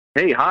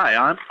Hey, hi,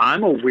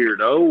 I'm a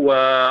weirdo.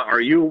 Are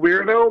you a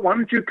weirdo? Why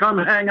don't you come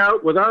hang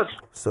out with us?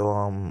 So,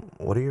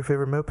 what are your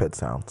favorite moped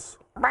sounds?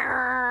 Fuck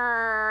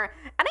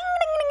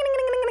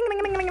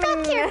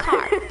your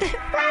car.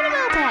 Ride a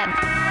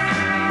moped.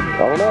 I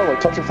don't know, like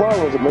touch a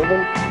flower, was it moving?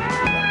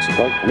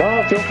 Like,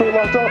 no, feel free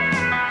locked up.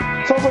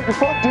 Sounds like you're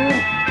fucked, dude.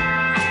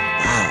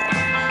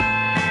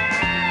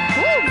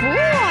 Oh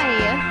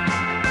boy.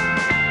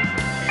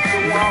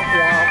 Womp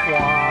womp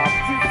womp.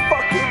 You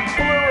fucking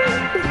blew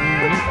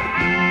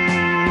it.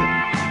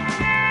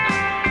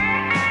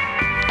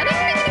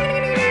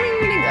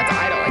 That's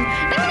idling.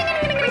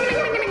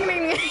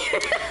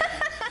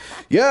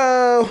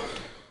 Yo,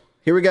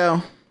 here we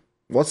go.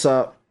 What's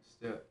up?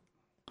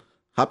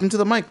 Hop into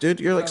the mic, dude.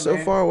 You're like so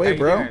far away,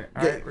 bro.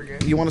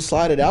 You want to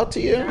slide it out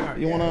to you?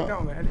 You want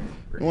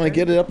to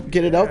get it up,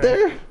 get it out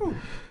there?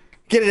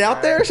 Get it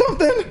out there or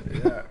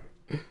something? Yeah.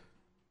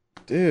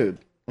 Dude,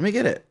 let me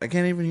get it. I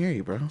can't even hear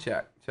you, bro.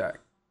 Check.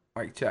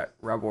 Mic check.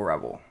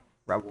 Rebel.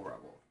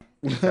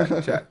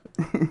 Check.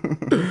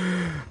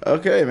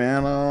 Okay,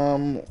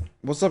 man.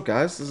 What's up,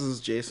 guys? This is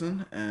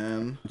Jason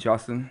and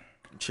Justin.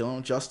 chilling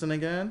with Justin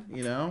again.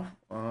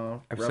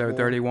 Episode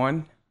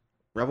 31.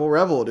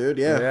 Rebel, dude.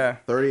 Yeah. Yeah.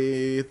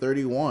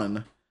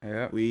 31.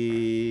 Yeah.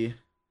 We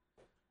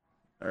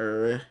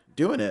are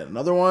doing it.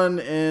 Another one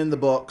in the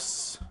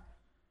books.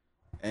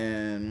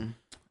 And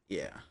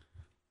yeah,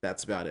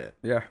 that's about it.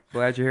 Yeah.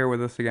 Glad you're here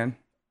with us again.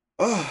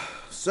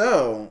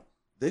 So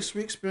this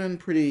week's been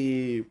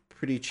pretty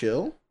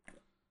chill.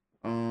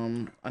 I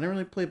didn't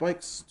really play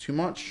bikes too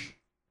much.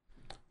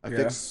 I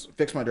Yeah.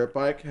 fixed my dirt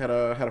bike, had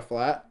a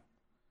flat,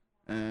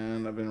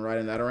 and I've been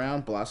riding that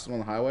around, blasting on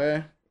the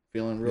highway,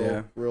 feeling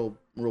real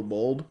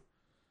bold.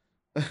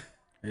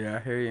 Yeah, I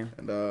hear you.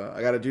 And I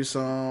still gotta do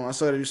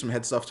some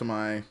head stuff to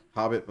my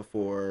Hobbit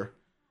before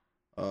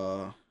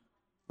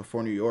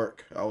New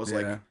York. I was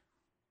like Yeah.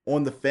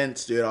 on the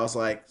fence, dude. I was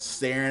like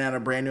staring at a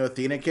brand new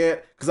Athena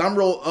kit because I'm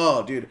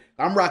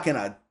rocking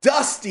a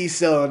dusty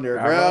cylinder,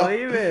 bro. I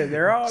believe it.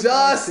 They're all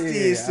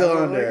Dusty I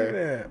cylinder. believe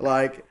it.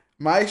 Like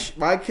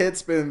my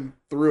kit's been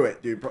through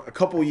it, dude. A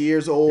couple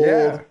years old.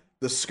 Yeah.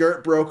 The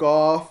skirt broke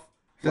off.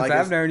 Since Like I've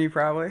it's- known you,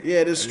 probably. yeah,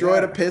 it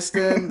destroyed a Yeah.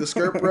 piston. The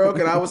skirt broke,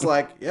 and I was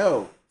like,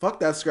 "Yo, fuck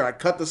that skirt." I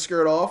cut the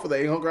skirt off with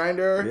an angle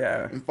grinder.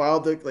 Yeah. And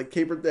filed the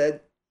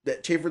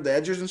chaffered the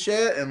edges and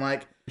shit, and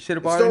like You should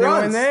have it bought a still new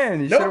runs. one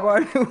then. You Nope. should have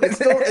bought a new one.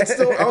 It's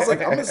still. I was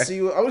like, I'm gonna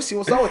see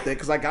what's up with it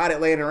because I got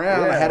it laying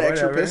around. I Yeah, had an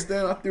extra whatever.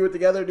 piston. I threw it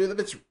together, dude.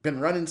 The bitch been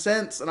running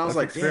since, and I was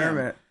Let's like, damn.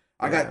 experiment.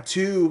 I got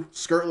two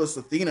skirtless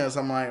Athenas.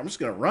 I'm like, I'm just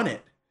gonna run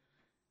it,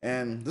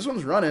 and this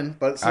one's running,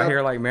 but it's I not,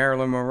 hear like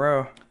Marilyn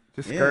Monroe.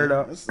 Just skirt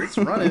up. It's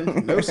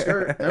running. No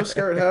skirt,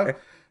 huh?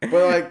 But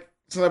like,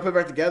 since I put it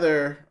back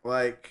together,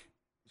 like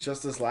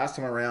just this last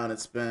time around,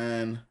 it's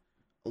been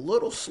a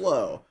little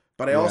slow.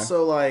 But I Yeah.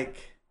 also like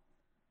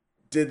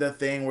did the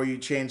thing where you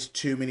change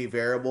too many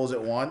variables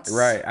at once.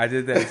 Right. I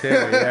did that too.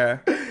 Yeah.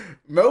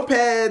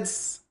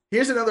 Mopeds.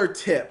 Here's another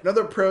tip,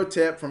 another pro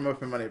tip from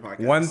Open Money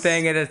Podcast. One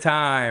thing at a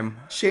time.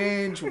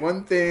 Change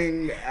one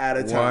thing at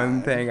a time.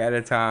 One thing at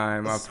a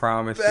time. I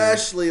promise you.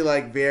 Especially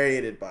like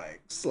variated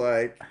bikes.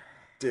 Like,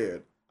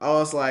 dude, I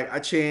was like, I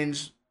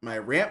changed my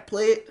ramp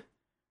plate,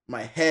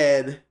 my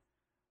head,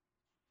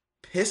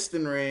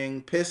 piston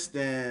ring,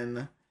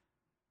 piston,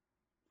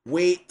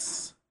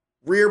 weights,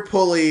 rear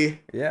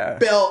pulley, Yeah.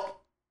 belt,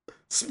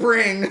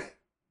 spring,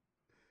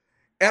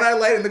 and I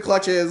lightened the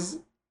clutches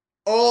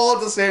all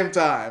at the same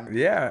time.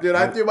 Yeah. Dude,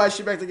 I threw my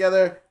shit back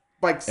together.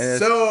 Bike And it's-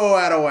 so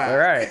out of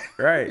whack.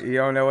 Right. You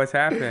don't know what's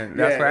happening.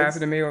 That's Yeah, what it's-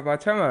 happened to me with my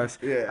Tomos.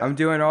 Yeah. I'm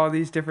doing all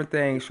these different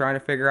things, trying to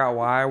figure out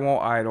why I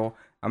won't idle.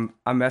 I'm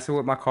messing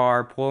with my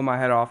car, pulling my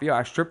head off.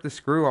 I stripped the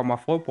screw on my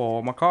float pole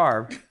on my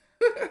car.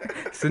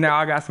 So now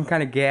I got some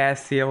kind of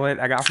gas sealant.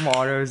 I got some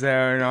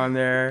AutoZone on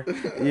there.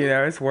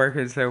 It's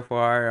working so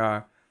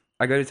far.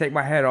 I go to take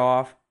my head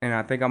off, and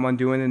I think I'm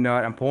undoing the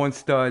nut. I'm pulling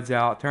studs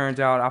out. Turns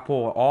out I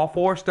pulled all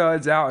 4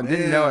 studs out and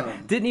didn't know it.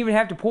 Damn. Didn't even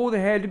have to pull the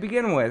head to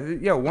begin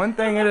with. One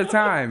thing at a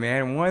time,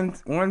 man.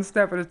 One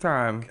step at a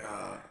time.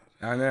 God.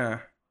 I know.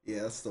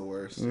 Yeah, that's the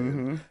worst. Dude.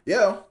 hmm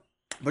Yo,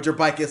 but your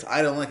bike is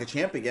idling like a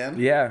champ again.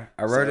 Yeah,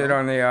 I rode So- it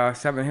on the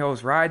Seven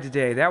Hills ride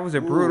today. That was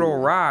a brutal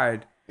Ooh.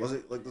 ride. Was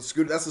it like the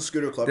scooter? That's the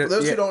scooter club. The- For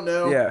those yeah, who don't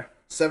know, yeah.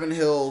 Seven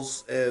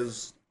Hills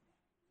is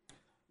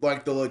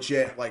like the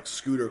legit like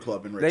scooter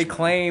club in They Richmond.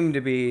 claim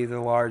to be the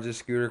largest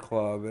scooter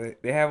club.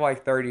 They have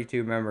like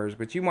 32 members,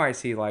 but you might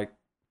see like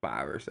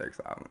 5 or 6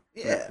 of them.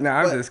 Yeah, No,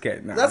 I'm but just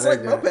kidding. No, that's they're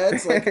like good.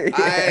 mopeds. Like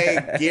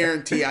Yeah. I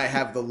guarantee I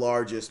have the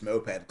largest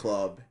moped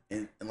club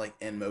in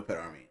Moped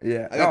Army.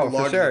 Yeah. I got Oh, the for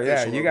largest sure. Yeah,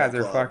 official you guys moped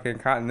are club. fucking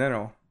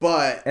continental,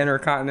 But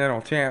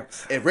intercontinental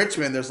champs. in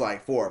Richmond, there's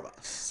like 4 of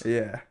us.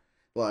 Yeah,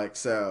 Like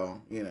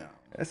so,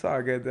 it's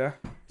all good though.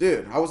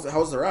 dude. How was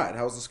the ride?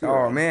 How was the scooter?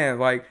 Oh ride? man,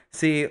 like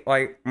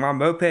my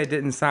moped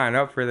didn't sign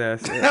up for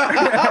this.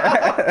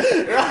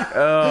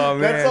 Oh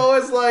man. That's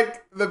always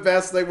like the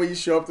best thing when you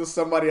show up to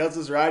somebody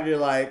else's ride. You're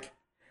like,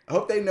 I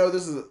hope they know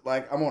this is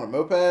like I'm on a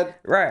moped.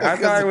 Right. I thought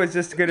Because- it was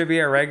just going to be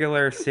a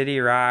regular city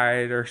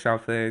ride or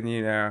something,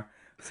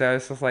 So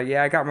it's just like,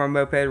 yeah, I got my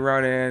moped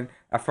running.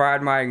 I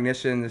fried my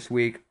ignition this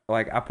week.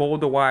 Like, I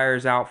pulled the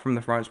wires out from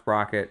the front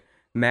sprocket,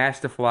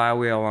 mashed the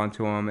flywheel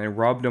onto them, and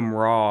rubbed them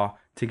raw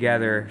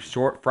together.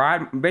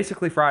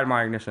 Basically fried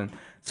my ignition.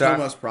 So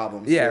Almost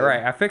problems. Yeah,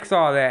 right. I fixed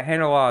all that,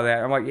 handled all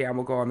that. I'm like, yeah, I'm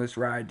gonna go on this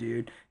ride,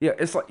 dude. Yeah,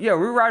 it's like, yeah,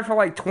 we ride for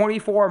like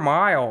 24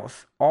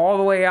 miles all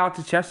the way out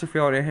to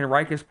Chesterfield in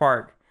Henricus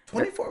Park.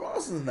 24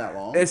 miles isn't that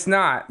long. It's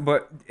not,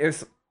 but it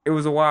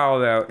was a while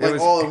though. Like it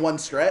was all in one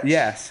stretch?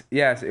 Yes.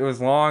 It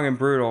was long and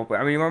brutal. But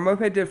I mean, my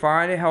moped did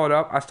fine. It held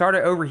up. I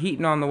started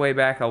overheating on the way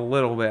back a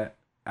little bit.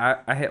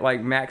 I hit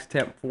like max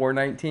temp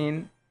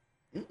 419.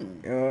 I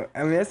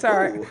mean, it's all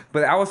right.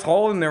 But I was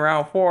holding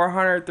around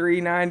 400,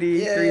 390.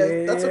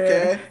 Yeah, that's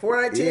okay.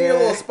 419, you're a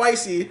little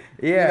spicy.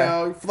 Yeah.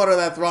 You know, flutter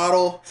that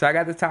throttle. So I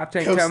got the top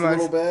tank Coast a Tomos.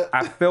 little bit.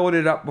 I filled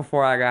it up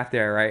before I got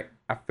there, right?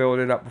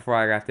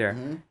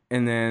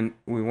 And then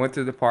we went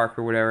to the park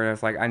or whatever, and I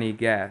was like, I need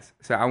gas.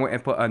 So I went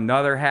and put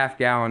another half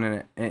gallon in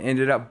it and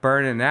ended up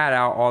burning that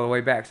out all the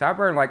way back. So I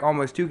burned like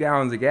almost 2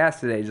 gallons of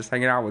gas today just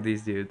hanging out with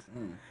these dudes.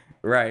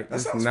 Right. That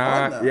sounds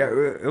fun, though. Yeah,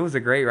 it was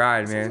a great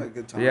ride, man. Sounds like a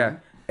good time. Yeah.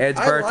 Ed's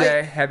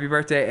birthday. Happy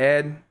birthday,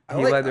 Ed.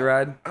 He led the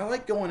ride. I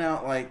like going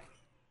out like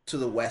to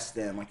the West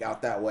End, like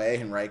out that way,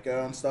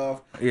 Henrico and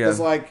stuff. Yeah. Because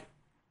like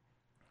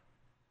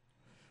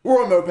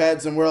we're on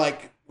mopeds and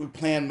we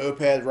plan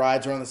moped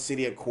rides around the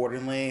city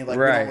accordingly. Like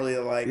we don't really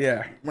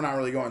we're not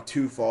really going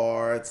too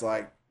far. It's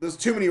like there's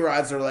too many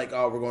rides that are like,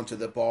 oh, we're going to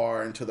the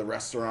bar and to the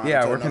restaurant.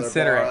 Yeah, to we're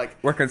considerate. Like,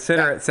 we're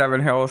considerate.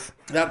 Seven Hills.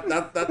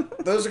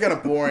 Those are kind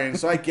of boring.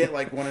 So I get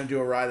like wanting to do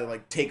a ride that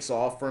like takes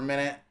off for a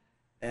minute,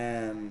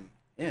 and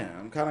yeah,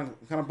 I'm kind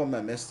of bummed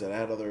I missed it. I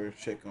had other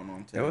shit going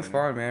on too. It was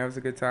fun, man. It was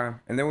a good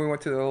time. And then we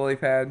went to the lily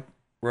pad.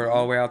 We're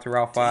all the way out to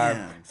Route 5.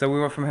 Damn. So we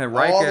went from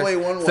Henricus. All the way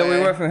one way. So we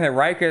went from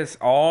Henricus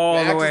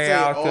all the way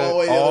out all the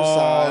way to the other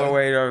side. all the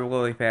way to the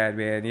lily pad,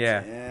 man.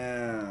 Yeah.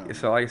 Damn.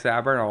 So like I said,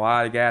 I burned a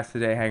lot of gas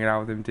today hanging out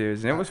with them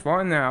dudes. And it was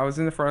fun though. I was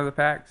in the front of the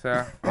pack.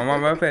 So on my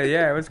moped,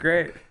 yeah, it was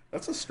great.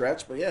 That's a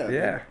stretch, but yeah.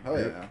 Yeah. Hell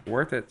yeah.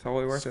 Worth it.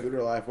 Totally worth it.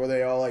 Scooter life. Were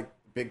they all like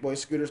big boy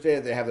scooters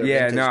there? They have their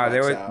Yeah, vintage no,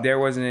 bikes out. there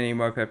wasn't any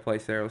moped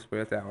place there. Let's put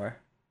it that way.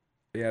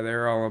 Yeah, they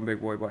were all on big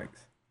boy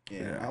bikes.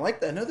 Yeah, I like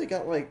that. I know they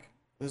got like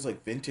those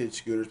like vintage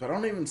scooters, but I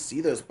don't even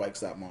see those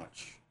bikes that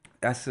much.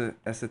 That's the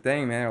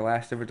thing, man. They're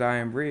last of a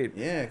dying breed.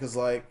 Yeah, because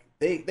like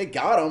they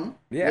got them.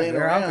 Yeah, laying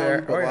they're around, out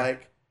there. But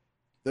like,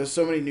 there's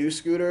so many new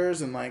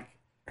scooters and like.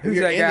 Who's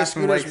that guy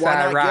from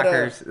Lakeside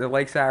Rockers? The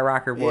Lakeside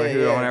Rocker boy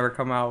who don't ever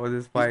come out with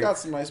his bike. He's got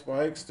some nice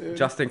bikes, dude.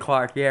 Justin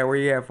Clark. Yeah, where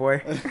you at,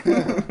 boy?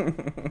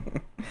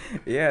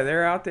 Yeah,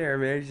 they're out there,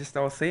 man. You just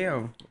don't see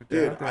them.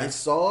 Dude, I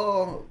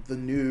saw the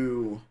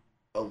new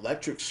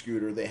electric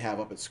scooter they have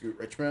up at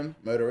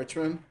Motor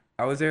Richmond.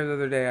 I was there the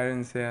other day. I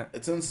didn't see it.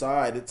 It's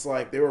inside. It's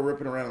like they were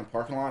ripping around in the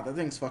parking lot. That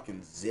thing's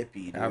fucking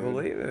zippy, dude. I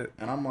believe it.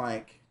 And I'm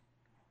like...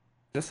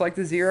 Just like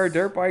the Zero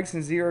dirt bikes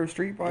and Zero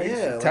street bikes.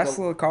 Yeah.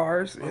 Tesla like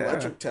cars.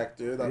 Electric tech,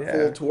 dude. That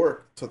full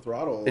torque to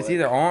throttle. It's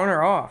either on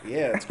or off.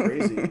 Yeah, it's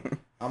crazy.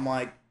 I'm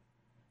like...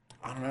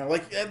 I don't know.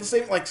 Like, at the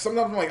same... Like,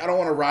 sometimes I'm like, I don't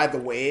want to ride the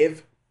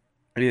wave.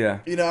 Yeah.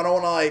 You know, I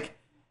don't want to, like...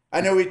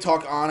 I know we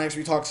talk Onyx,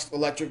 we talk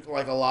electric,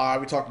 like, a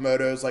lot. We talk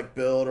motos, like,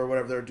 Build or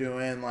whatever they're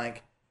doing.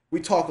 Like, we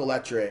talk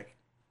electric.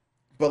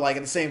 But, like,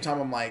 at the same time,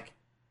 I'm like...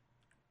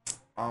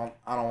 I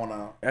don't want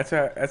to...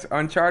 That's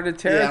uncharted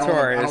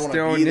territory. I don't it's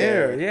still new.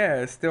 There.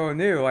 Yeah, it's still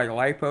new. Like,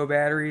 LiPo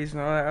batteries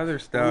and all that other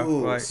stuff.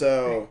 Ooh, like...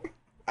 So,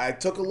 I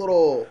took a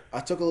little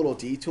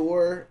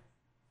detour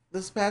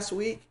this past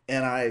week,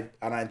 and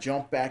I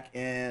jumped back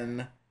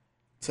in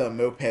to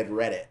Moped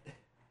Reddit.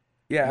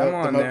 Yeah, I'm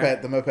on there.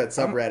 The Moped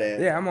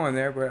subreddit. I'm on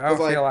there, but I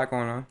don't see a lot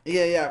going on.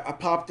 Yeah. I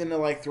popped in to,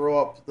 like, throw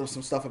up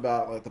some stuff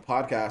about, like, the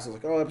podcast. I was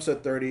like, oh,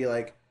 episode 30,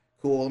 like,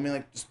 cool. Let me,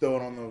 like, just throw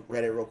it on the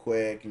Reddit real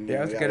quick. And, yeah,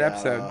 it was a good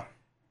episode.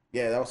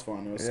 Yeah, that was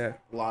fun. It was a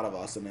lot of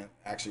us, and it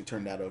actually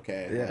turned out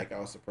okay. Yeah. Like, I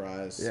was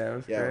surprised. Yeah, it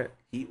was great.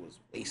 Heat was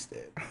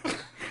wasted.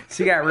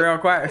 She got real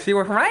quiet. She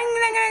went from ring,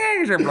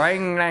 ring, ring,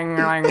 ring, ring,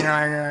 ring,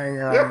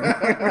 ring.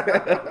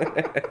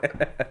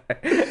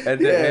 At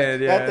the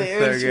end, at the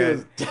end, she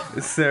was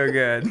it's so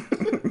good.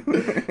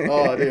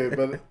 Oh, dude,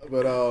 but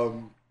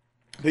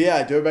yeah,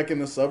 I dove back in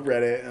the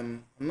subreddit,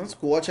 and that's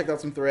cool. I checked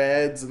out some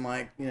threads and,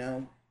 like, you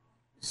know,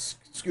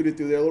 scooted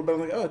through there a little bit.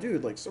 I'm like, oh,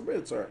 dude, like,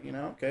 subreddits are, you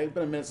know, okay. It's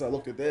been a minute since I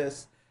looked at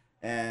this,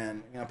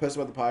 and, you know, I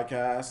posted about the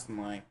podcast,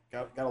 and, like,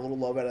 got a little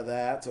love out of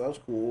that, so that was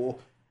cool.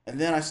 And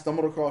then I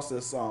stumbled across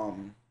this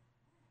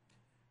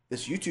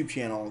this YouTube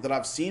channel that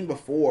I've seen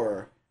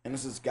before, and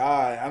it's this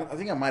guy. I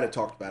think I might have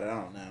talked about it. I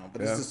don't know,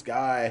 but it's this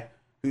guy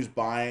who's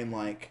buying,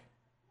 like,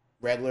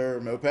 regular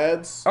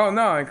mopeds. Oh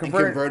no, and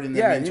converting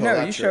them into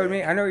electric. You showed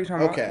me. I know what you're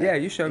talking about. Yeah,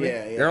 you showed me.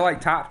 Yeah. They're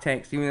like top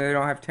tanks, even though they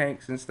don't have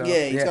tanks and stuff.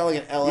 Yeah, he's got like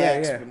an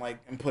LX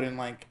and put in,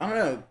 like, I don't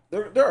know.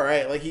 They're all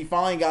right. Like, he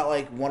finally got,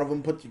 like, one of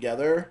them put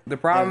together. The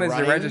problem is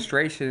the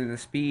registration and the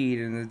speed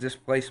and the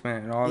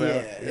displacement and all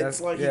that. Yeah,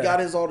 it's like he got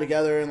his all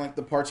together and, like,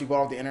 the parts he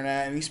bought off the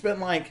internet, and he spent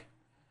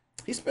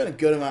a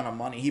good amount of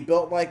money. He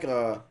built like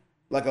a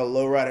like a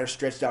lowrider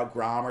stretched out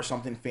Grom or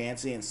something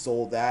fancy and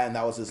sold that, and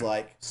that was his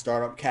like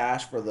startup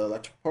cash for the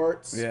electric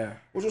parts. Yeah.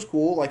 Which was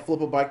cool. Like flip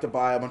a bike to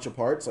buy a bunch of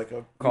parts. Like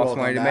cost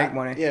money to make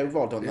money. Yeah, we've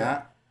all done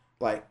that.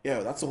 Like,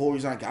 yo, that's the whole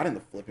reason I got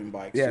into flipping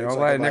bikes. Yeah, dude. don't So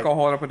let a nickel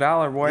hold up a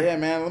dollar, boy. Yeah,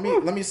 man.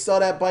 Let me sell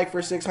that bike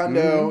for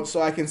 $600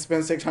 so I can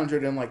spend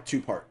 $600 in like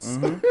 2 parts,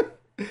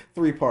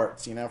 3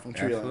 parts. You know, from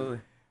Treeland. Absolutely.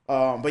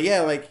 But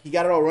yeah, like he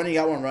got it all running. He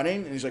got one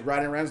running, and he's like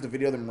riding around. There's the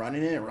video of them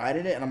running it and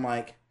riding it, and I'm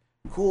like,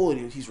 cool.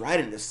 And he's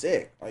riding this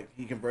sick. Like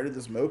he converted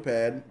this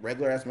moped,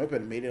 regular ass moped,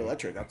 and made it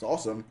electric. That's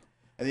awesome.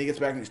 And then he gets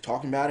back and he's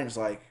talking about it. And he's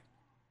like,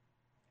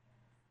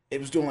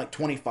 it was doing like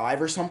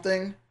 25 or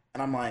something,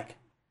 and I'm like,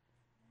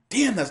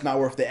 damn, that's not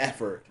worth the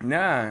effort.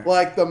 Nah.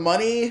 Like the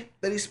money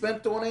that he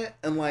spent on it,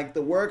 and like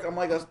the work. I'm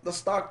like, the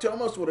stock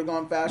Tomos would have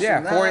gone faster. Yeah,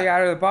 than that. 40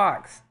 out of the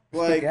box.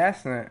 Like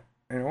gas in it.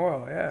 And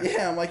oil, yeah.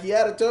 Yeah, I'm like, he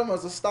had a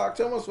Tomos. The stock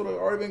Tomos would have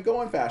already been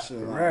going faster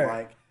than that. Right. I'm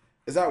like,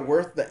 is that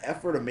worth the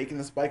effort of making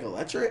this bike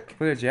electric?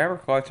 Put a jabber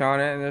clutch on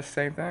it and it's the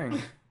same thing.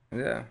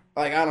 Yeah.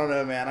 Like, I don't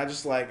know, man. I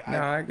just like,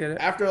 I get it.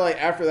 After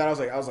that, I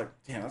was like,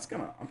 damn,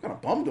 I'm kind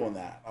of bummed on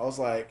that. I was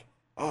like,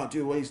 oh,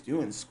 dude, what he's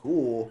doing is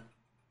cool.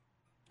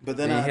 But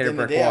then at the end of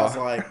the day, I was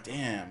like,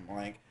 damn,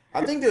 like,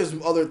 I think there's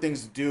other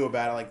things to do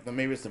about it. Like,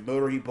 maybe it's the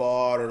motor he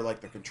bought or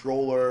like the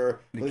controller.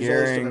 There's all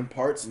those different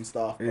parts and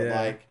stuff. But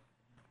like,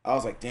 I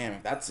was like, damn,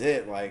 if that's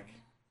it, like,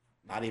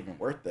 not even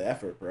worth the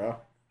effort, bro.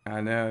 I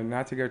know,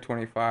 not to go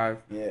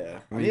 25. Yeah,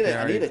 I need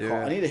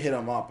to hit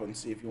him up and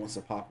see if he wants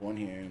to pop one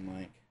here and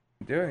like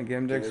do it and get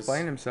him to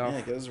explain himself.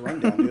 Yeah, get his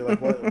rundown, dude.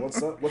 Like, what's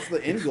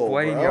the end goal, bro?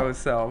 Explain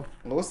yourself.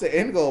 What's the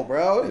end goal,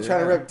 bro? You trying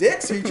to rip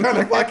dicks? Or you trying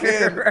to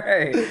fucking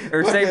right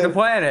or save the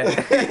planet?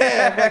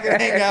 Yeah, fucking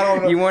hang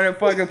out on. You want to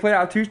fucking put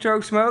out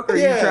 2-stroke smoke, or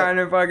you trying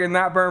to fucking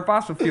not burn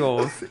fossil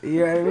fuels?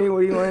 You know what I mean? What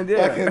do you want to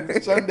do?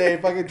 Fucking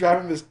Sunday, fucking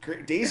driving this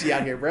Daisy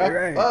out here, bro.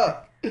 Right.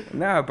 Fuck.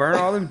 No, burn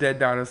all them dead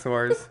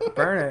dinosaurs.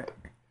 Burn it.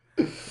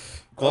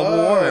 Global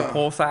warming,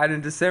 poolside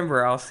in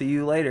December. I'll see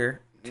you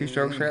later. 2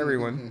 strokes for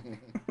everyone.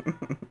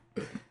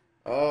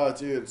 Oh,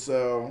 dude.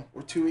 So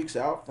we're 2 weeks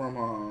out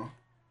from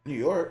New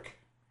York.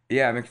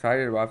 Yeah, I'm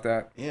excited about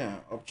that. Yeah,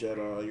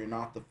 Upjet, You're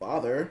Not the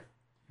Father.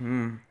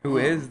 Who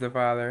is the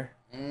father?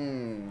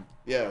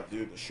 Yeah,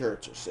 dude, the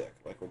shirts are sick.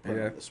 Like, we're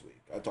printing them this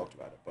week. I talked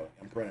about it, but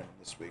I'm printing them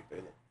this week.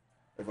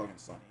 They're fucking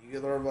sunny.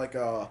 They're like,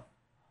 God,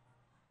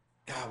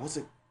 what's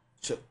it?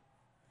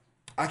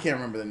 I can't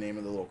remember the name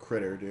of the little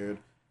critter, dude.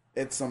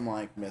 It's some,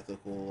 like,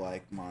 mythical,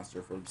 like,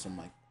 monster from some,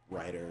 like,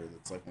 writer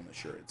that's, like, on the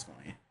shirt. It's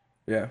funny.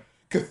 Yeah.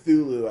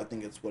 Cthulhu, I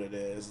think it's what it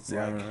is. It's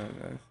like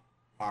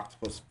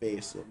octopus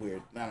face,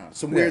 weird. I don't know,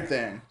 some weird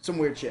thing, some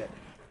weird shit.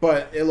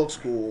 But it looks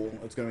cool.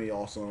 It's gonna be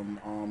awesome.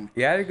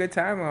 Yeah, I had a good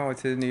time when I went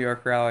to the New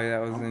York rally.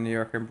 That was in New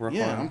York and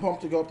Brooklyn. Yeah, I'm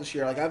pumped to go up this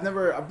year. Like I've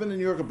been to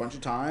New York a bunch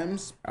of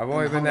times. I've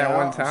only been there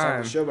one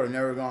time. The show, but I've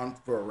never gone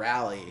for a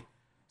rally.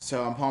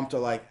 So I'm pumped to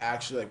like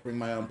actually like bring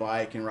my own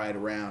bike and ride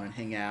around and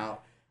hang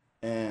out.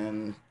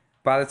 And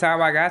by the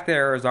time I got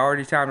there, it was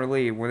already time to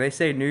leave. When they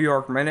say New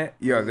York Minute,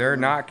 they're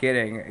not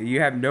kidding. You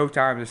have no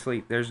time to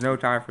sleep. There's no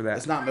time for that.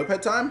 It's not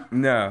moped time?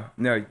 No.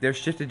 There's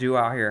shit to do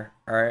out here.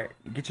 All right?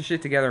 Get your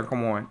shit together and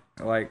come on.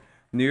 Like,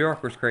 New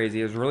York was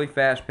crazy. It was really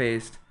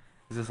fast-paced. It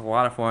was just a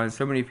lot of fun.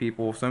 So many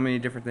people. So many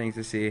different things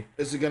to see.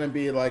 Is it going to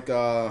be like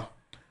a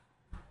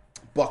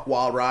Buck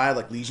Wild Ride,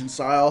 like Legion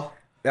style?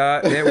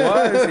 It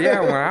was, yeah.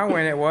 When I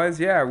went, it was,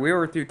 yeah. We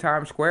were through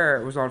Times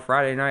Square. It was on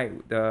Friday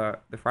night. The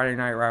Friday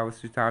night ride was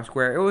through Times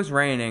Square. It was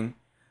raining,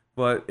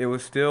 but it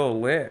was still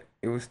lit.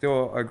 It was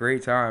still a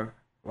great time.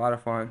 A lot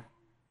of fun,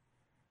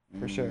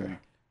 for sure.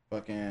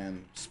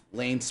 Fucking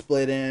lane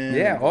splitting.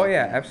 Yeah. Oh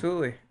yeah.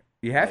 Absolutely.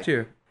 You have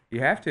to. You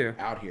have to.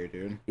 Out here,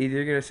 dude. Either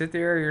you're gonna sit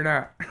there or you're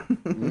not.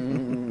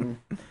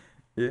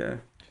 Yeah.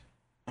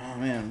 Oh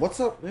man, what's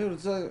up, dude?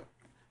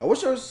 I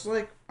wish I was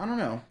like, I don't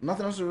know.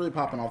 Nothing else is really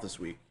popping off this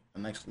week. The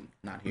next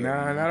not here.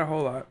 Nah, not a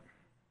whole lot.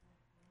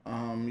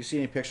 You see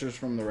any pictures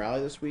from the rally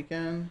this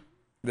weekend?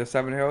 The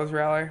Seven Hills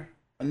rally?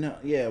 No,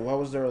 yeah. What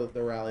was the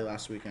rally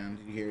last weekend?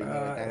 Did you hear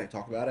they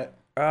talk about it?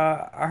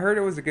 I heard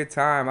it was a good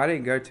time. I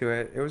didn't go to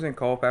it. It was in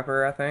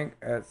Culpeper, I think,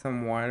 at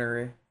some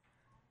winery.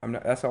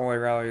 That's the only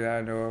rally that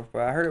I know of.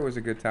 But I heard it was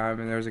a good time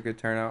and there was a good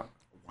turnout.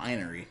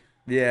 Winery.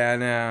 Yeah, I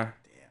know.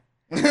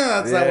 Damn.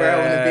 That's not where I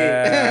want to be.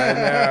 I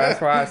know.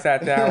 That's why I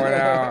sat that one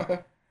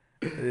out.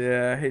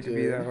 Yeah, I hate to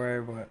be that way,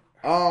 but.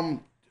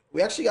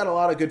 We actually got a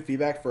lot of good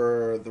feedback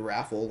for the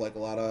raffle, like a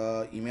lot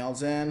of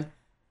emails in.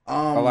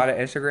 A lot of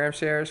Instagram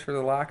shares for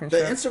the lock and the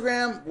stuff?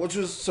 Instagram, which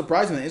was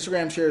surprising, the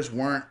Instagram shares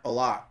weren't a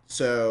lot.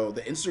 So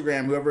the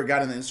Instagram, whoever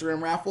got in the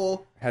Instagram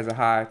raffle has a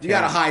high chance. You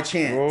got a high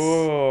chance.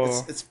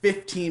 Whoa. It's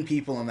 15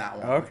 people in that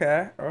one.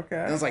 Okay.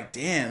 And I was like,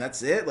 damn,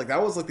 that's it? Like,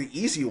 that was like the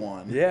easy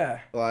one. Yeah.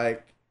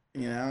 Like,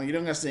 you know, you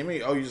don't got to say me,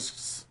 you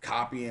just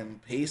copy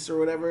and paste or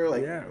whatever.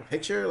 Like, a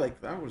picture,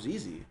 like, that was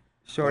easy.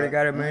 Shorty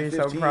got a million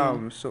some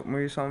problems, so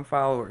million some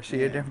followers.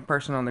 She a different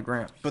person on the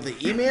gram. But the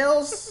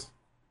emails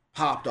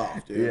popped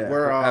off, dude. Yeah,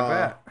 We're I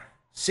bet.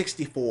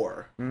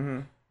 64.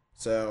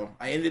 So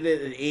I ended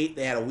it at 8.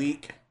 They had a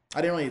week.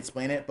 I didn't really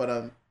explain it,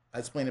 but I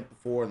explained it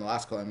before in the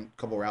last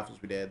couple raffles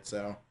we did,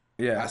 so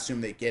I Yeah.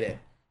 assume they get it.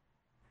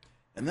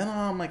 And then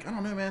I'm like, I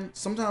don't know, man.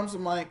 Sometimes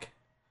I'm like,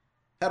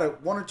 had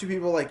one or two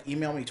people like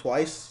email me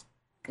twice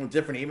with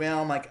different email.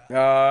 I'm like,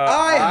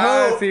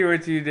 I hope- see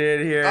what you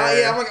did here.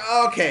 yeah, I'm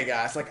like, okay,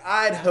 guys. Like,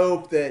 I'd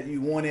hope that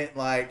you wouldn't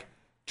like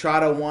try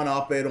to one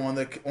up it on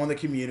the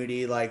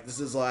community. Like,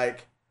 this is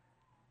like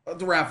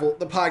the raffle.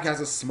 The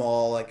podcast is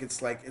small. Like,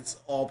 it's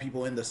all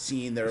people in the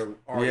scene that are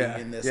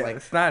already in this. Yeah. Like,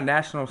 It's not a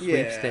national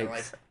yeah,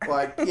 sweepstakes.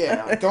 like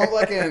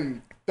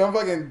don't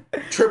fucking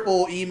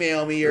triple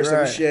email me or some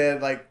Right.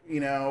 shit. Like, you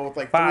know, with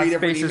like 5 3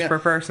 different spaces emails. per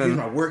person. Use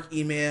my work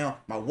email,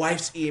 my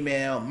wife's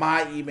email,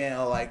 my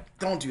email. Like,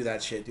 don't do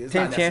that shit, dude. It's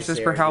 10 not chances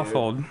per necessary, dude.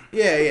 household.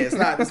 Yeah, it's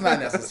not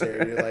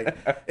necessary, dude. Like,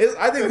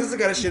 I think this is the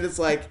kind of shit. It's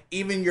like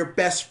even your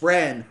best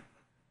friend,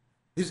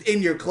 who's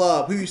in your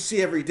club, who you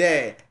see every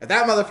day, if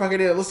that motherfucker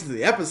didn't listen to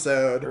the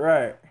episode,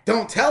 Right.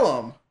 don't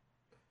tell him,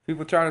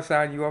 People trying to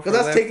sign you up for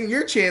because that's Lyft. taking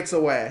your chance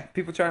away.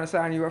 People trying to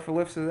sign you up for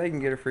Lyft so they can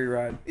get a free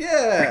ride.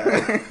 Yeah.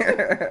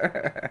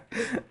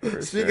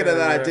 For Speaking sure, of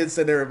that, I yeah. did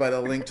send everybody a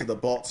link to the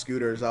Bolt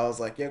scooters. I was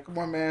like, yeah, come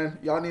on, man.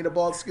 Y'all need a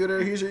Bolt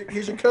scooter? Here's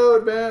your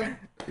code, man.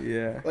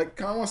 Yeah. Like,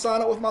 come on,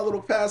 sign up with my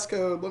little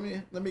passcode.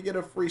 Let me get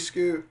a free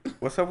scoot.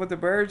 What's up with the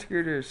bird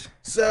scooters? out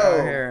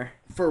So here?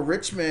 for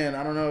Richmond,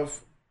 I don't know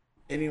if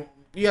you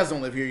guys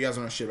don't live here. You guys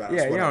don't know shit about us.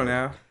 Yeah, you whatever. don't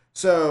know.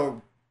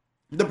 So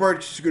the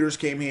bird scooters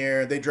came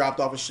here. They dropped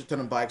off a shit ton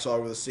of bikes all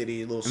over the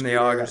city, little And scooters. they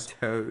all got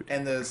towed.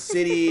 And the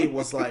city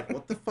was like,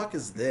 what the fuck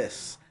is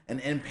this? And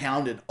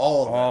impounded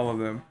all of them. All of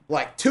them.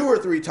 Like 2 or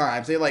 3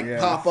 times. They like Yes.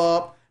 pop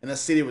up and the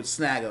city would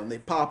snag them. They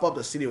pop up,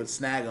 the city would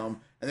snag them.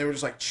 And they were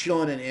just like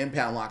chilling in an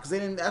impound lot because they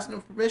didn't ask them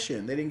for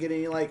permission. They didn't get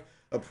any like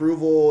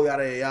approval,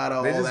 yada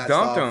yada. They all just that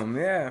dumped stuff. them.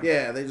 Yeah.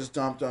 Yeah, they just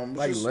dumped them.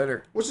 Like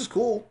litter. Which is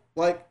cool.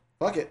 Like,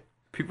 fuck it.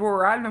 People were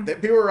riding them.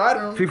 People were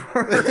riding them. People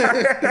were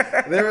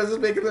They were just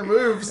making their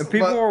moves. And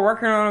people but- were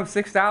working on them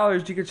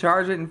 $6. You could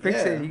charge it and fix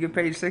Yeah. it. You could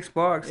pay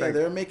 $6. Yeah, like,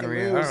 they were making I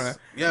don't moves. know.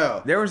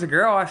 Yeah. There was a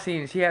girl I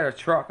seen. She had a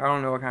truck. I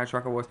don't know what kind of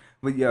truck it was,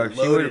 but yo, she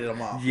Loaded would.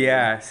 them up.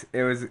 Yes,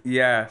 it was.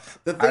 Yes.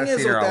 The thing I've is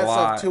seen with her a that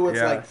lot. stuff too, it's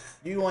like Yes.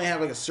 you only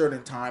have like a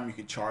certain time you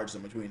could charge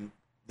them between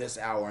this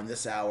hour and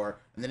this hour,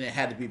 and then it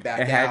had to be back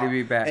out. It had to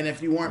be back. And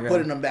if you weren't Yeah.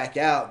 putting them back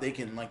out, they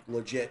can like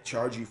legit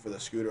charge you for the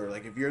scooter.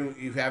 Like if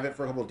you have it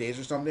for a couple of days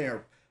or something,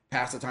 or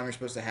past the time you're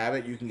supposed to have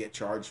it, you can get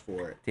charged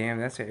for it. Damn,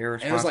 that's an And it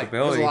was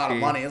irresponsibility. a lot of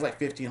fee. money. It was like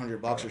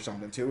 $1,500 or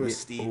something too. It was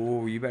steep.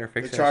 Ooh, you better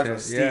The fix charge that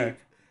was shit.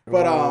 steep.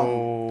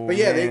 Yeah. But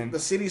yeah, man. the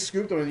city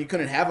scooped them, and you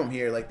couldn't have them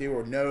here. Like there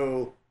were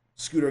no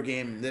scooter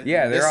game.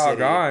 Yeah, in this they're all city.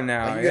 gone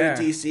now, Like, you yeah.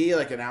 go to DC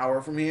like an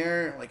hour from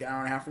here, like an hour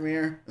and a half from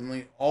here, and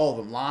like all of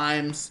them,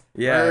 Limes,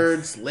 Yes.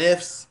 Birds,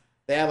 Lifts.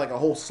 They had like a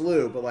whole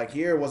slew, but like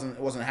here it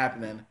wasn't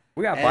happening.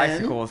 We got And-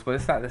 bicycles, but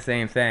it's not the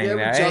same thing. Yeah,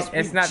 man.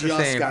 It's not the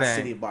same got thing.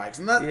 city bikes,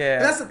 and Yeah.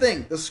 that's the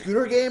thing. The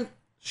scooter game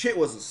shit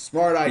was a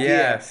smart idea.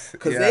 Yes,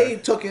 because yes. they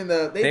took in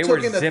the They took were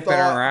in the zipping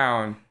thought.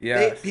 around.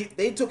 Yes.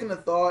 They took into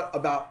thought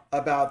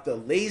about the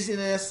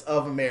laziness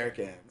of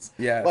Americans.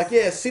 Yes. Like,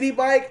 yeah, city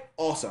bike,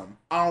 awesome.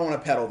 I don't want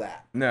to pedal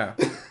that. No,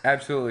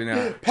 absolutely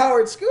not.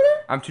 Powered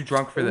scooter? I'm too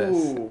drunk for this.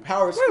 Ooh,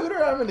 powered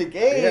scooter, I'm in the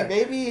game, Yeah.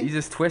 baby. You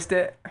just twist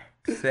it.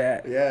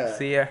 Set. Yeah.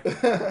 See ya.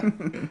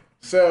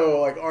 So,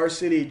 like, our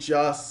city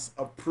just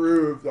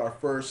approved our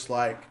first,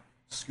 like,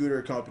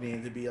 scooter company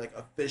to be, like,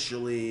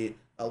 officially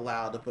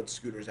allowed to put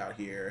scooters out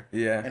here.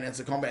 Yeah. And it's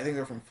a company, I think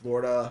they're from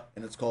Florida,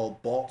 and it's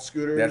called Bolt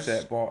Scooters. That's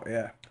it, ball.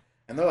 Yeah.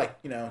 And they're like,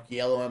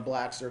 yellow and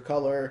black's their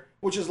color,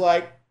 which is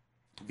like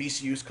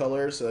VCU's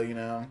color, so,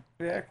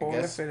 Yeah, cool.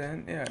 guess- They fit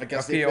in. Yeah. I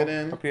guess they appeal. fit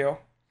in. Appeal.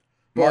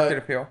 But- Market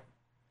appeal.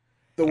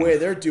 the way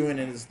they're doing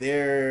it is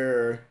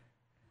they're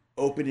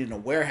opening a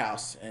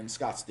warehouse in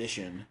Scotts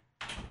Addition,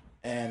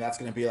 and that's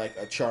going to be like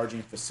a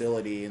charging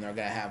facility, and they're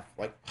going to have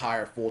like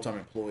hire full-time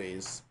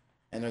employees,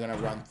 and they're going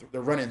to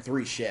they're running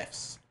 3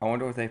 shifts. I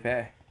wonder what they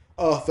pay.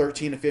 Oh,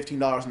 $13 to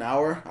 $15 an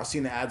hour. I've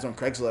seen the ads on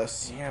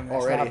Craigslist. Damn,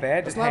 that's already. not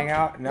bad to That's hang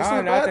out. No, that's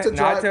not not bad to- to,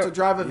 not drive, to- to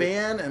drive a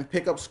van and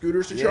pick up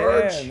scooters to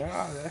charge. Yeah,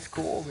 no, that's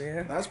cool,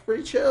 man. That's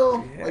pretty chill.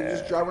 Like, Yeah.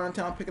 just drive around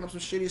town picking up some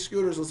shitty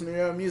scooters, listening to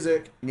your own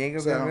music. You ain't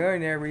gonna So- be a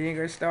millionaire, but you ain't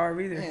gonna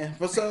starve either. Yeah,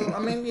 but so, I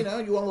mean, you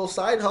want a little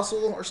side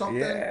hustle or something.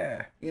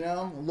 Yeah.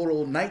 A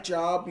little night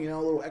job, a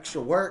little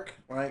extra work.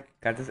 Like,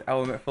 Got this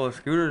element full of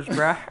scooters,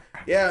 bruh.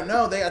 yeah,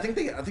 no, I think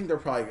they're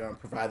probably gonna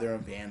provide their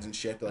own vans and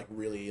shit to like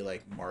really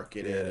like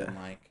market it Yeah. and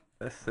like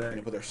That's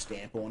sick. put their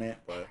stamp on it.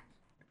 But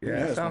who Yeah,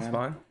 knows, sounds man?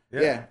 fun.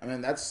 Yeah. I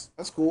mean that's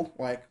cool.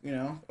 Like,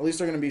 at least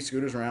they're gonna be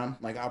scooters around.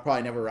 Like, I'll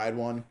probably never ride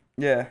one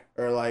Yeah.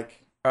 or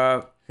like.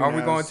 Are we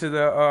knows? going to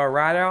the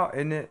ride out?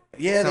 Isn't it?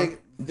 Yeah,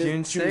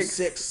 June June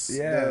 6th? 6th.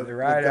 Yeah, the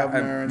ride out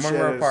governor at and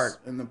Monroe shit is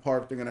Park. in the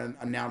park. They're gonna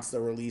announce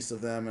the release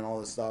of them and all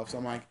this stuff. So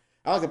I'm like,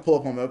 I like to pull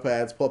up on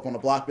mopeds, pull up on the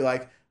block, be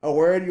like, "Oh,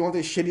 word, you want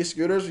these shitty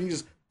scooters?" And you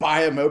just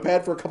buy a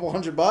moped for a couple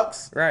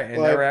 $100. Right, and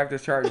Like, never have to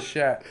charge a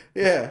shit.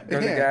 Yeah, Go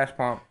to the yeah. gas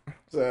pump.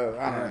 So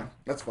I don't know.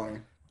 That's funny.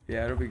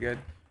 Yeah, it'll be good.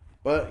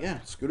 But yeah,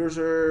 scooters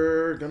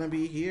are gonna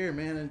be here,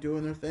 man, and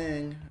doing their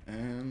thing,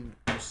 and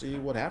we'll see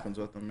what happens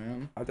with them,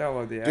 man. I'll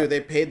download the app. Dude,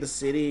 they paid the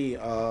city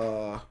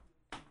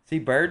See,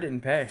 Bird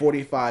didn't pay.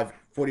 45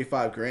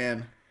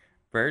 grand.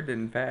 Bird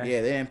didn't pay.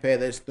 Yeah, they didn't pay.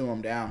 They just threw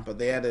them down. But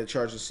they had to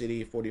charge the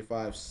city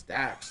 45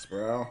 stacks,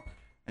 bro.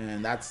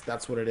 And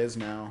that's what it is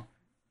now.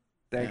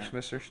 Thanks,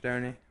 Mr.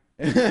 Stoney.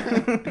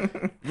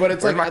 But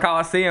it's Where's my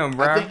Coliseum,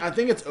 bro? I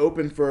think it's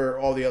open for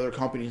all the other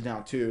companies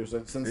now too.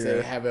 So since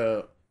they have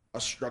a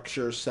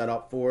structure set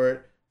up for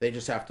it, they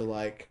just have to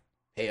like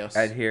pay us.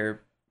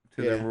 Adhere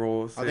to the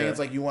rules. I think it's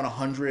like you want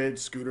 100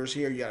 scooters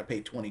here, you got to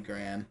pay 20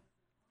 grand.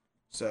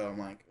 So I'm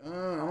like, I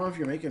don't know if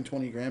you're making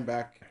 20 grand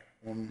back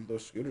on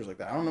those scooters like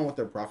that. I don't know what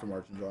their profit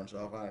margins are and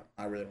stuff.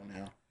 I really don't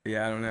know.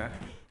 Yeah, I don't know.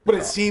 But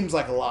it seems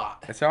like a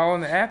lot. It's all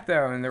in the app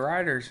though, and the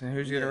riders, and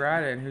who's gonna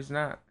ride it and who's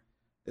not.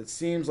 It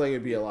seems like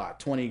it'd be a lot.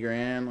 20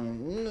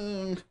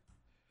 grand.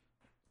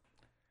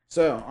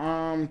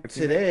 So,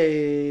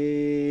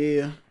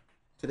 today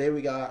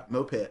we got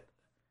Moped.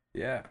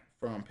 Yeah.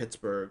 From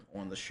Pittsburgh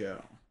on the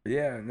show.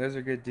 Yeah, and those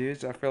are good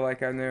dudes. I feel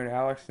like I've known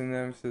Alex and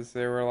them since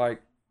they were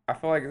like, I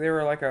feel like they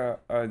were like a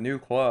new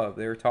club.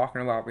 They were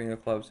talking about being a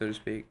club, so to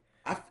speak.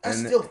 I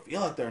still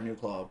feel like they're a new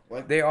club.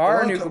 Like they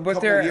are a new club,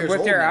 but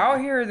they're out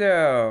here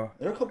though.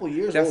 They're a couple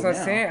years That's old what I'm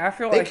now. saying. I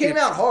feel they like came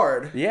out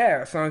hard. Yeah,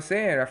 that's what I'm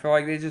saying. I feel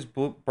like they just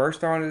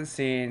burst onto the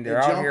scene.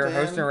 They're out here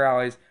hosting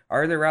rallies. I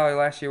heard their rally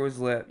last year was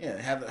lit. Yeah,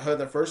 they had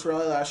their first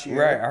rally last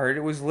year. Right, I heard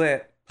it was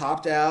lit.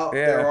 Popped out.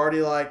 Yeah. They're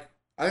already like,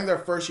 I think their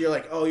first year,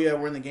 like, oh yeah,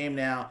 we're in the game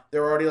now. They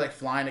were already like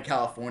flying to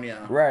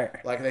California. Right.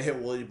 Like they hit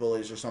Woolly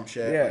Bullies or some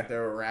shit. Yeah. Like they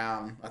were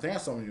around. I think I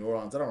saw them in New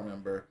Orleans. I don't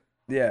remember.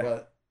 Yeah.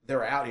 But they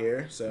were out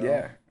here, so.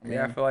 Yeah.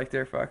 I feel like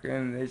they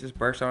just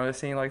burst onto the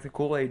scene like the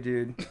Kool-Aid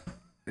dude.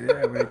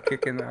 Yeah, they're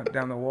kicking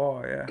down the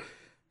wall, yeah.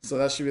 So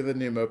that should be the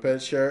new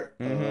Moped shirt.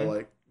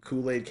 Like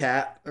Kool-Aid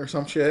Cat or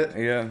some shit.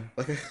 Yeah.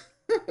 Like,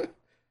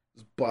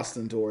 just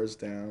busting doors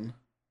down.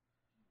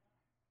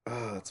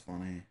 Oh, that's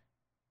funny.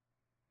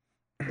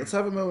 Let's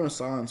have a moment of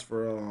silence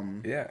for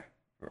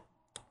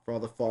for all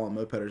the fallen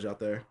mopeders out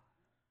there.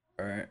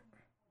 All right.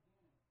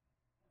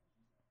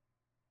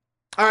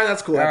 All right,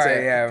 that's cool. That's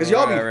it. Yeah, because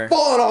y'all be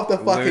falling off the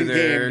fucking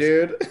game,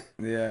 dude.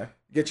 Yeah.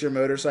 Get your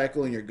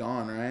motorcycle and you're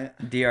gone, right?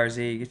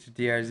 DRZ, get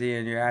your DRZ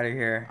and you're out of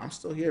here. I'm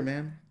still here,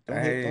 man.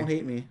 Don't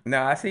hate me.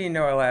 No, I seen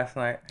Noah last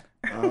night.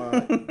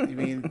 You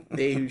mean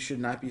they who should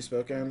not be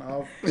spoken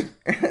of?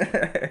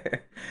 Yeah.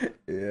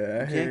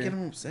 You can't get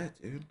them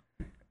upset, dude.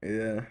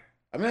 Yeah.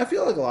 I mean, I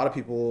feel like a lot of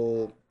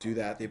people do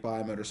that. They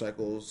buy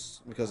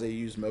motorcycles because they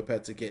use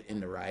moped to get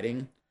into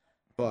riding.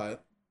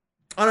 But,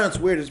 I don't know, it's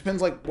weird. It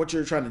depends, like, what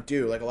you're trying to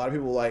do. Like, a lot of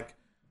people, like,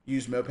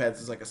 use mopeds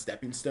as, like, a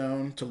stepping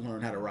stone to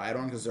learn how to ride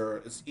on because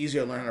it's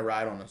easier to learn how to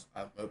ride on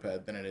a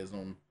moped than it is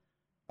on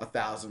a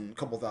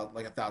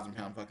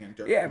 1,000-pound fucking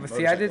dirt. Yeah, but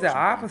see, I did the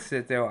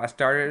opposite, though. I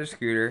started a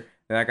scooter,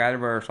 then I got a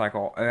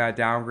motorcycle, and I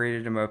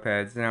downgraded to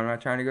mopeds, and I'm not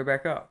trying to go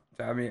back up.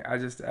 So, I mean, I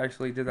just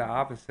actually did the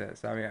opposite.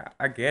 So, I mean,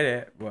 I get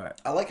it,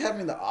 but... I like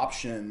having the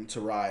option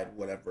to ride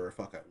whatever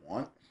fuck I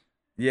want.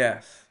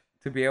 Yes.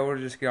 To be able to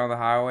just get on the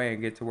highway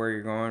and get to where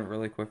you're going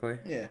really quickly.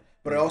 Yeah,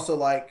 but I also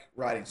like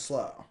riding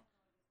slow.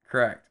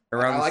 Correct.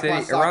 Around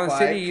the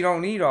city, you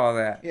don't need all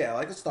that. Yeah, I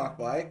like a stock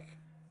bike,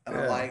 and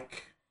I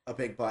like a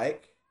big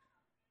bike,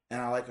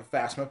 and I like a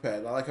fast moped. I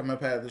like a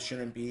moped that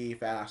shouldn't be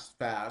fast,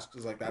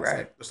 because like that's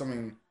like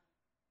something.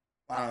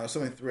 I don't know,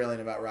 something thrilling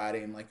about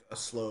riding like a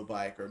slow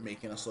bike or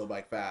making a slow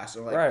bike fast,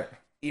 or like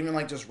even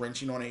like just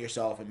wrenching on it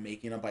yourself and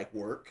making a bike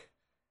work.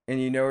 And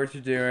you know what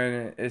you're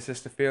doing. It's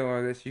just a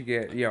feeling that you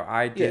get.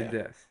 I did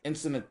this.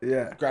 Instant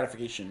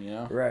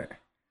gratification. Right.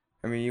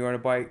 I mean, you want a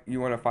bike? You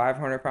want a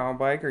 500-pound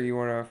bike, or you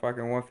want a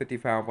fucking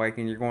 150-pound bike,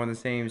 and you're going the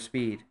same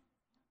speed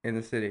in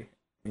the city.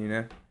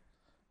 Let's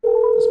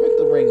make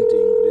the ring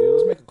ding, dude.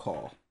 Let's make a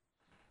call.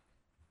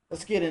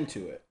 Let's get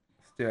into it.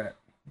 Let's do it.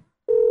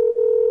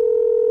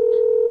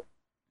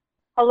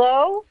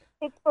 Hello,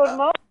 it's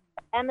Mo.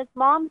 Emma's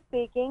mom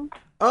speaking.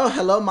 Oh,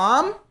 hello,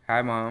 Mom.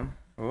 Hi, Mom.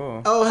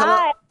 Oh, hello.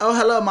 Hi. Oh,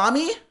 hello,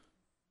 Mommy.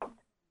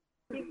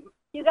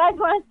 You guys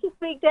want to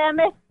speak to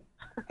Emma?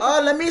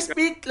 Oh, let me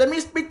speak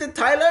to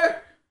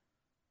Tyler.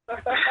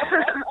 Okay.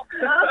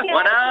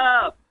 What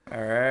up?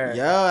 All right.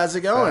 Yo, how's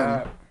it going?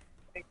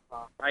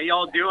 How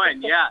y'all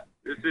doing? Yeah,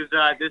 this is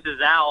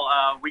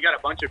Al. We got a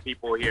bunch of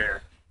people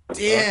here.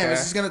 Damn,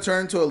 this is gonna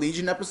turn into a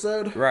Legion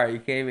episode. Right, you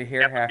can't even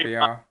hear half of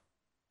y'all.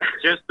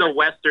 Just the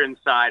western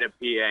side of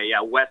PA.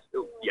 Yeah, west.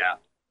 Yeah.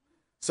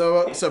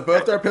 So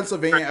both our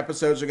Pennsylvania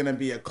episodes are gonna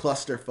be a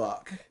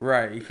clusterfuck.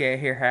 Right, you can't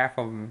hear half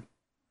of them.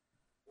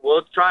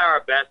 We'll try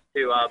our best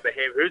to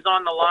behave. Who's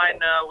on the line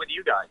with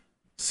you guys?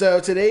 So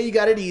today you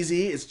got it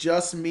easy. It's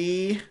just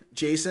me,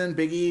 Jason,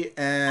 Biggie,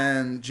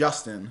 and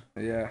Justin.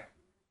 Yeah.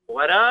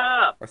 What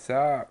up? What's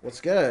up? What's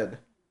good?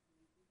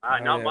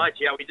 Not much.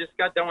 Yeah, we just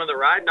got done with the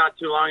ride not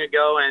too long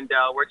ago, and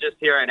we're just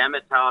here at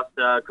Emmett's house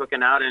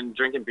cooking out and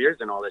drinking beers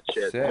and all that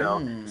shit.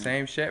 So.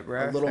 Same shit,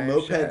 bro. A little Same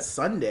moped shit.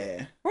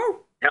 Sunday. Woo!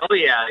 Hell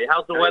yeah.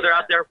 How's the weather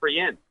out there for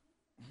you?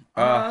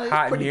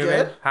 Hot and humid.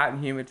 Good. Hot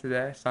and humid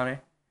today. Sunny.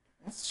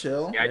 That's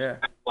chill. Yeah.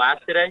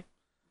 Blast today?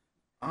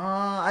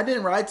 I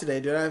didn't ride today,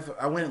 dude.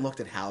 I went and looked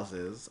at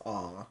houses.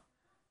 Aw.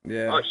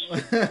 Yeah. Oh,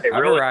 shit. I've Hey, been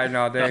really? riding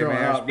all day, Throwing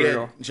man. It's up.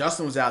 brutal. Yeah,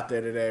 Justin was out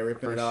there today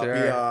ripping For it up.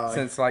 sure. He,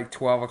 Since like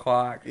 12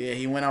 o'clock. yeah,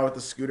 he went out with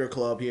the scooter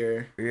club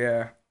here.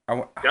 Yeah. I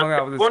Justin, hung out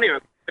I with won't this.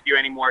 even with you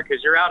anymore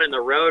because you're out in the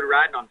road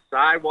riding on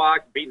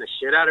sidewalks, beating the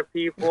shit out of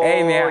people.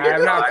 Hey, man, You I'm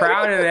know, not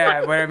proud of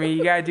that, but I mean,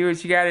 you gotta do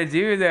what you gotta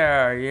do,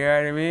 though. You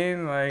know what I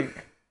mean?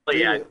 Like,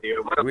 Yeah,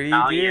 dude. what do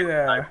you do,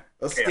 though?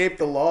 Escape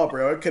the law,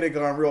 bro. It could have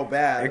gone real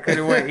bad. It could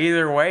have went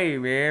either way,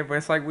 man. But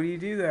it's like, what do you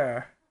do,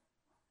 though?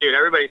 Dude,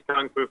 everybody's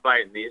kung fu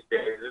fighting these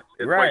days.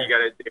 It's Right. what you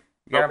gotta do.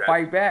 You gotta Okay.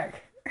 fight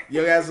back.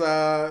 You guys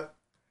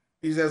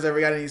ever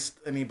got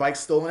any bikes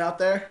stolen out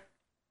there?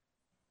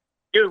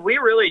 Dude, we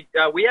really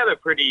we have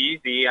it pretty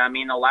easy. I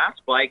mean, the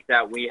last bike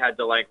that we had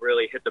to like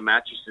really hit the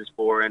mattresses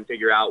for and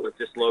figure out was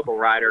this local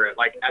rider.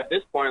 Like at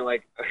this point,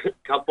 like a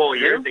couple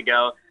years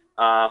ago,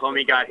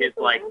 homie got his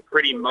like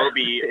pretty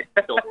Moby.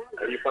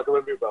 Are you fucking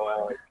with me, bro?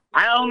 Alex?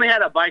 I only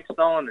had a bike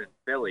stolen in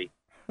Philly,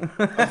 Of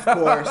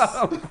course.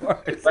 Of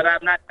course. but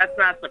I'm not. That's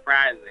not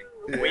surprising.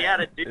 We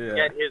had a dude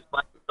get his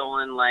bike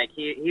stolen. Like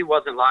he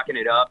wasn't locking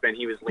it up and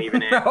he was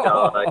leaving it.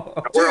 So,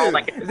 like, we're all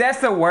like, That's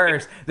the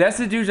worst. That's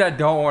the dudes that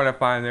don't want to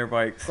find their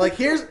bikes. Like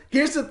here's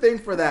the thing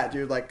for that,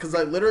 dude. Like, cause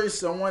like literally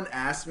someone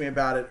asked me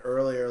about it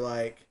earlier.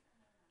 Like,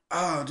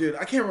 oh, dude, I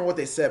can't remember what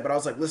they said, but I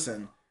was like,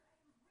 listen.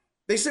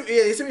 They sent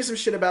me some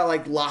shit about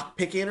like lock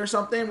picking or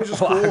something, which is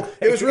cool.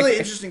 It was really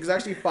interesting because I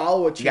actually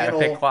follow a You gotta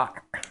channel. pick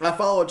lock. I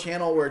follow a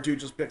channel where a dude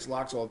just picks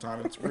locks all the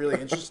time. It's really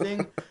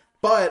interesting.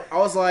 But I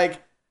was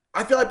like,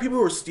 I feel like people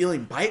who are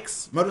stealing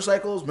bikes,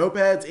 motorcycles,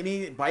 mopeds,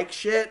 any bike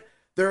shit,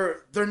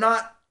 they're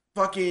not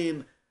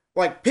fucking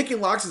like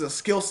picking locks is a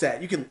skill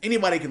set.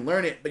 Anybody can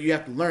learn it, but you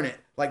have to learn it.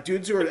 Like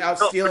dudes who are out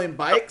stealing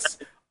bikes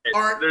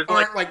aren't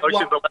like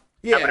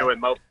happening with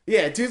Mo.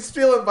 yeah, dudes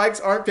stealing bikes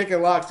aren't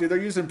picking locks, dude. They're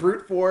using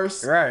brute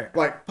force, Right.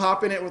 like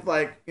popping it with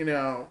like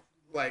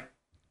like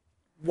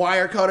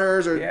wire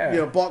cutters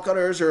or bolt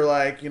cutters or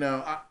like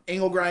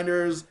angle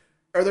grinders,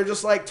 or they're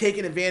just like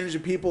taking advantage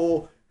of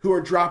people who are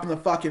dropping the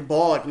fucking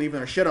ball, like leaving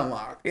their shit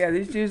unlocked. Yeah,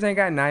 these dudes ain't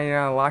got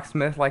 99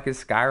 locksmith like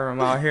it's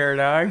Skyrim out here,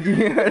 dog.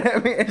 You know what I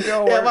mean? It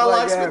don't Yeah, work my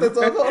like locksmith that, is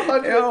on bro.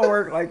 100. It don't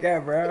work like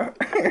that, bro.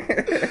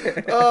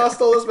 Oh, I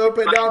stole this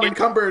moped now I'm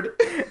encumbered.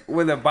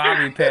 With a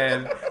bobby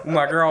pin.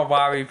 My girl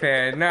bobby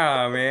pin.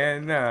 Nah,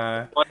 man,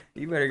 nah.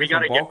 You better We get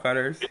some gotta bolt get-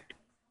 cutters.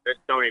 There's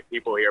so many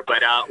people here, but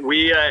the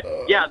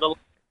last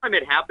time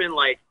it happened,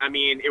 like, I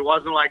mean, it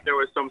wasn't like there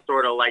was some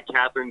sort of like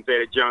Catherine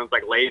Zeta-Jones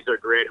like laser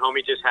grid.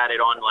 Homie just had it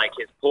on like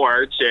his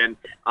porch, and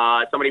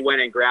somebody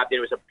went and grabbed it. It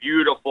was a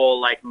beautiful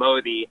like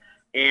Modi,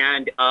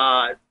 and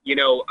a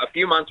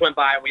few months went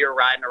by, and we were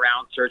riding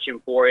around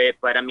searching for it.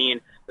 But I mean,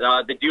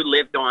 the dude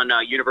lived on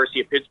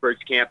University of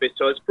Pittsburgh's campus,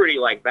 so it's pretty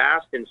like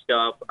vast and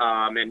stuff,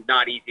 and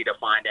not easy to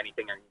find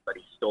anything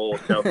anybody stole.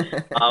 So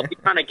we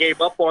kind of gave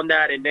up on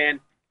that, and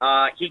then.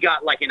 He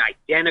got like an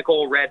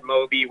identical red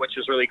Moby, which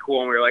was really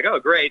cool. And we were like, oh,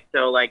 great.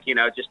 So like,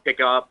 just pick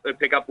up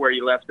where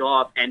you left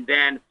off. And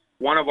then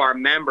one of our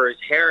members,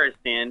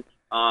 Harrison,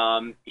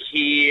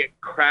 he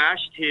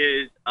crashed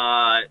his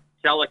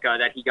Celica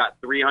that he got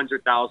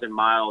 300,000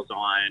 miles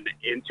on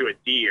into a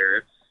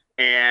deer.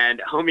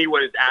 And homie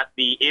was at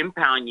the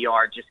impound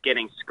yard just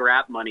getting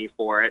scrap money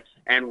for it.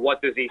 And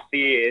what does he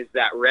see is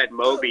that red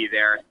Moby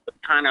there. It's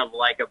kind of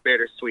like a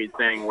bittersweet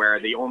thing where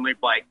the only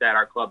bike that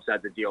our clubs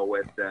had to deal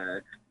with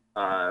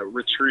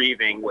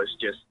retrieving was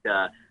just,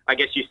 I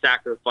guess you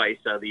sacrifice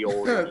the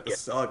old.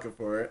 Celica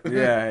for it.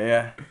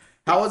 Yeah.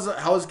 How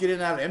was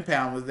getting out of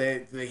impound?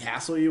 Did they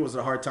hassle you? Was it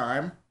a hard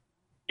time?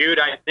 Dude,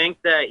 I think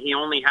that he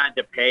only had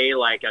to pay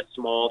like a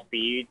small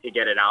fee to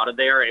get it out of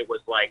there. It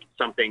was like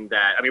something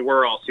that, I mean,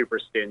 we're all super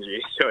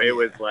stingy, so it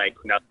was like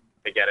nothing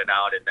to get it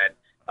out. And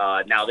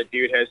then now the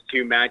dude has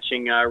 2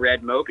 matching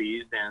red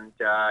Mobies, and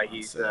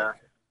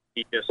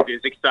he just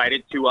is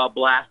excited to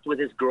blast with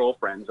his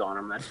girlfriends on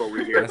him. That's what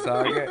we hear. That's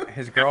all good.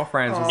 His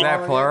girlfriends. Was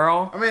that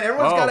plural? I mean,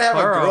 everyone's got to have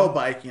plural. a girl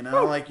bike,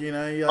 like you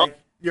like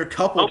your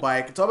couple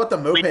bike. It's all about the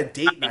moped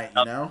date night,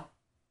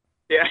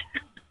 Yeah.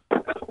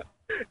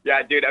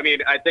 Yeah, dude. I mean,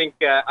 I think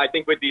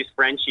with these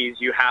Frenchies,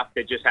 you have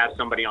to just have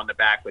somebody on the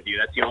back with you.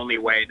 That's the only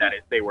way that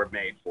they were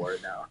made for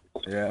now.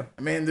 Yeah.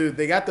 I mean, dude,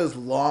 they got those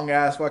long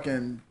ass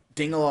fucking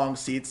ding-along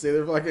seats.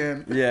 They're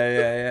fucking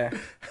Yeah.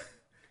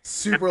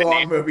 super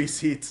long Moby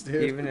seats,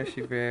 dude. Even if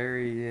she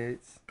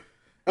variates.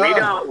 We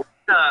got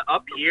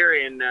up here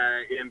in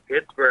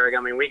Pittsburgh.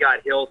 I mean, we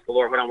got hills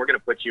galore. Hold on, we're gonna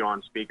put you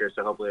on speaker,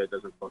 so hopefully it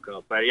doesn't fuck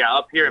up. But yeah,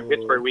 up here in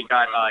Pittsburgh, we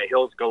got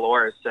hills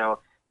galore. So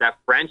that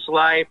French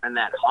life and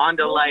that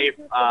Honda life,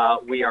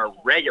 we are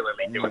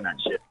regularly doing that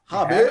shit.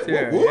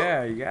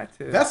 Yeah, you got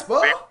to. That's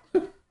fun.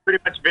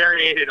 Pretty much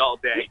variated all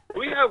day.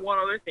 We have one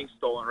other thing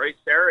stolen, right,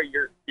 Sarah?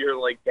 Your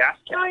like gas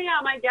cap. Oh yeah,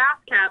 my gas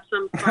cap.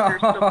 Some fuckers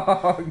stole.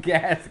 Oh,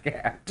 gas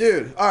cap.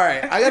 Dude, all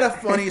right. I got a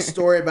funny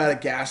story about a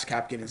gas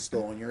cap getting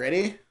stolen. You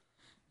ready?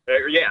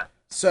 Yeah.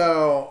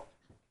 So,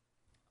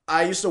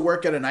 I used to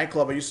work at a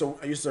nightclub. I used to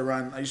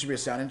be a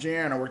sound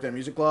engineer, and I worked at a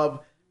music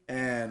club.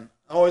 And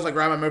I always like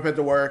ride my moped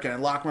to work, and I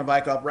lock my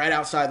bike up right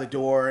outside the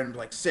door, and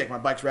like sick, my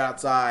bike's right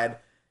outside.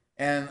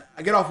 And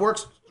I get off work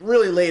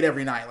really late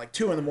every night, like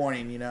 2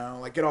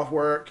 a.m, like get off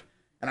work,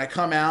 and I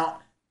come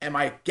out and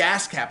my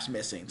gas cap's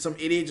missing. Some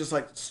idiot just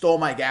like stole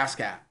my gas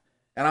cap,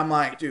 and I'm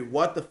like, dude,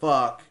 what the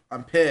fuck?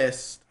 I'm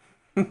pissed,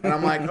 and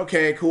I'm like,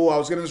 okay, cool. I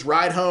was gonna just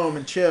ride home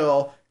and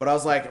chill, but I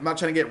was like, I'm not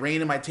trying to get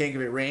rain in my tank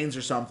if it rains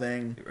or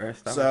something.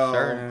 So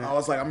I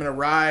was like, I'm gonna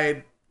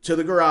ride to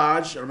the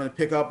garage, and I'm gonna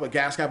pick up a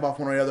gas cap off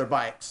one of the other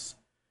bikes.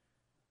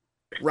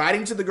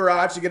 Riding to the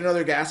garage to get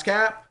another gas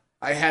cap,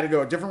 I had to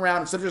go a different route.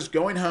 Instead of just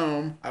going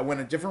home, I went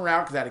a different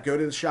route because I had to go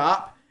to the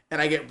shop,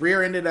 and I get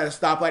rear-ended at a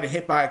stoplight and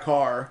hit by a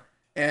car,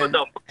 and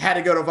had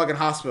to go to a fucking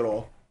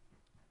hospital.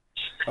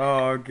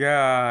 Oh,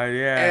 God,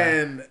 yeah.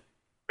 And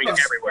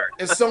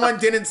if someone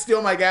didn't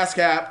steal my gas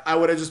cap, I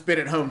would have just been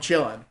at home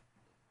chilling.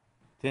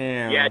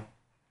 Damn. Yeah.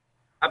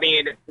 I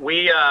mean,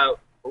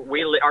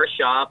 our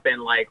shop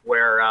and, like,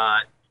 where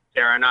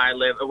Sarah and I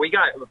live, we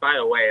got, by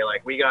the way,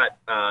 like, we got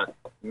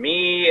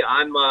me,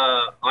 I'm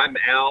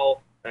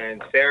Al,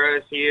 and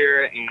Sarah's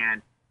here,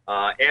 and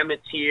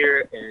Emmett's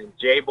here, and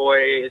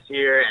J-Boy is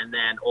here, and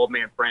then Old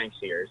Man Frank's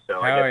here.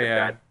 So I guess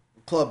yeah.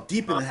 Club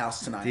deep in the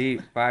house tonight.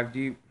 Deep, 5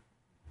 deep.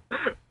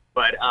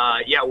 But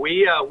yeah,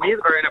 we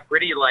are in a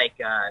pretty like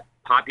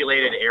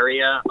populated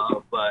area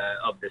of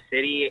the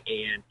city,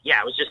 and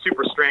yeah, it was just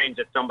super strange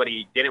that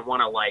somebody didn't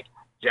want to like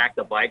jack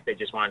the bike; they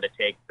just wanted to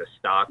take the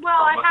stock. Well,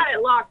 I had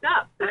it locked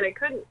up, so they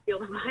couldn't steal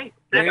the bike.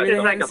 Maybe they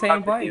had the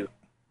same bike.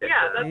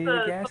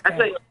 Yeah, that's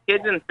like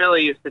kids in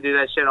Philly used to do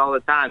that shit all the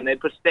time. They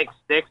put sticks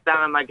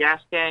down in my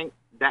gas tank,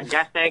 and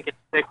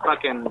stick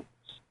fucking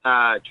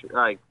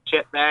like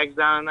chip bags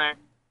down in there.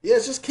 Yeah,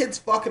 it's just kids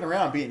fucking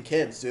around being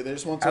kids, dude. They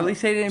just want At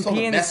least they didn't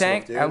pee in the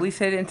tank. At least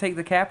they didn't take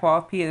the cap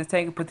off, pee in the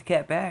tank, and put the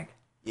cap back.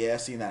 Yeah,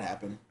 I've seen that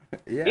happen.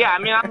 Yeah, I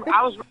mean,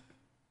 I was.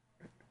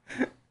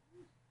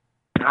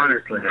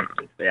 Honestly,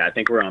 yeah, I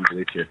think we're on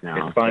Bluetooth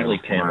now. It finally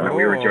came out.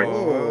 We were joining.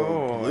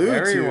 Bluetooth.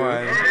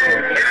 Everyone.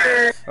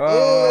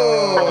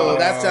 Oh,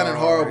 that sounded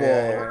horrible.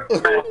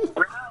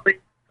 Yeah.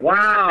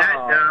 Wow.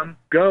 That dumb.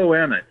 Go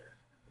Emmett.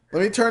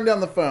 Let me turn down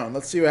the phone.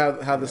 Let's see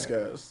how this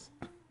goes.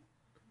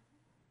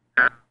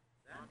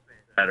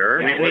 Better.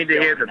 We need to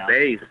hear the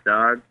bass,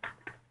 dog.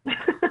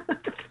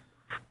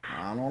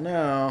 I don't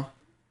know.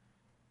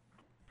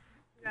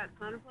 We got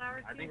sunflower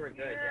seeds. I think we're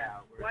good. Yeah.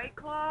 White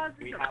Claws.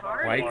 We It's have a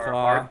party. White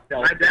Claw.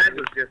 My dad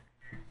was just.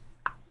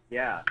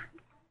 Yeah.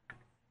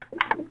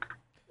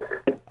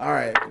 All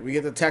right, we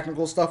get the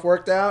technical stuff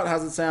worked out.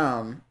 How's it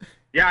sound?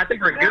 Yeah, I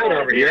think we're good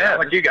over here. How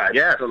about you guys?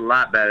 Yeah, it's a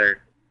lot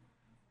better.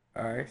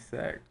 All right,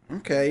 sick.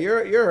 Okay,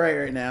 you're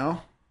right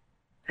now.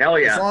 Hell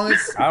yeah. As long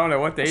as I don't know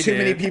what they did. too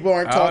many people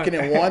aren't talking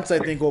at once, I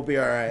think we'll be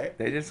all right.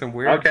 They did some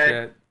weird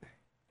shit.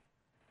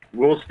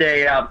 We'll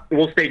stay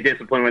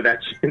disciplined with that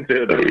shit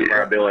to the best of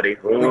our ability.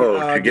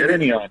 Oh, get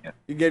any on it.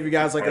 You gave you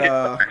guys like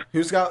a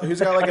who's got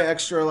like an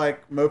extra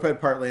like moped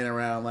part laying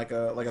around, like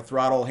a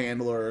throttle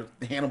handle or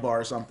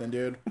handlebar or something,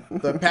 dude.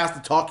 Pass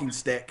the talking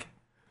stick.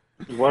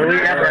 What do we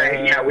have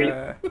right? Yeah, we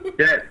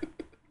did.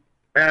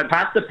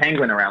 Pass the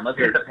penguin around. Let's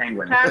get the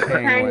penguin. Pass the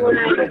penguin.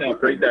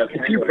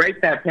 If you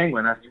break that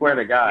penguin, I swear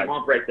to God. You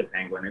won't break the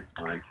penguin. It's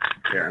fine.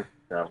 Here.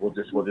 So we'll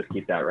just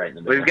keep that right in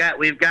the middle.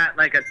 We've got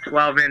like a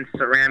 12-inch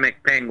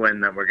ceramic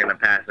penguin that we're gonna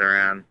pass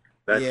around.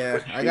 I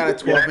got a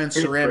 12-inch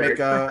ceramic.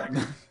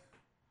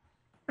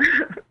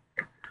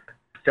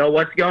 So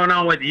what's going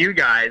on with you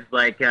guys?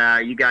 Like,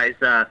 you guys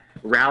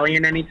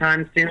rallying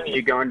anytime soon? Are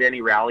you going to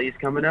any rallies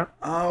coming up?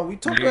 We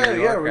talked about it.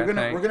 Yeah, we're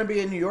gonna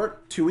be in New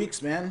York 2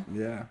 weeks, man.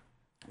 Yeah.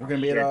 We're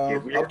gonna be at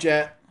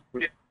Upjet.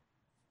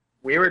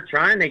 We were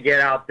trying to get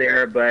out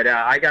there, but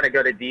I got to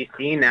go to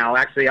D.C. now.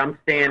 Actually, I'm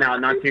staying out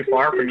not too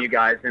far from you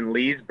guys in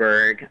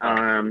Leesburg.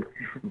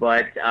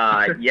 But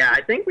yeah,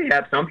 I think we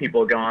have some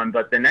people going.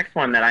 But the next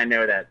one that I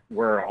know that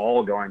we're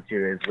all going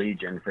to is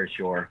Legion for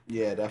sure.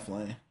 Yeah,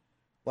 definitely.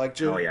 Like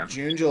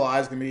June, July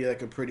is gonna be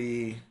like a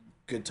pretty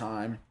good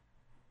time.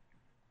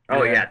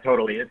 Oh yeah,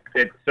 totally.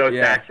 It's so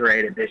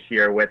saturated this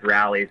year with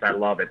rallies. I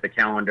love it. The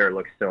calendar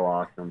looks so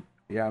awesome.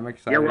 Yeah, I'm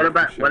excited. Yeah, what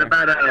about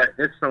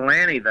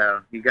Ypsilanti though?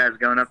 You guys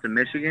going up to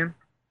Michigan?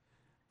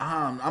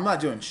 I'm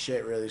not doing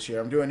shit really this year.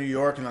 I'm doing New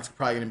York, and that's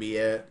probably gonna be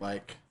it.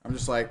 Like, I'm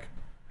just like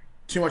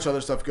too much other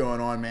stuff going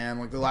on, man.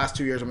 Like the last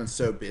 2 years, I've been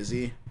so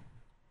busy.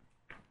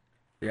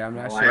 Yeah, I'm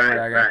not sure what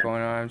I got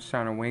going on. I'm just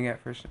trying to wing it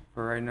for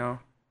right now.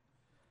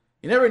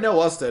 You never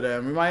know us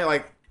though. We might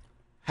like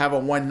have a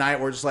one night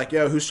where it's just like,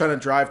 yo, who's trying to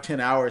drive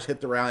 10 hours,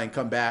 hit the rally, and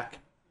come back?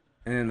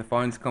 And then the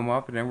funds come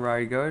up, and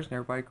everybody goes, and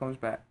everybody comes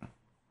back.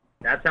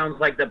 That sounds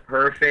like the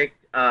perfect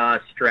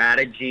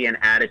strategy and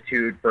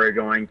attitude for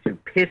going to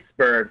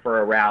Pittsburgh for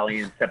a rally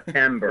in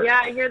September.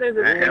 Yeah, I hear there's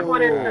a big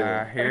one in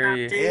I hear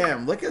you.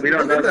 Damn, look at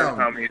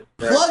them.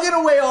 Plug it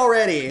away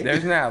already.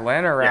 There's an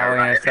Atlanta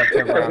rally in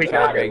September on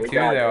topic too,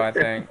 though, I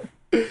think.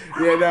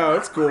 Yeah, no,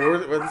 it's cool.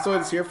 That's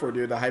what it's here for,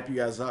 dude, to hype you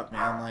guys up,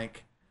 man.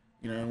 Like,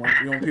 you know,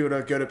 you want people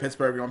to go to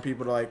Pittsburgh. You want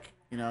people to, like,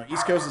 you know,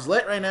 East Coast is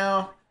lit right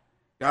now.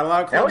 Got a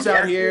lot of clubs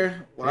out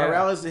here. A lot of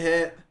rallies to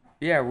hit.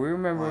 Yeah, we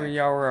remember when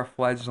y'all were a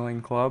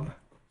fledgling club.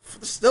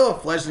 Still a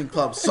fledgling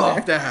club.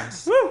 Soft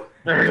ass.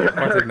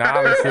 Bunch of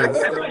novices.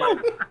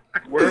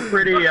 we're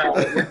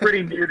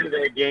pretty new to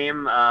the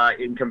game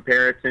in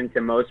comparison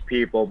to most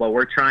people, but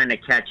we're trying to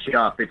catch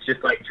up. It's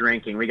just like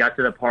drinking. We got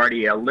to the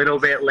party a little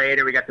bit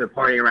later. We got to the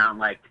party around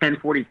like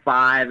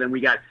 10:45, and we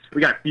got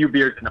a few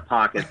beers in the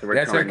pocket. So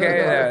That's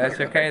okay though. That's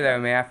okay though,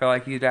 man. I feel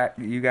like you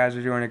guys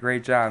are doing a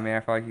great job, man. I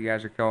feel like you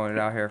guys are killing it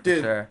out here for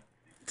sure.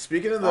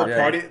 Speaking of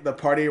the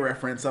party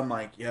reference, I'm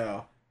like,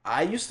 yo,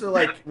 I used to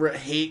like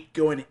hate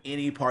going to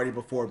any party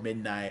before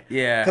midnight.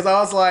 Yeah. Because I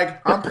was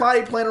like, I'm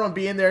probably planning on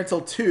being there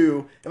until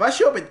 2. If I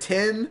show up at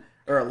 10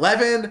 or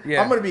 11,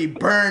 I'm going to be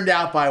burned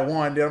out by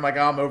 1, dude. I'm like,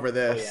 I'm over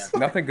this. Oh, yeah.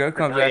 Nothing good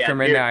comes after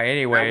midnight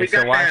anyway,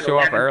 so why show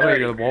up early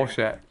to the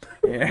bullshit?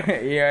 Yeah,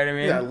 you know what I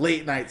mean? Yeah,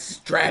 late night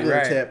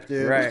straggler tip,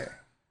 dude. Right.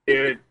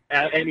 Dude,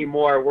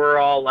 anymore, we're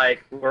all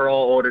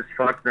old as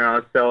fuck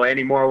now. So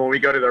anymore, when we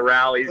go to the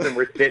rallies and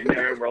we're sitting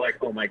there and we're like,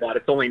 oh my god,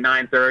 it's only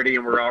 9:30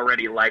 and we're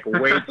already like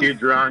way too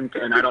drunk,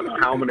 and I don't know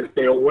how I'm gonna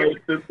stay awake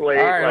this late.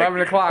 All right, like,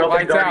 11 o'clock,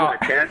 lights out.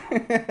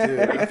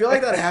 Dude, I feel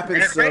like that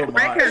happens so much.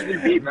 Frank has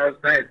been beat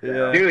most nights.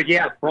 Yeah. Dude,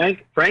 yeah,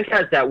 Frank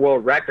has that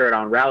world record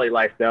on rally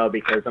life though,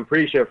 because I'm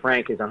pretty sure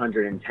Frank is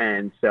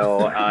 110.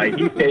 So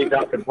he stays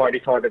up and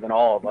parties harder than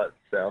all of us.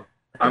 So.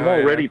 I'm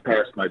already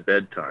past my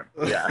bedtime.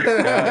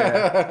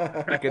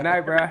 Yeah. Good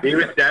night, bro. He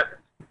was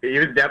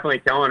definitely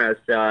telling us,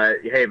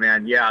 hey,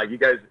 man, yeah, you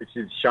guys,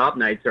 shop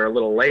nights are a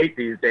little late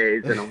these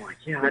days. And I'm like,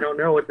 yeah, I don't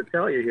know what to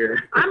tell you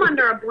here. I'm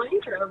under a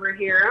blanket over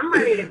here. I'm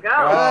ready to go.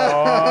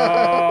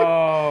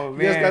 Oh,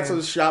 man. You guys got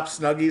some shop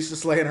snuggies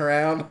just laying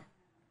around?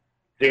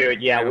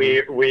 Dude, yeah,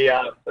 we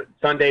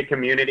Sunday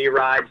community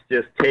rides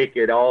just take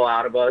it all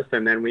out of us,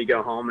 and then we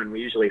go home, and we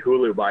usually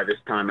Hulu by this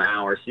time of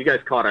hour. So you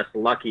guys caught us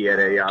lucky at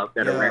a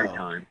rare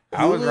time.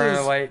 I was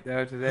running late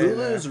though today.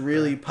 Hulu's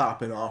really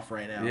popping off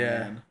right now,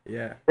 man.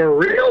 Yeah. For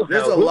real,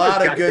 there's a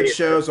lot of good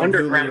shows on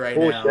Hulu right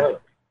now. Show.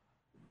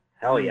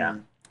 Hell yeah.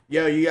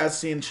 Yo, you guys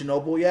seen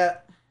Chernobyl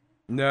yet?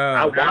 No,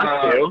 I want to.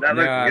 That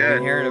looks I've good.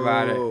 been hearing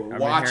about it.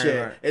 Watch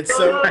it. It's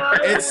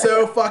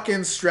so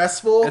fucking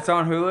stressful. It's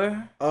on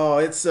Hulu? Oh,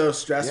 it's so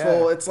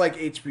stressful. Yeah. It's like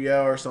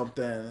HBO or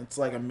something. It's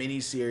like a mini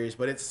series,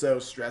 but it's so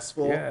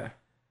stressful. Yeah.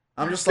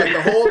 I'm just like,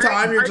 the whole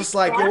time you're just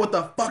like, yo, what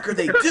the fuck are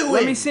they doing?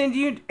 Let me send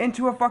you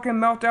into a fucking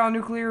meltdown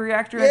nuclear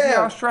reactor and see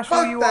how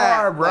stressful you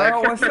are, bro.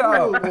 Like, What's up?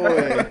 Oh,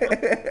 boy.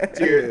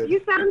 Dude. You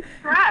sound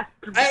stressed.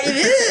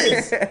 It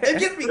is. It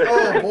gets me,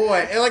 oh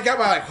boy. It like got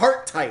my like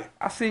heart tight.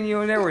 I seen you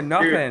in there with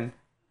nothing. Dude.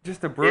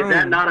 Just a broom. Is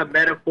that not a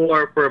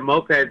metaphor for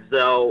mopeds,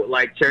 though?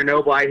 Like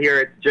Chernobyl, I hear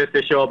it's just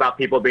a show about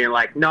people being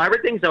like, "No,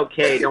 everything's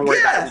okay. Don't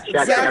worry about it."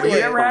 Exactly. Have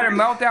you ever had a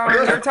meltdown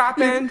on your top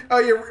end? Oh,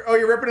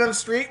 you're ripping down the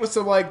street with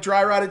some like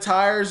dry rotted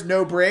tires,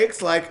 no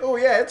brakes. Like, oh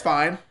yeah, it's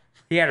fine.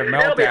 He had a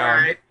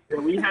meltdown. Right.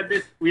 We had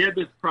this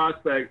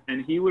prospect,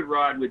 and he would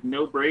ride with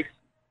no brakes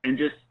and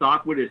just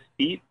stop with his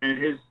feet,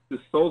 and the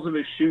soles of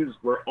his shoes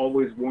were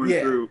always worn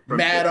through. From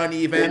mad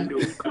uneven.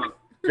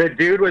 The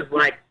dude was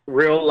like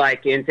real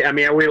like into. I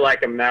mean, we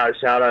like him now.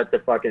 Shout out to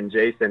fucking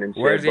Jason and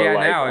shit. Where's he at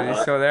like, now? Is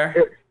he still there?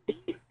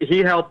 He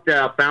helped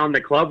found the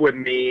club with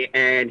me,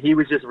 and he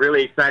was just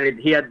really excited.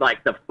 He had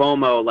like the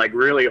FOMO like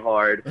really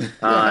hard.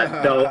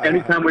 So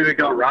anytime we would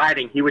go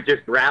riding, he would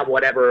just grab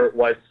whatever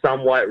was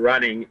somewhat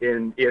running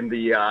in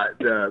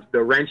the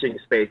wrenching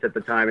space at the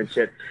time and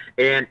shit.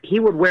 And he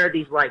would wear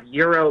these like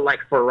Euro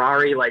like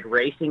Ferrari like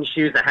racing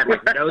shoes that had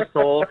like no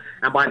sole,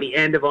 and by the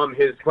end of them,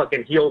 his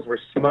fucking heels were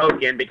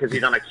smoking because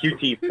he's on a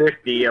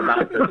QT50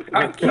 about to.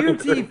 A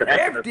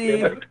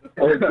QT50.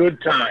 Oh,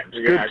 good times.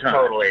 Yeah, Good times.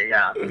 totally.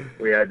 Yeah,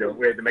 we had to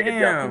make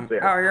Damn. adjustments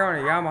there. Oh, you're on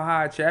a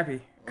Yamaha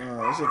Chappie.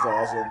 Oh, this is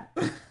awesome.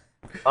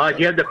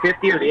 Do you have the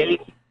 50 or the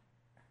 80?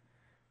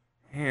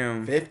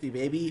 Damn. 50,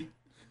 baby.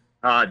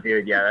 Oh,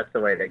 dude, yeah, that's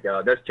the way to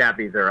go. Those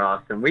chappies are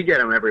awesome. We get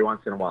them every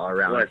once in a while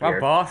around My here.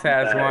 boss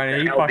has one,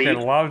 and he LB.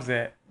 fucking loves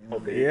it.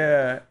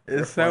 Yeah,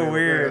 it's so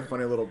weird.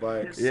 Funny little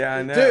bikes. Yeah,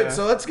 I know. Dude,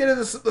 so let's get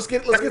into this. Let's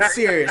get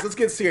serious. Let's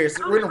get serious.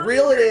 We're gonna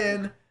reel it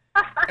in,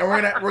 and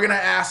we're gonna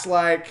ask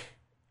like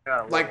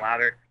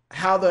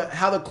how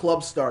the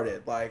club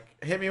started. Like,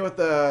 hit me with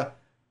the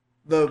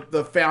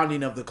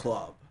founding of the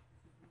club.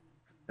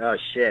 Oh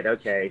shit.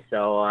 Okay,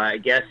 so I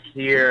guess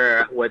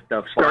here with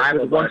the Start five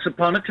with of Once us.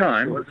 Upon a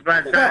Time. Once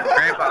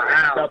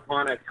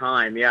upon a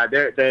time. Yeah,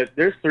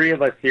 there's three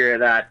of us here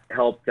that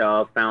helped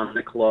found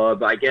the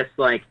club. I guess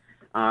like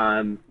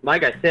I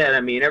said, I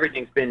mean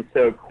everything's been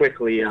so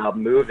quickly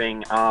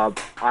moving.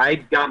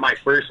 I got my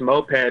first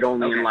moped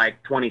only in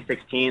like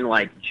 2016,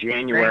 like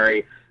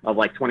January of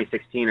like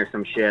 2016 or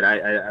some shit.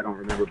 I don't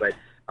remember, but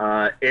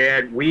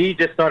and we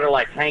just started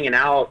like hanging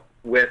out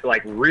with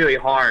like really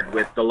hard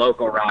with the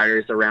local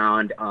riders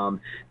around.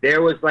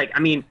 There was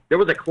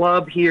a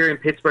club here in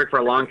Pittsburgh for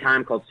a long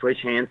time called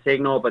Switch Hand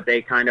Signal, but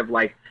they kind of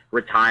like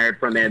retired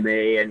from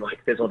MA and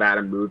like fizzled out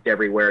and moved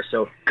everywhere.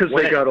 So Because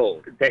they got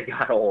old. They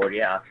got old,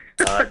 yeah.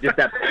 Just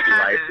that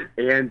life.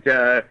 And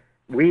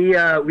we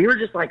were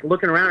just like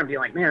looking around and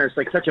being like, man, there's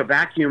like such a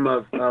vacuum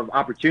of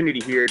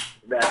opportunity here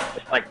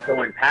that's like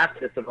going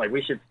past us of like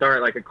we should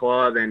start like a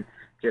club and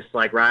just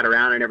like ride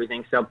around and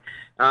everything. So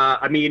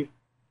I mean,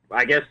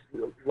 I guess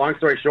long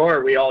story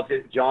short, we all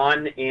did.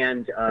 John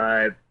and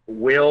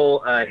Will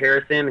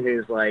Harrison,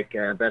 who's like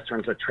best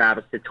friends with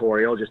Travis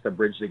Tutorial, just to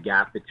bridge the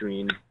gap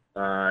between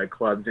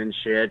clubs and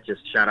shit.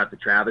 Just shout out to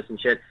Travis and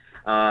shit.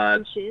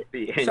 And shit.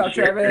 What's up,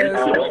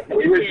 Travis?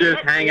 We would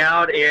just hang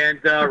out and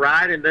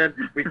ride, and then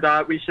we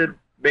thought we should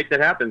make that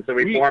happen. So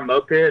we formed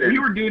Moped. And We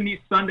were doing these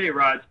Sunday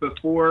rides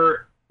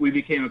before we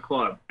became a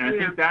club, and I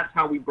think that's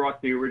how we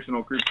brought the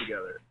original group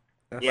together.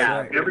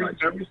 yeah,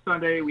 Every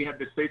Sunday we had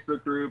this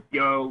Facebook group.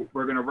 Yo,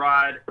 we're gonna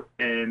ride,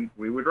 and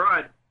we would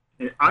ride.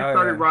 And I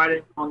started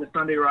riding on the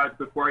Sunday rides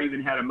before I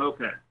even had a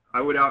moped.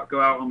 I would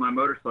go out on my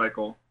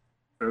motorcycle,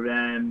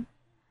 and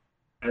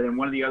then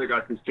one of the other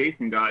guys, this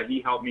Jason guy,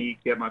 he helped me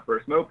get my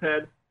first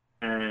moped,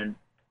 and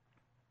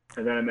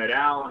then I met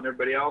Al and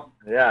everybody else.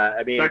 yeah.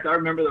 I mean, In fact, I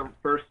remember the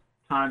first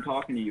time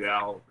talking to you,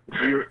 Al.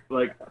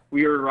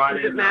 We were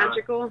riding. Was it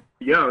magical?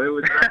 Yo, it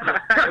was.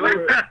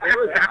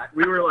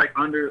 We were like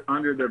under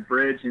the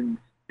bridge in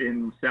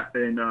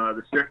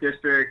the Strip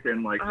District,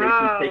 and like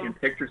Jason's taking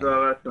pictures of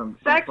us.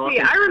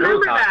 Sexy. I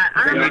remember that.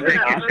 I remember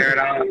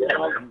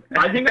that.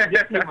 I think I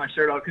did take my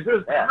shirt off because it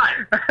was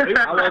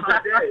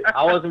hot.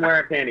 I wasn't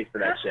wearing panties for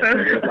that shit.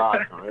 It was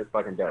awesome. It was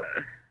fucking dope.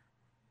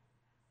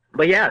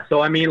 But yeah, so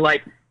I mean,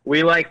 like,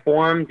 we like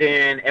formed,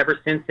 and ever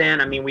since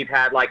then, I mean, we've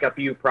had like a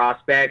few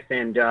prospects,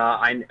 and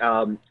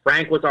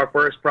Frank was our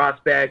first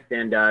prospect,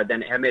 and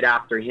then Emmett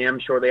after him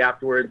shortly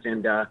afterwards,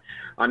 and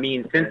I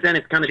mean, since then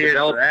it's kind of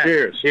developed.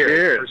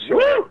 Cheers.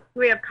 Woo!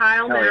 We have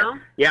Kyle now.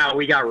 Yeah,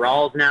 we got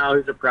Rawls now,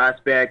 who's a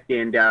prospect,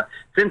 and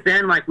since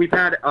then, like, we've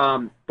had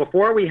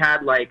before we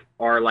had like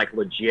our like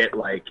legit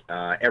like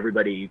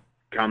everybody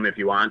come if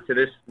you want to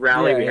this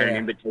rally. We had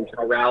an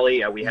invitational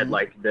rally. We had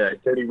like the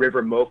Dirty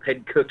River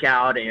Moped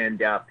Cookout,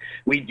 and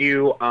we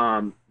do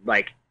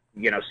like,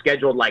 you know,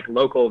 scheduled like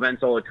local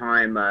events all the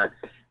time.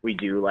 We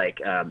do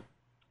like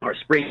our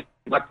spring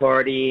block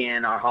party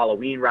and our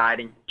Halloween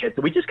riding shit.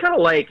 So we just kind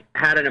of like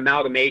had an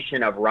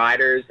amalgamation of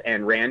riders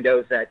and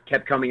randos that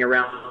kept coming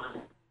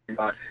around.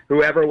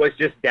 Whoever was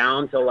just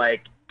down to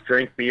like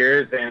drink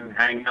beers and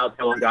hang out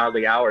till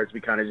ungodly hours,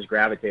 we kind of just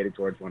gravitated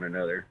towards one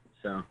another.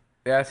 So.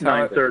 Yeah,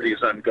 9:30 is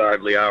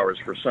ungodly hours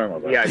for some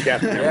of us. Yeah,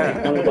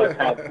 definitely.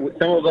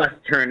 Some of us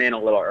turn in a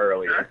little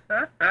earlier.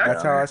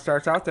 That's how it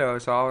starts out, though.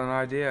 It's all an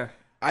idea.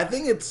 I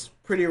think it's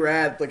pretty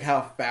rad, like,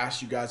 how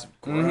fast you guys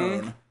have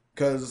grown.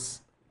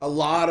 Because a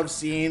lot of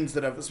scenes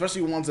that have,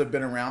 especially ones that have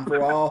been around for a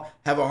while,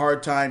 have a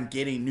hard time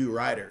getting new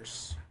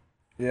riders.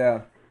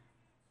 Yeah.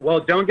 Well,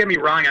 don't get me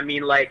wrong. I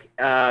mean, like,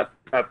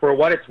 for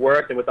what it's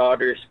worth, and with all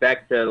due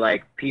respect to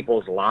like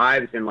people's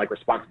lives and like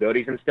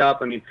responsibilities and stuff,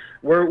 I mean,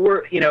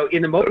 we're you know,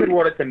 in the moped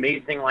world, it's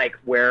amazing, like,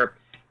 where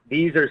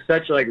these are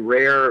such like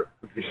rare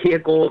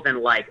vehicles, and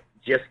like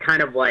just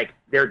kind of like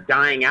they're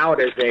dying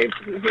out as a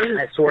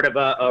sort of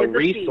a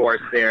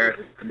resource there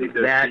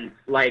that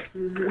like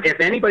if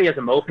anybody has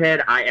a moped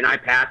and I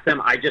pass them,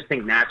 I just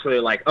think naturally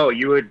like, oh,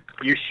 you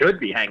should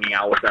be hanging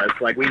out with us.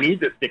 Like, we need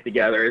to stick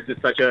together. It's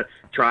just such a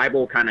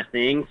tribal kind of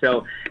thing.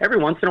 So every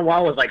once in a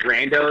while with like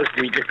randos,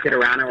 we just sit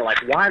around and we're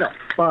like, why the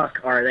fuck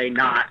are they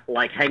not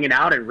like hanging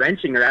out and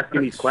wrenching or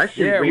asking these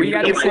questions? Yeah, we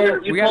got the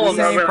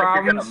same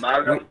problems.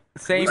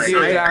 Same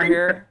dudes out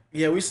here.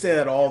 Yeah, we say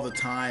that all the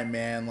time,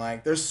 man.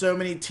 Like, there's so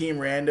many team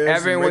randos.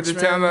 Everyone with the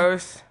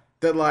Tomos.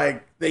 That,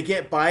 like, they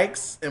get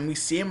bikes, and we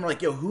see them, we're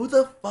like, yo, who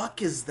the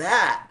fuck is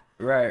that?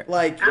 Right.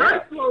 Like,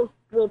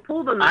 we'll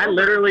pull them over. I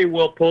literally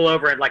will pull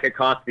over and, like,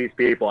 accost these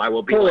people. I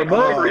will be pull like, them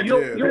over. Oh,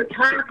 You'll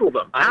tackle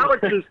them.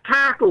 Alex has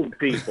tackled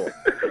people.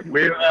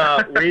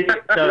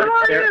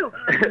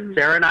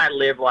 Sarah and I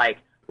live, like,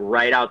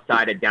 right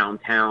outside of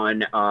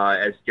downtown,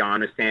 as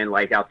John is saying,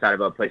 like outside of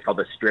a place called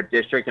the Strip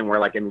District, and we're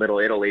like in Little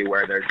Italy,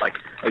 where there's like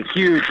a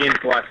huge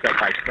influx of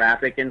like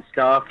traffic and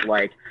stuff,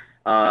 like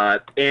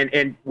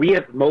and we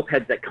have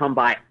mopeds that come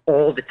by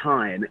all the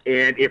time,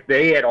 and if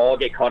they at all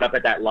get caught up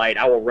at that light,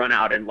 I will run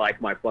out in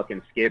like my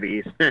fucking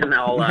skivvies, and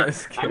I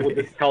will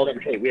just tell them,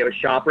 hey, we have a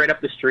shop right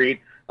up the street.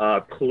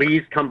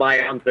 Please come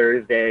by on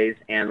Thursdays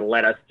and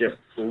let us just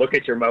look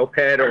at your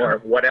moped or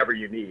whatever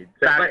you need.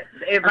 So,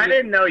 if I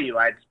didn't know you,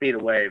 I'd speed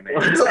away, man.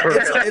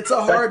 It's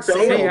a hard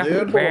sale,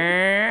 dude.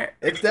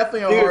 It's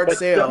definitely a hard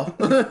sale.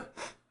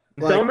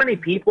 So many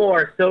people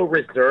are so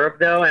reserved,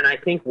 though, and I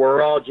think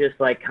we're all just,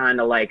 like, kind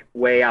of, like,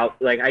 way out,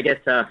 like, I guess,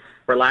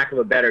 for lack of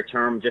a better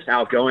term, just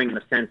outgoing in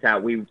the sense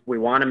that we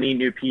want to meet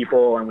new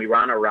people and we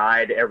want to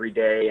ride every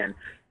day, and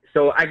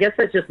so I guess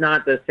that's just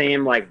not the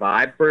same, like,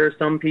 vibe for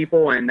some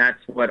people, and that's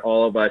what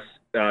all of us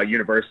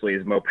universally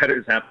as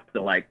mopeders have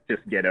to, like,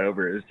 just get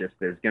over, is just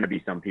there's going to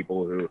be some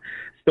people who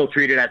still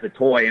treat it as a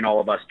toy, and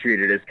all of us treat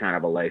it as kind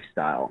of a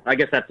lifestyle. I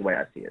guess that's the way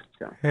I see it.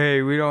 So.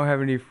 Hey, we don't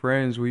have any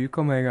friends. Will you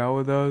come hang out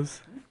with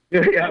us?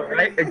 Yeah,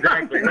 right?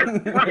 Exactly.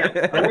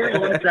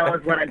 That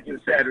was what I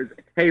just said. Was,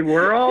 hey,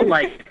 we're all,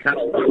 like, kind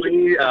of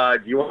lonely.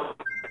 Do you want...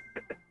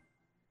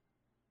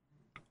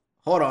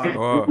 Hold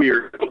on.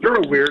 Weird.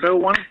 You're a weirdo.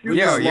 Why don't you?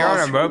 Yo, you're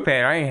on a moped.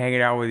 I ain't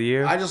hanging out with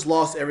you. I just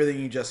lost everything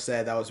you just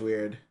said. That was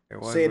weird.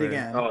 Say it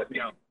again.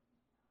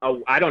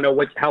 Oh, I don't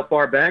know. How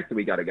far back do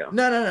we got to go?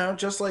 No.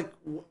 Just like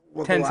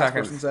what 10 the last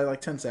seconds. person said,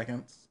 like 10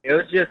 seconds. It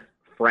was just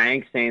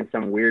Frank saying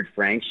some weird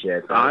Frank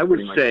shit. I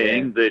was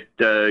saying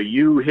that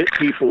you hit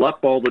people up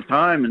all the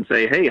time and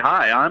say, "Hey,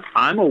 hi,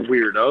 I'm a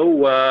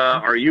weirdo.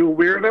 Are you a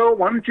weirdo?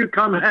 Why don't you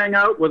come hang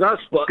out with us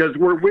because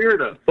we're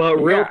weirdos?" But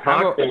real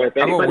talk, I'm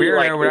a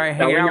weirdo when I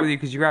hang out with you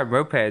because you ride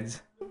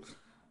mopeds.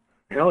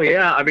 Hell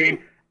yeah! I mean,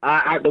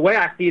 the way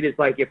I see it is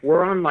like if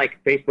we're on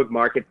like Facebook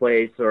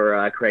Marketplace or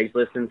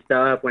Craigslist and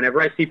stuff.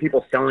 Whenever I see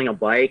people selling a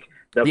bike,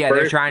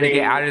 they're trying to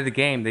get out of the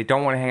game. They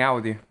don't want to hang out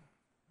with you.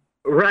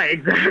 Right,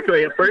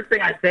 exactly. The first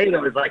thing I say to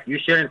them is like, "You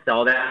shouldn't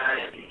sell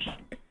that.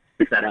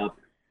 Set up."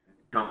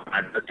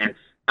 And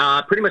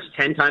pretty much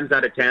 10 times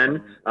out of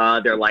 10,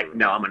 they're like,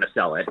 "No, I'm going to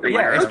sell it."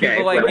 It's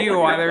people like you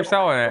why they're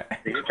selling it.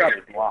 Your job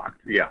is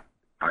blocked. Yeah,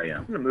 I am.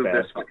 I'm going to move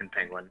this fucking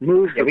penguin.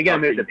 We got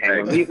to move the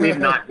penguin. We've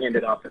not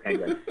handed off the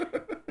penguin.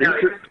 No,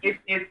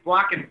 it's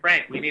blocking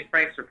Frank. We need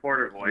Frank's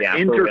reporter voice. Yeah,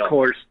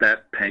 intercourse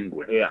that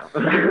penguin. Yeah.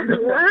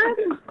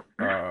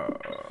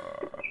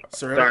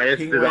 Sorry,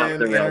 this is off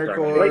the rails.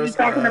 What are you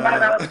talking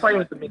about? I was playing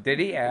with the... Did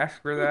he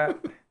ask for that?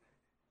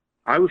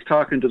 I was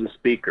talking to the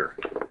speaker.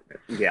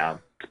 Yeah.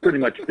 It's pretty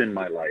much been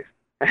my life.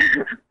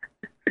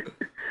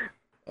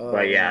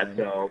 But yeah,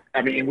 so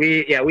I mean,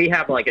 we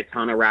have like a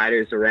ton of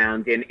riders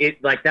around, and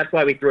it like that's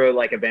why we throw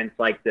like events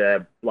like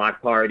the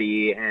block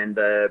party and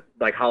the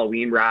like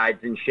Halloween rides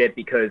and shit,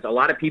 because a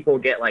lot of people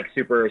get like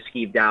super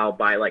skeeved out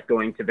by like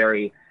going to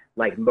very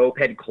like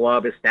moped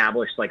club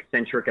established like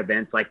centric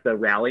events like the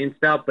rally and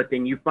stuff, but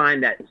then you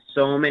find that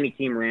so many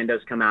team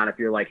randos come out if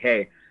you're like,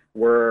 hey,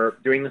 we're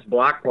doing this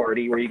block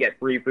party where you get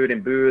free food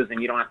and booze and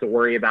you don't have to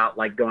worry about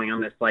like going on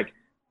this like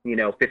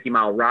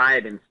 50-mile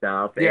ride and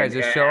stuff. Yeah,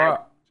 just show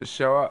up. Just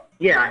show up.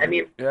 Yeah, I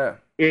mean, yeah.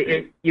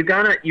 You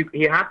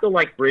have to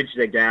like bridge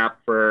the gap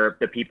for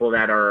the people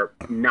that are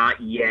not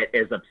yet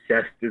as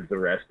obsessed as the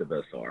rest of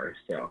us are.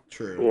 So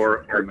true.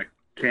 Or are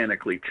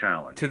mechanically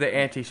challenged. To the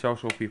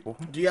antisocial people.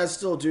 Do you guys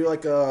still do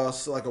like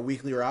a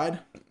weekly ride?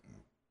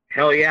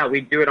 Hell yeah,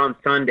 we do it on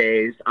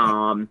Sundays.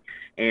 And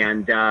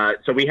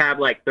so we have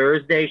like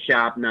Thursday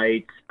shop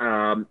nights,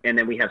 and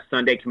then we have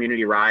Sunday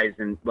community rides,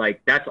 and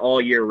like that's all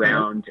year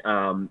round.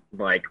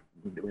 Like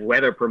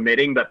weather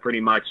permitting, but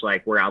pretty much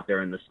like we're out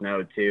there in the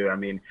snow too. I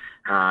mean,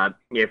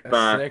 if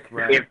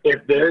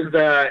there's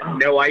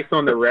no ice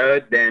on the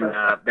road,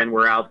 then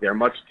we're out there,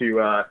 much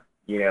to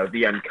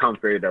the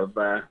uncomfort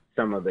of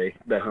some of the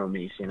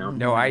homies.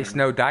 No ice,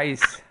 no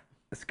dice.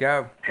 Let's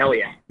go. Hell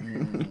yeah.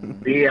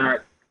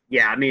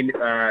 I mean,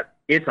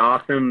 it's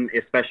awesome,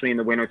 especially in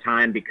the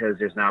wintertime, because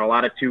there's not a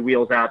lot of two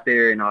wheels out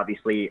there, and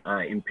obviously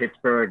in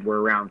Pittsburgh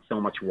we're around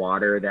so much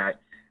water that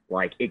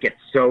like it gets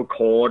so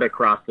cold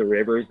across the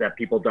rivers that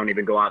people don't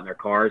even go out in their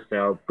cars.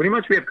 So pretty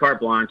much we have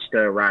carte blanche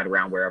to ride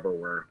around wherever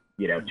we're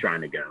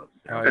trying to go.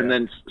 So. And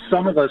then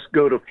some of us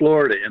go to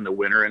Florida in the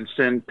winter and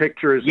send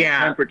pictures and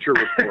temperature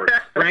reports.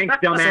 Frank's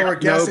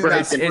dumbass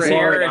snowbirds in Is he a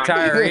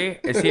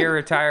retiree? Is he a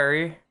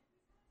retiree?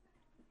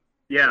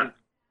 Yeah.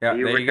 Yeah,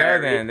 there you go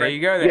then.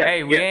 Yeah,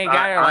 hey, we ain't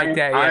got it like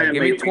that yet.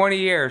 Give me 20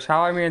 years.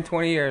 Holler at me in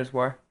 20 years,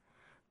 boy.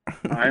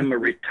 I'm a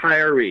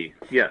retiree.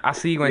 Yeah. I'll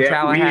see you in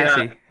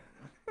Tallahassee.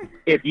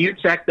 If you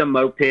check the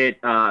Moped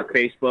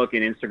Facebook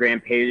and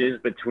Instagram pages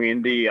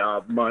between the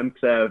months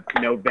of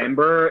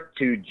November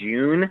to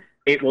June,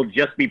 it will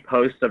just be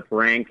posts of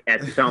Frank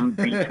at some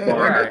beach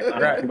bar.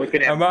 Right.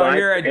 Looking at I'm out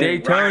here at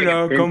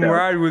Daytona. Come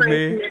ride with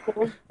me.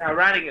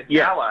 Riding a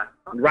Jawa.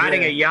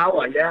 Riding a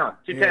Jawa, yeah.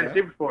 210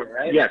 Super Sport,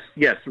 right?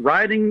 Yes.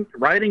 Riding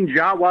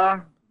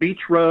Jawa,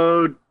 beach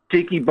road,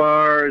 tiki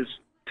bars,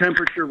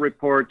 temperature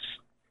reports.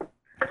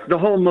 The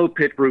whole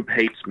moped group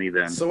hates me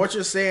then. So what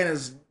you're saying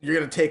is you're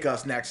going to take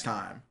us next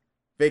time.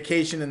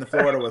 Vacation in the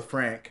Florida with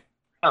Frank.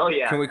 Oh,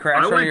 yeah. Can we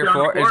crash on your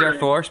floor? Is there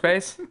floor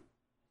space?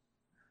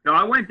 No,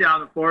 I went down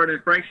to Florida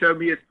and Frank showed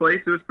me his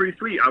place. It was pretty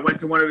sweet. I went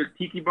to one of his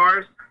tiki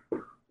bars.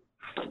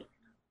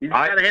 You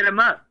just gotta hit him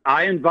up.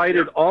 I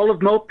invited all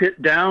of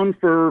Moped down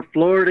for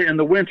Florida in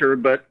the winter,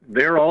 but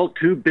they're all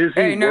too busy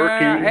working.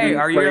 Hey,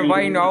 are you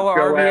inviting all the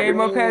RVA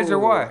mopeds or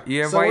what?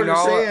 You inviting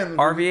all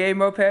RVA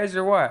mopeds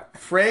or what?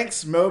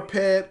 Frank's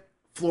Moped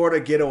Florida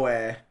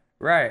getaway.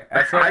 Right.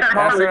 That's what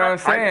I'm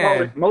saying. I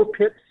call it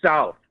Moped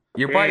South.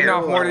 You're biting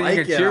off more than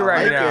you can chew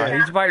right now.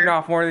 He's biting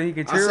off more than he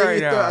can chew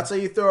right now. I'd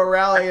say you throw a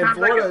rally in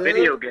Florida. Like a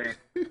video game.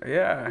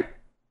 Yeah.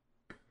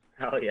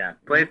 Hell yeah.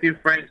 Play through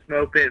Frank's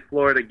Moped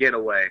Florida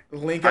getaway.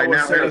 Link up with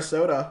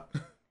Sarasota.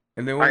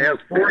 And then I have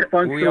 4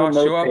 functional we all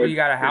show up mopeds and you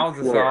got a house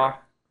us all.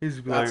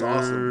 That's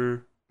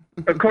awesome.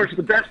 Of course,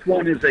 the best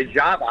one is a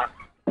Jawa.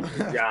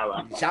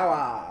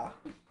 Jawa.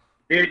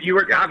 Dude, you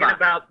were talking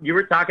about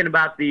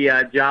the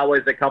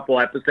Jawas a couple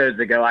episodes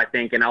ago, I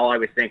think, and all I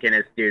was thinking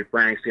is, dude,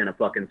 Frank's gonna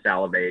fucking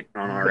salivate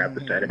on our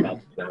episode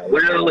about the Jawa.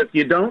 Well, if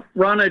you don't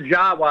run a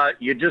Jawa,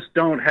 you just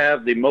don't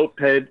have the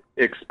moped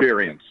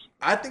experience.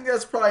 I think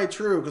that's probably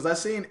true, because I've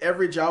seen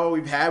every Jawa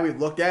we've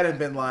looked at and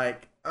been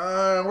like,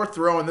 we're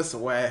throwing this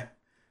away.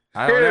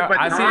 I don't know.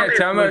 I seen it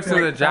tell most of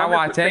the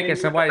Jawa tank and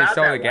somebody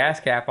stole the gas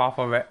cap off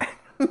of it.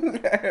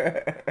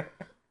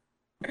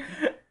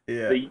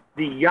 Yeah. The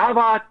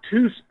Jawa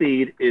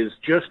 2-speed is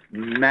just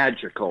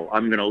magical.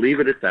 I'm going to leave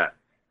it at that.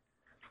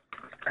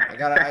 I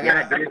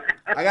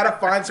gotta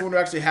find someone who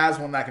actually has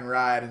one that can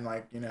ride and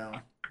like,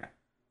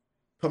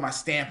 put my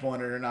stamp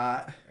on it or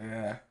not.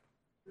 Yeah.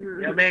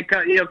 Yeah, man,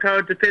 come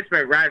to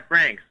Pittsburgh, ride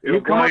Frank's. It'll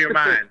You come blow up your to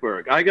mind.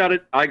 Pittsburgh. I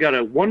got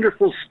a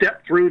wonderful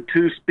step-through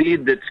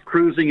 2-speed that's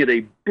cruising at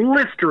a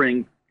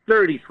blistering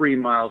 33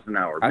 miles an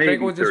hour. I maybe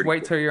think we'll just 34.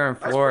 wait till you're in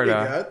That's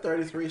Florida. pretty good.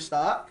 33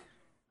 stock.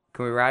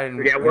 Can we ride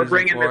in? Yeah, we're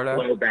bringing Florida? the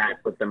flow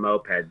back with the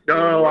mopeds.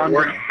 No,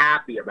 we're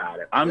happy about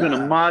it. I'm going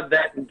to mod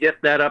that and get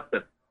that up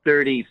to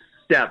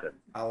 37.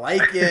 I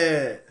like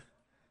it.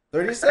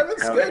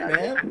 37's Hell good, yeah.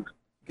 man.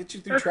 Get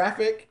you through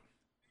traffic.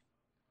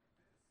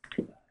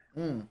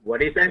 What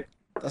do you think?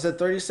 I said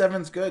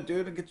 37's good,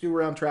 dude. To get you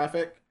around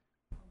traffic.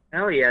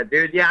 Hell yeah,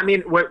 dude. Yeah, I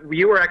mean, what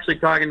you were actually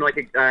talking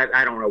like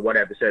I don't know what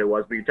episode it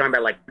was, but you're talking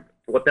about like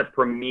what the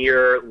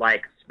premier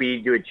like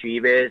speed to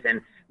achieve is, and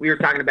we were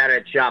talking about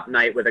it at shop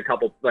night with a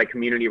couple like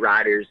community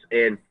riders,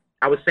 and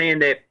I was saying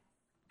that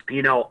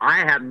I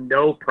have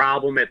no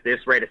problem at this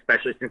rate,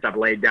 especially since I've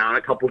laid down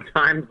a couple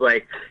times,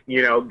 like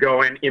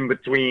going in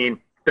between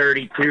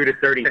 32 to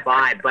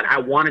 35, but I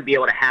want to be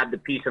able to have the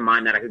peace of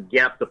mind that I could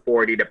get up to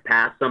 40 to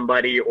pass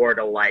somebody or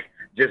to like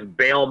just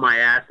bail my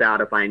ass out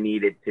if I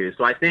needed to.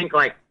 So I think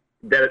like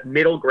the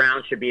middle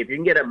ground should be if you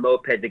can get a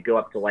moped to go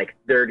up to like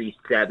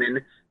 37,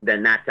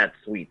 then that's that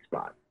sweet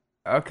spot.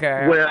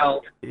 Okay.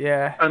 Well,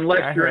 yeah.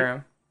 unless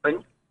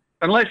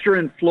you're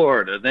in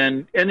Florida,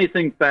 then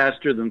anything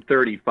faster than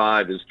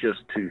 35 is just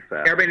too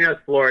fast. Everybody knows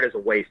Florida's a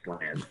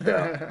wasteland.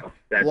 So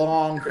that's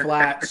Long,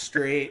 flat,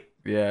 straight,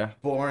 Yeah.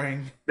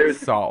 boring. There's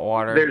Salt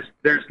water.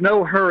 There's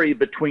no hurry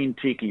between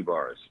tiki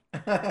bars.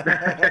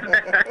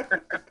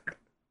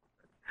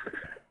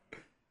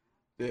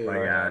 Dude, my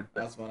God.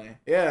 that's funny.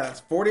 Yeah,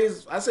 40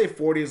 is. I say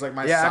 40 is like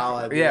my Yeah,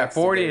 solid. yeah. max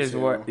to 40 go is to.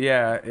 what.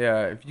 Yeah,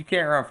 yeah. If you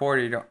can't run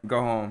 40, don't go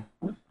home.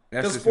 That's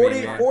Because just 40,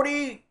 me, man.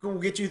 40 will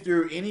get you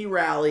through any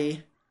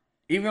rally.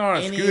 Even on a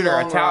any scooter,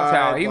 a long Tao,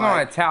 ride, even like-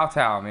 on a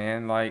Tao,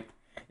 man. Like,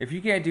 if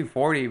you can't do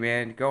 40,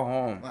 man, go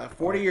home.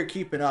 40, you're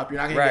keeping up.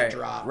 You're not gonna Right, get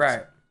dropped.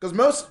 right. Because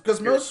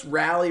most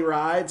rally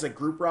rides, like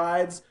group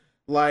rides,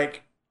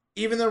 like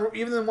even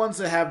the ones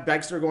that have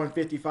Baxter going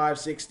 55,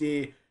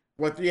 60.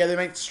 They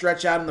might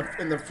stretch out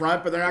in the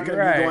front, but they're not going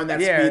to be going that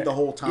speed the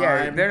whole time.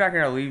 Yeah, they're not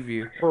gonna leave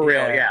you. For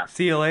real, yeah.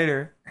 See you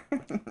later.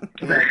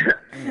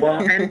 Well,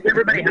 and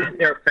everybody has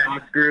their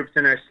fast groups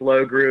and their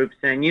slow groups,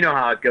 and you know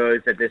how it goes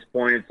at this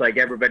point. It's like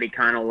everybody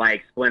kind of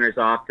like splinters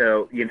off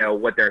to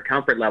what their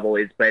comfort level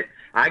is. But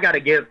I got to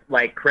give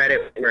like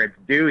credit where it's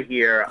due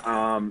here.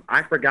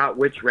 I forgot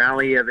which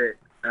rally of it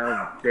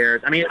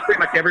theirs. I mean, it's pretty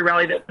much every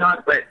rally that's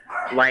done, but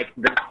like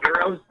the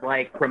Heroes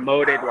like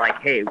promoted like,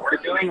 hey, we're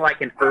doing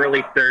like an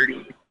early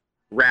 30s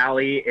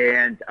rally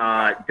and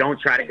don't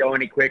try to go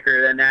any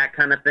quicker than that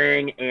kind of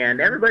thing.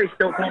 And everybody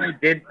still kind of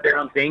did their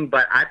own thing,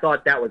 but I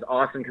thought that was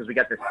awesome because we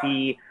got to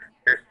see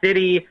their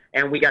city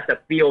and we got to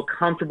feel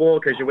comfortable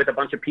because you're with a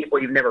bunch of people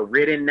you've never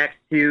ridden next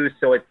to.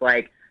 So it's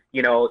like,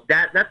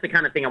 that's the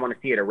kind of thing I want to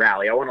see at a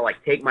rally. I want to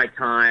like take my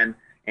time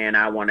and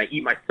I want to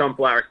eat my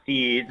sunflower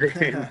seeds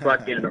and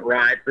fucking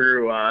ride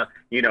through,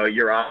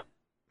 you're off.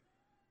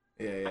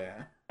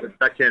 Yeah.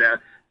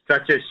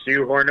 Such a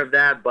shoehorn of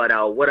that, but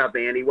what up,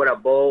 Andy? What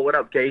up, Bull? What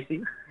up,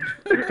 Casey?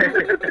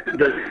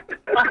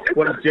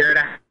 What up, Jared?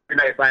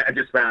 I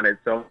just found it,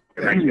 so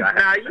thank you.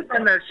 Nah, you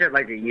done that shit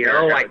like a year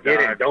No, ago, I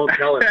didn't. dog. Don't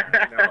tell him.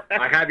 No,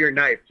 I have your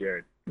knife,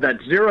 Jared. That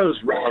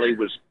Zero's rally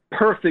was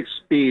perfect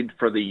speed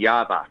for the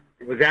Yava.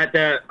 Was that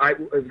the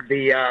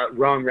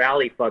wrong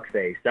rally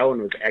fuckface? That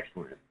one was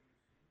excellent.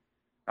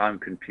 I'm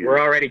confused. We're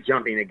already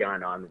jumping the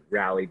gun on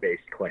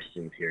rally-based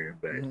questions here,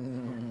 but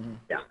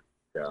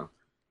yeah,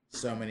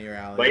 so many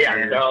rallies. But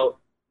yeah, so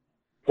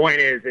point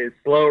is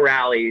slow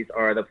rallies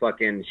are the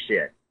fucking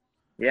shit.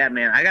 Yeah,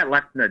 man, I got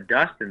left in the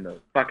dust in the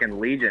fucking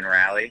Legion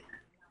rally.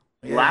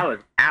 Yeah. Well, I was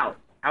out.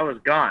 I was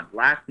gone.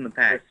 Last in the The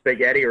pack.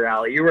 spaghetti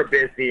rally. You were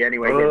busy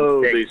anyway.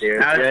 Oh, getting the sick,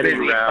 dude. I was spaghetti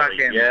busy rally.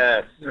 fucking-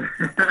 Yes. Yeah,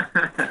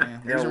 Yeah,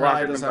 these rally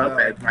welcome does to have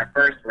Mopeds, my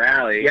first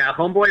rally. Yeah,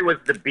 Homeboy was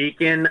the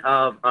beacon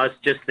of us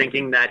just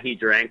thinking that he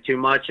drank too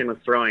much and was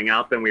throwing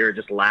up, and we were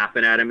just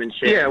laughing at him and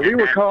shit. Yeah, we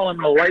were calling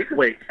him a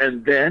lightweight,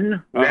 and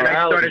then Then I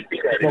rally. started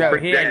seeing people No,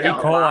 he had present E.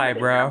 coli, out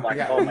bro. I'm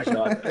like, oh my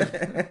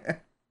god.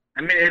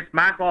 I mean, it's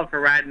my fault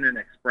for riding an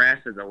Express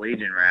as a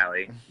Legion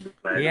rally.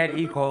 But He had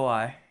E.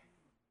 coli.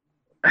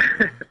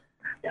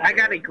 I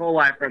got E.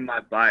 coli from my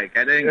bike.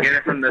 I didn't get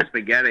it from the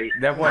spaghetti.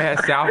 That boy has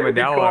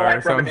salmonella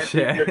or some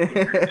shit.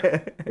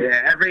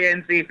 Yeah, every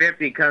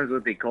NC50 comes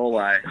with E.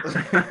 coli.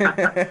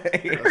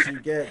 That's what you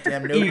get.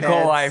 Damn no E.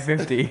 coli pads.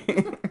 50.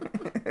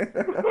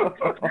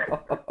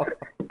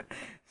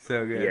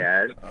 So good.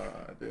 Yeah,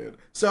 Dude.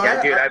 So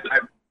yeah, dude.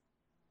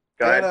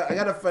 Go ahead. I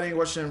got a funny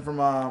question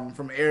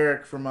from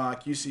Eric from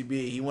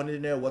QCB. He wanted to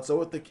know what's up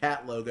with the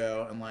cat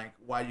logo and like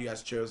why you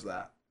guys chose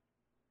that.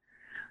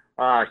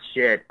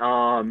 Shit.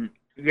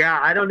 Yeah,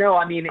 I don't know.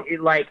 I mean,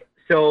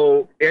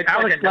 so it's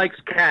Alex like likes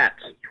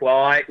cats.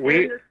 well,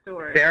 End of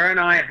story. Sarah and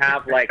I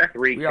have like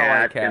 3 We all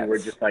like cats, and we're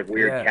cats. just like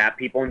weird Yeah. cat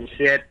people and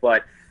shit.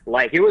 But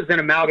like, it was an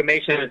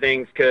amalgamation of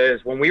things,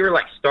 because when we were,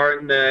 like,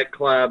 starting the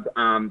club,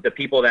 the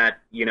people that,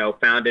 you know,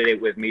 founded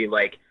it with me,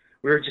 like,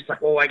 we were just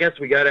like, well, I guess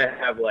we got to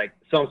have, like,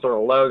 some sort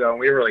of logo, and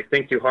we didn't really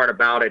think too hard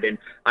about it. And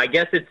I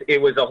guess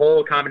it was a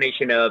whole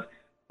combination of,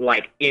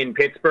 like, in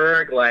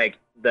Pittsburgh, like,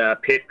 the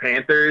Pitt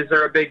Panthers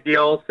are a big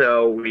deal,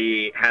 so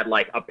we had,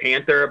 like, a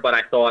panther, but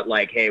I thought,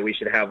 like, hey, we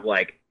should have,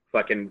 like,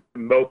 fucking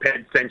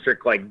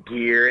moped-centric, like,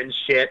 gear and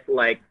shit,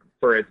 like,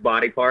 for its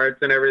body parts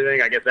and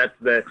everything. I guess that's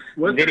the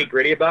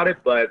nitty-gritty about it,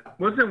 but...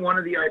 Wasn't one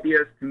of the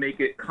ideas to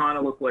make it kind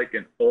of look like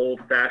an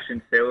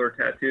old-fashioned sailor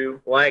tattoo?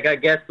 Like, I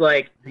guess,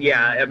 like,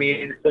 yeah, I mean,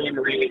 in the same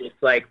reading, it's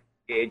like,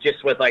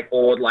 just with, like,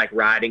 old, like,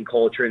 riding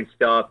culture and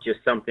stuff, just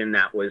something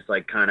that was,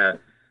 like, kind of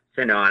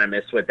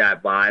synonymous with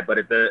that vibe. But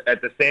at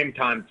the same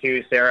time,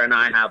 too, Sarah and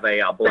I have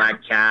a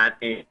black cat,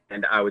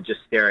 and I would just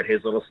stare at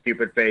his little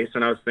stupid face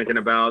when I was thinking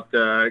about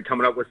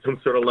coming up with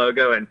some sort of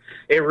logo. And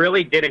it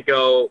really didn't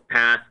go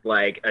past,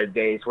 like, a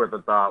day's worth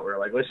of thought. We're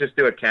like, let's just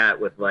do a cat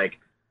with, like,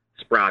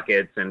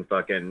 sprockets and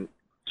fucking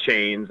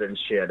chains and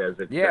shit as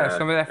it. Yeah,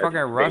 some of that fucking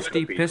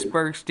rusty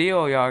Pittsburgh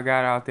steel y'all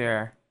got out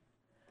there.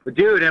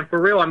 Dude, and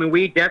for real, I mean,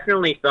 we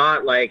definitely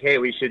thought, like, hey,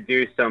 we should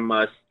do some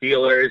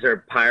Steelers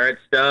or Pirate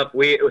stuff.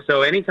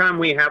 So anytime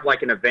we have,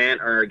 like, an event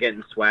or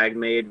getting swag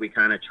made, we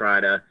kind of try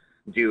to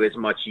do as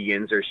much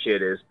Yinzer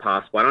shit as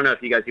possible. I don't know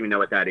if you guys even know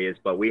what that is,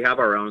 but we have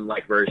our own,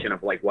 like, version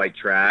of, like, white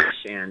trash,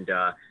 and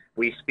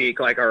we speak,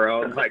 like, our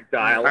own, like,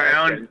 dialect.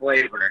 Our own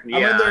flavor.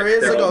 Yeah, I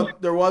mean,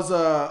 there was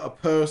a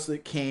post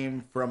that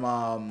came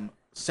from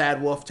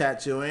Sad Wolf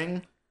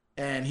Tattooing,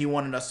 and he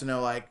wanted us to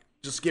know, like,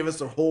 just give us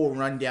a whole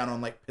rundown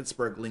on, like,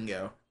 Pittsburgh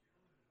lingo.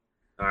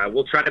 All right,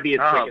 we'll try to be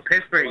as quick as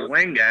Pittsburgh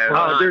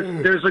lingo.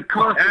 There's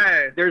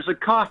a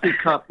coffee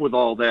cup with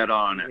all that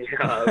on it.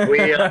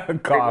 Coffee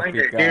cup.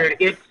 Dude,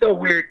 it's so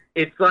weird.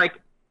 It's like,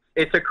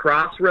 it's a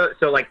crossroads.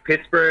 So, like,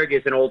 Pittsburgh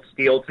is an old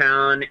steel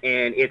town,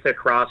 and it's a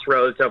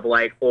crossroads of,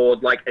 like,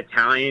 old, like,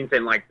 Italians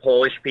and, like,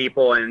 Polish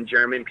people and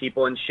German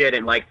people and shit.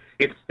 And, like,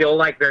 it's still,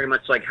 like, very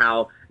much like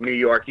how New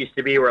York used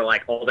to be, where,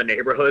 like, all the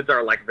neighborhoods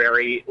are, like,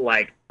 very,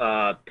 like,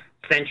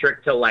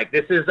 centric to, like,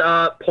 this is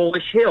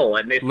Polish Hill,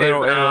 and this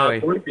Little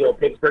is Bloomfield,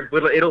 Pittsburgh,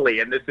 Little Italy,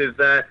 and this is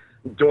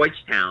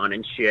Deutschtown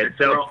and shit.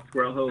 So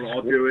Squirrel Hill,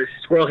 all Jewish.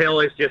 Squirrel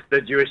Hill is just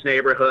the Jewish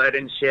neighborhood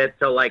and shit.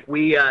 So, like,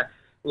 we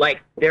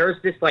like,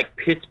 there's this, like,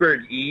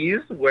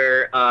 Pittsburghese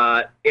where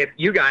if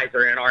you guys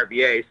are in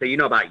RVA, so you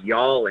know about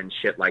y'all and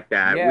shit like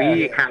that. Yeah.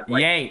 We have,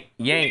 like,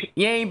 You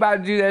ain't about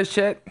to do that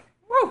shit.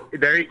 Woo.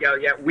 There you go.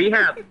 Yeah, we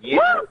have yin.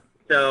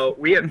 So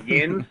we have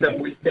yin. So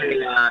we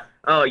say,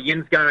 oh,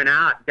 yin's going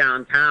out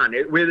downtown.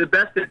 We're the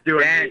best at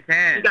doing it.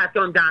 You guys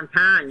going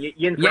downtown.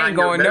 Yin's You ain't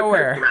going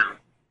nowhere. Around.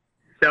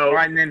 So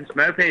riding them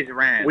mopeds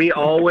around. We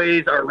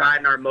always are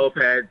riding our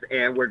mopeds,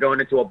 and we're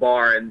going into a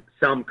bar, and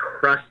some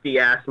crusty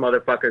ass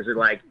motherfuckers are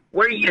like,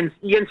 "Where are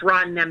Yin's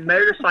riding them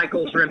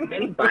motorcycles or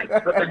mini bikes?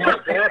 What the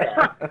hell's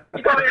that?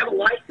 You gotta have a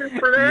license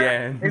for that?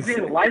 Yeah. Is it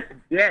a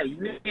license? Yeah,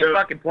 you need a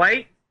fucking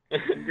plate. I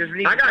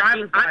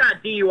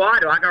got DUI.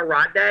 Do I got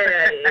ride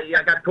that?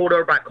 I got pulled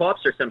over by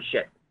cops or some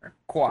shit.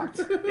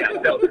 Quads.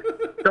 Yeah.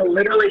 So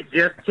literally,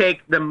 just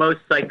take the most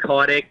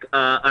psychotic,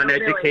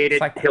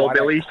 uneducated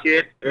hillbilly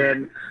shit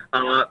and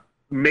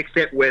mix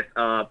it with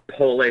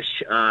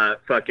Polish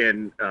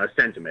fucking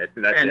sentiment.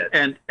 That's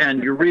it.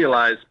 And you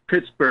realize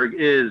Pittsburgh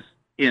is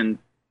in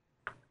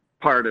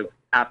part of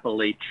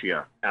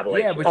Appalachia. Yeah, but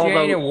you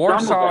ain't in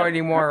Warsaw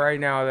anymore right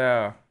now,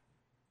 though.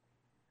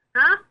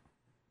 Huh?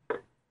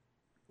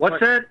 What's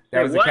that?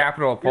 That was the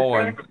capital of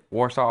Poland.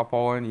 Warsaw,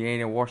 Poland. You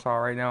ain't in Warsaw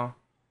right now?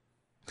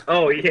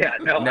 Oh, yeah.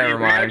 No, never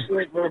mind.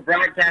 Actually, we're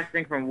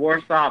broadcasting from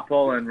Warsaw,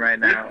 Poland right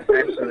now,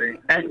 actually.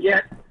 And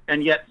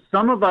yet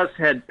some of us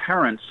had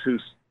parents who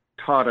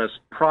taught us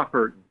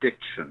proper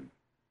diction.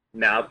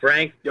 No,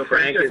 Frank, you're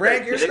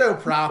so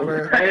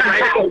proper.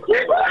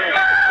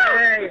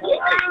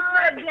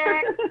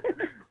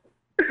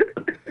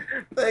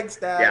 Thanks,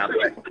 Dad.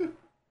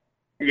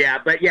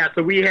 Yeah,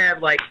 so we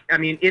have, like, I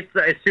mean, it's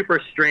a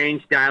super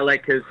strange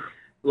dialect because,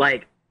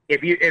 like,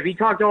 if you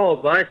talk to all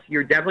of us,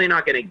 you're definitely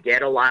not going to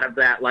get a lot of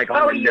that, like,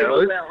 on the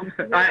nose.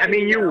 I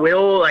mean, you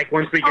will, like,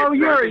 once we get... Oh,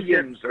 you're a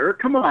Yinzer.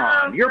 Come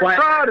on. You're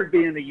proud of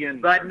being a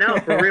Yinzer. But no,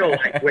 for real,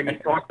 like, when you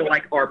talk to,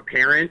 like, our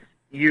parents,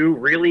 you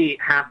really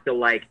have to,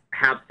 like,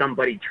 have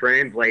somebody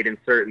translate in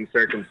certain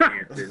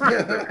circumstances.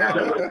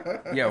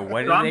 Yeah,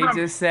 what did they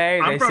just say?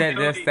 They said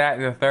this, that,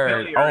 and the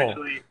third. Philly,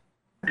 actually.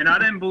 And I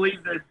didn't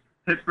believe this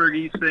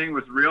Pittsburghese thing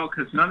was real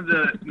because none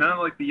of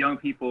like the young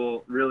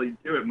people really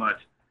do it much.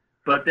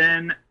 But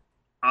then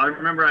I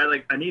remember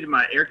I needed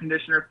my air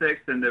conditioner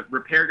fixed, and the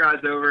repair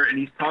guy's over, and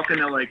he's talking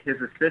to, like, his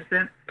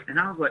assistant, and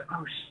I was like,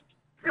 oh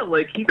shit,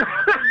 like, he's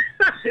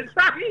it's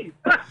not me.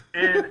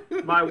 And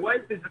my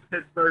wife is a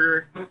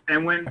Pittsburgher,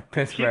 and when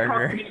she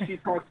talks to me, she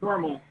talks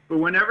normal, but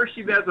whenever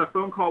she has a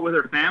phone call with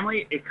her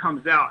family, it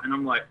comes out, and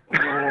I'm like, oh.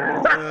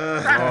 Oh,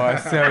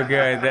 that's so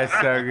good. That's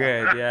so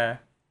good. Yeah.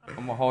 I'm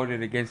gonna hold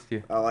it against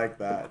you. I like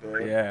that,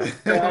 dude. Yeah.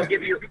 So I'll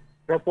give you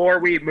before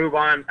we move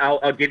on,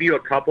 I'll give you a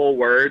couple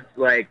words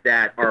like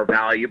that are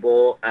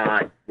valuable.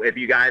 If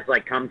you guys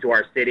like come to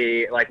our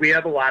city, like we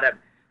have a lot of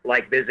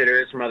like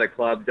visitors from other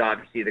clubs,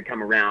 obviously, that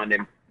come around,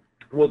 and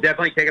we'll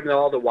definitely take them to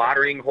all the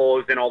watering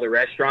holes and all the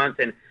restaurants.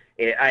 And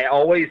I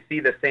always see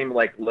the same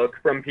like look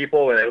from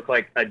people where they look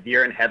like a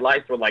deer in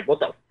headlights. We're like, what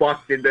the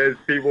fuck did those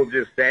people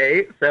just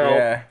say?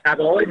 So I've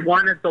always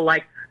wanted to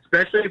like,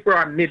 especially for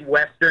our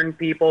Midwestern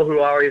people who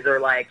always are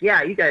like,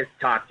 yeah, you guys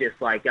talk just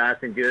like us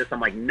and do this.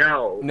 I'm like,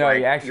 no, like,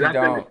 you actually have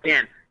don't. to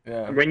understand.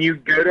 Yeah. When you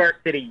go to our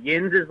city,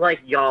 yins is like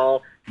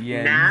y'all,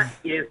 Yins. Nat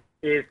is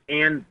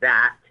and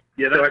that.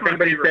 Yeah, that's so if my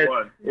anybody favorite says,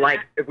 one. like,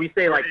 if we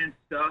say like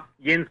stuff.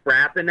 yins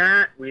frapping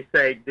that, we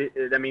say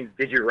that means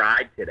did you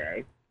ride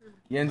today?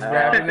 Yins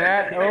frapping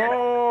that?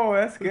 Oh,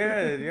 that's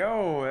good.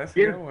 Yo, that's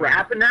good. Yins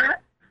frapping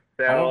that.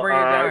 So I'm gonna bring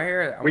it down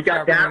here. We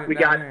got that. We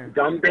got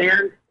gum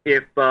band.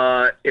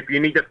 If you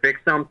need to fix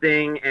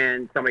something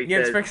and somebody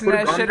Yins says fixing put a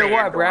that gum shit or band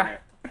what, on bruh?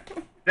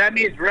 it. That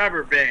means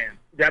rubber band.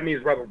 That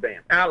means rubber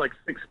band. Alex,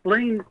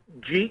 explain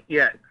G.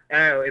 Yeah.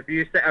 Oh, if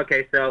you say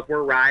okay, so if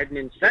we're riding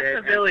and shit, That's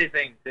a Philly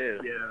thing, too.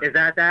 Yeah. Is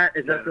that?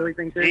 Is that a Philly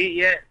thing too?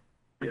 G-Jet.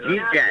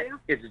 G-Jet.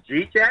 It's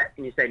G-Jet,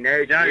 and you say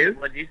no, Jew.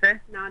 What'd you say?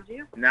 Not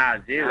you. Nah,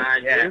 Jew.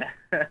 Yeah.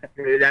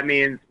 That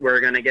means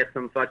we're gonna get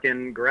some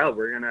fucking grill.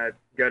 We're gonna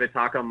go to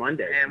Taco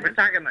Monday. Man, we're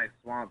talking like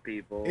swamp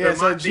people. Yeah,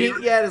 so G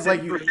yet is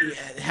like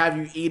have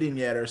you eaten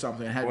yet or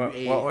something? Have you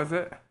ate? What was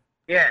it?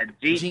 Yeah,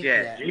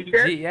 G-Jet.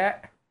 G-Jet?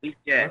 G-Yat?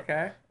 G-Jet.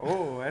 Okay.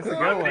 Oh, that's a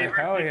good one.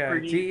 Hell yeah.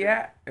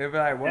 G-Yat? It'd be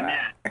like, what?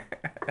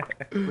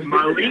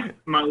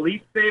 My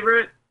least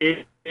favorite is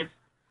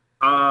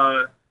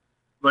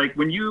like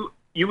when you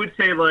would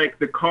say like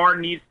the car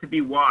needs to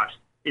be washed.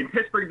 In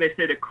Pittsburgh, they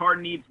say the car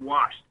needs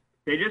washed.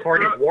 They just Car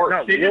needs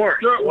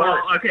washed. Well,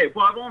 okay.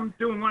 Well, I'm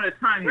doing one at a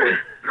time here.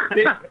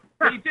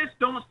 They just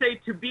don't say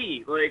to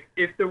be. Like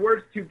if the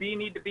words to be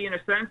need to be in a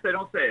sentence, they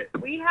don't say it.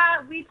 We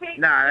take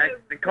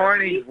the car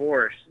needs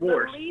washed.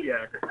 the least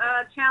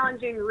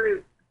challenging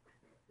route.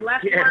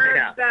 Less Yeah, words,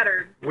 yeah.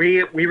 better.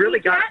 We really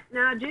got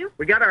Now, Jew.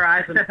 we got our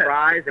eyes on the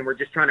prize, and we're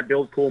just trying to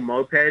build cool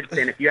mopeds.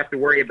 And if you have to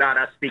worry about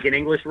us speaking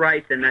English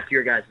right, then that's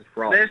your guys'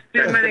 problem. There's too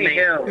That's the many main-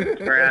 hills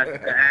for us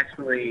to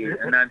actually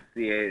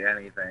enunciate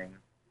anything.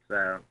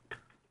 So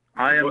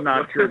I am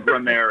not your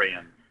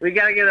grammarian. we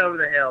gotta get over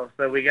the hill,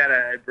 so we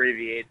gotta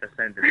abbreviate the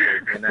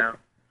sentences, you know?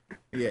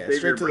 Yeah, Save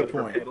straight your to the breath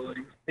for point.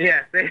 pedaling.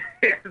 Yeah,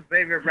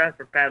 save your breath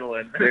for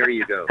pedaling. There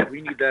you go.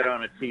 We need that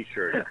on a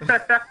T-shirt.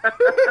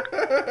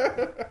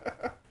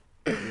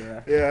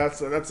 Yeah,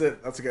 that's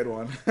it. That's a good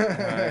one.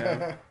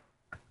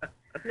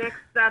 Next,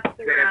 that's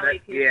the rally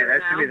t-shirt Yeah,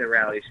 that should now. be the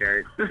rally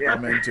shirt. Yeah.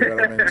 I'm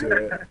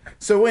into it.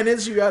 So when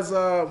is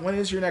when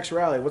is your next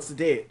rally? What's the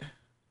date?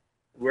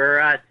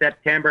 We're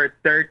September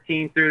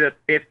 13th through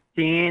the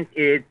 15th.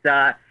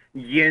 It's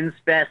Yins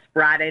Fest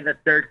Friday the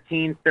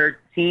 13th,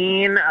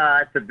 13.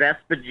 It's a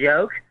Vespa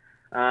joke.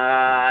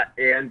 Yeah,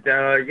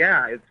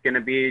 it's going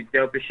to be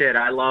dope as shit.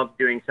 I love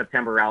doing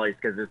September rallies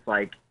because it's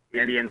like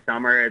Indian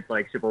summer. It's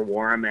like super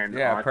warm and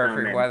awesome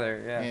perfect and,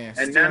 weather. Yeah.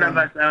 And none of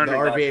us own the a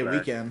RVA Vespa.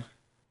 weekend.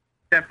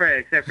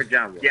 Except for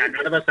John. Yeah,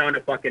 none of us own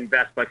a fucking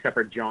Vespa except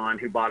for John,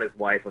 who bought his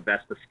wife a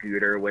Vespa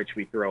scooter, which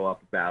we throw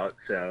up about.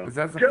 So Is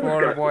that the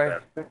Florida boy?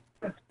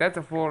 That's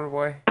a Florida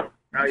boy.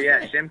 Oh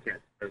yeah, Shimkin.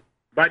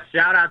 But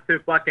shout out to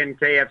fucking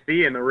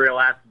KFC and the real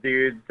ass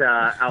dudes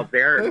out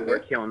there who are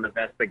killing the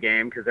Vespa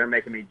game because they're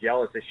making me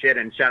jealous as shit.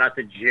 And shout out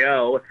to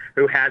Joe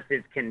who has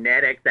his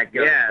Kinetic that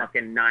goes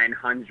fucking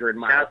 900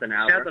 miles an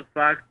hour. Shut the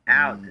fuck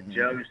out to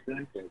Joe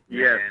Simpson.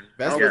 Yes.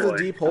 Vespa's Oh, a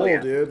deep boy. hole, Oh,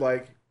 yeah. dude.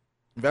 Like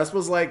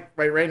Vespa's like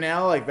right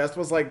now, like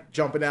Vespa's like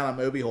jumping down a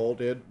Moby hole,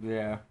 dude.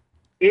 Yeah.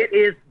 It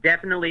is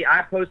definitely.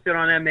 I posted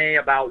on MA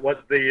about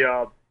what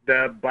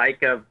the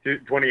bike of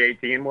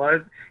 2018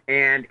 was,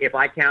 and if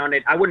I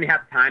counted, I wouldn't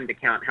have time to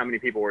count how many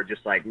people were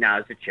just like, "No,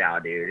 it's a Chow,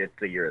 dude. It's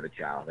the year of the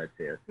Chow. That's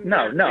it."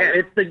 No,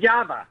 it's the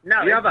Java.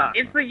 No, Java.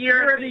 It's the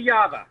year of the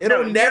Java.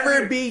 It'll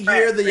never be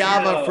year of the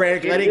Java,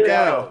 Frank. Let it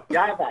go.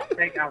 Java. I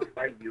think I'll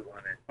fight you on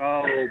it.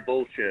 Oh,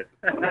 bullshit.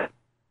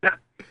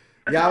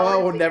 Java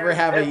will never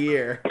have a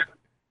year.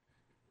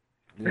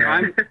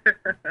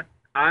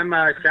 I'm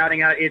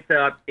shouting out. It's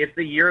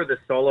the year of the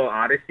Solo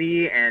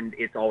Odyssey, and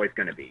it's always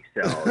going to be.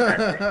 So.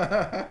 That's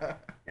it.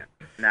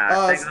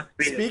 Yeah.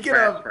 Speaking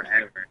of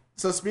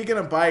speaking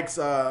of bikes,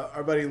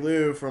 our buddy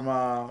Lou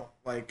from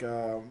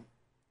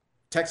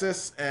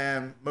Texas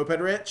and Moped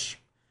Rich.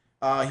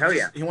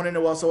 He wanted to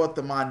know also what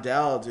the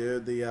Mondale,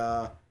 dude,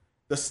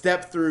 the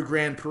step through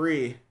Grand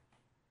Prix.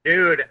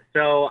 Dude,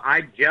 so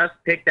I just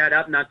picked that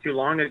up not too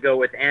long ago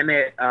with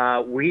Emmett.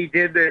 We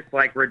did this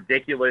like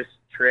ridiculous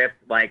trip.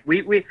 Like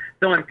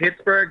so in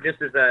Pittsburgh,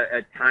 just as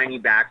a tiny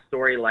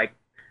backstory, like,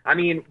 I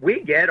mean,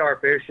 we get our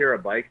fair share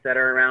of bikes that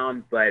are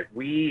around, but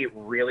we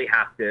really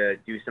have to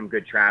do some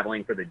good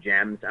traveling for the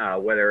gems,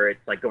 whether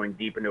it's like going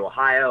deep into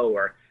Ohio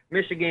or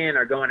Michigan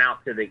or going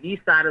out to the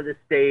east side of the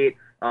state.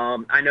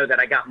 I know that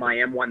I got my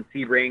M1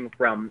 Sebring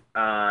from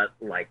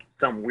like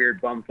some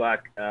weird bumfuck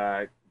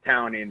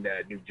town in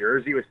New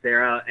Jersey with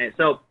Sarah. And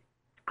so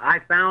I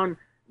found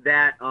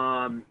that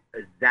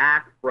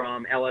Zach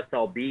from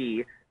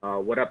LSLB.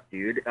 What up,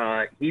 dude?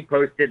 He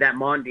posted that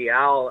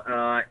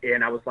Mondial,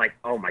 and I was like,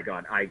 oh my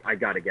God, I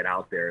got to get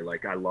out there.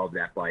 Like, I love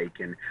that bike.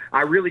 And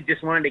I really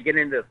just wanted to get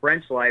into the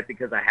French life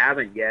because I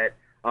haven't yet.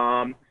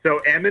 So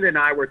Emmett and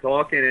I were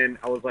talking, and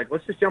I was like,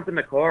 let's just jump in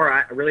the car.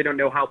 I really don't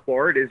know how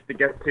far it is to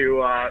get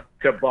to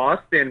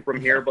Boston from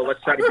here, but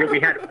let's try to do it.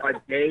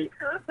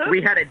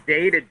 We had a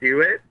day to do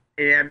it,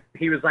 and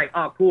he was like,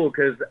 oh, cool,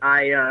 because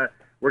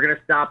we're going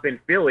to stop in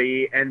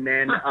Philly, and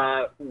then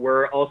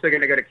we're also going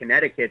to go to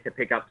Connecticut to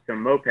pick up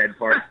some moped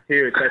parts,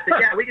 too. So I said,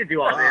 yeah, we could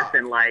do all this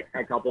in, like,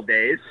 a couple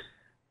days.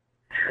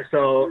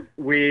 So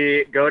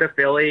we go to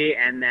Philly,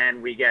 and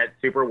then we get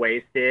super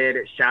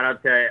wasted. Shout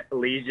out to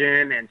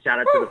Legion, and shout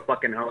out to the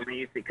fucking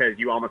homies, because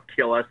you almost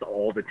kill us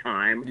all the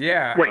time.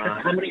 Yeah. Wait,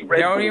 how many They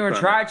don't even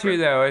try to,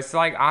 though. It's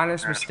like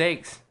honest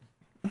mistakes.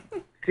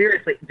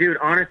 Seriously, dude,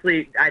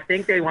 honestly, I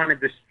think they want to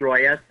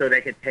destroy us so they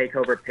could take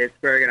over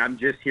Pittsburgh, and I'm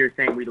just here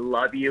saying we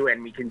love you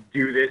and we can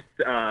do this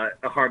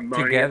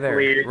harmoniously. Together,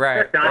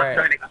 right, Not right.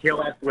 trying to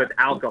kill us with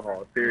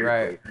alcohol,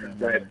 seriously. Right.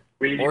 But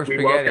we Or woke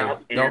spaghetti.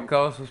 up and, Don't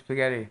kill us with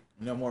spaghetti.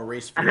 No more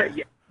race fuel.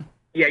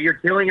 yeah, you're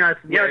killing us.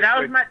 Yo, with-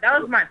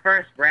 that was my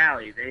first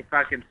rally. They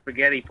fucking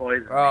spaghetti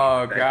poisoned me.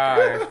 Oh,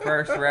 gosh.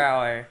 First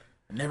rally.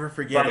 Never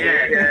forget But,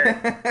 it.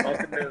 yeah.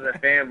 Welcome to the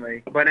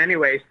family. But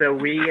anyway, so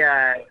we,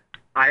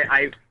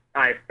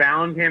 I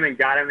found him and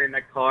got him in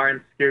the car and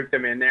scooped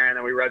him in there, and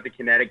then we rode to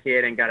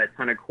Connecticut and got a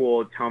ton of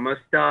cool Toma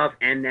stuff,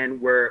 and then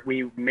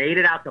we made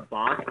it out to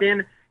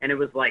Boston, and it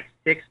was like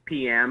 6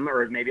 p.m.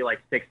 or maybe like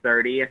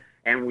 6:30,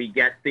 and we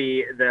get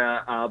the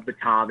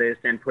Batavus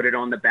and put it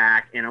on the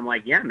back, and I'm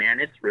like, yeah, man,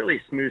 it's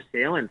really smooth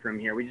sailing from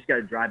here. We just got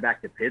to drive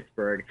back to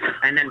Pittsburgh,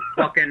 and then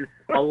fucking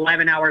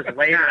 11 hours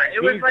later,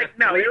 It was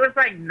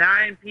like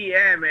 9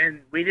 p.m.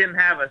 and we didn't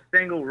have a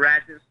single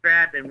ratchet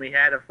strap, and we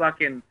had a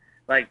fucking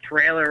like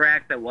trailer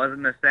rack that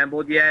wasn't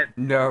assembled yet.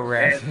 No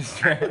ratchet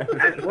strap.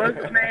 What's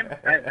his name?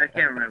 I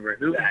can't remember.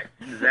 Who?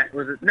 Zach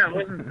was it? No,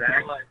 it wasn't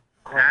Zach.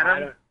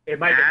 Adam. It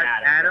might have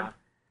been Adam.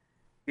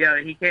 Yeah,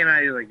 he came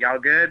out. He was like, "Y'all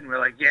good?" And we're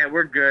like, "Yeah,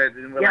 we're good."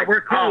 And we're Yeah, like,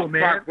 we're cool, "Oh,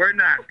 man." fuck, we're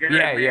not good."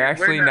 Yeah, man. you're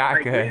actually We're not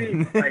like, good. We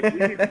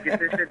need to get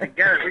this shit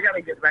together. We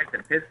gotta get back to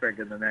Pittsburgh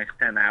in the next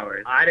 10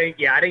 hours. I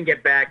didn't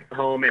get back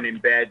home and in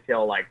bed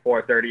till like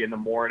 4:30 in the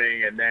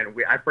morning, and then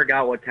I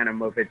forgot what kind of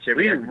moped shit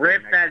We had to do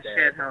ripped the next that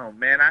day. shit home,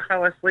 man. I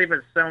fell asleep at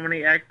so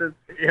many exits.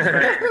 It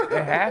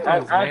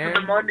happens, Off man. of the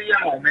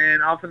Mondial,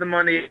 man. Off of the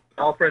Mondial.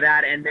 All for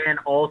that, and then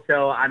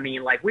also, I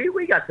mean, like we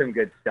got some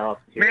good stuff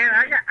too. Man,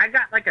 I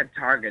got like a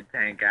Target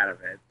tank out of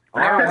it. Oh,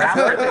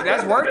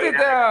 that's worth it,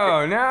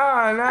 though.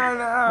 No.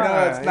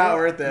 No, it's not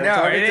worth it. No,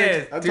 Target it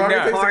takes- is. a Dude, Target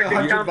no. takes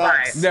like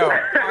 $100.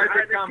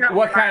 No.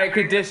 What kind of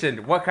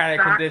condition? What kind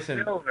of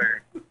condition?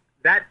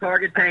 That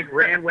Target tank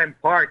ran when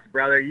parked,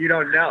 brother. You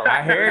don't know.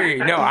 I hear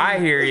you. No, I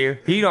hear you.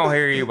 He don't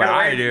hear you, but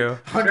I do.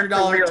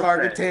 $100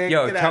 Target tank.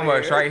 Yo, Get outta Tomo,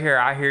 it's here. right here.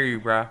 I hear you,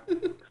 bro.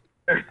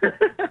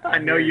 I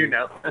know you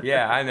know.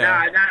 Yeah, I know.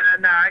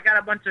 No. I got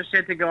a bunch of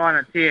shit to go on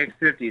a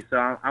TX50,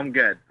 so I'm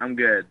good. I'm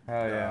good. Oh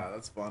yeah,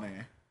 that's funny.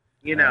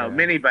 You know,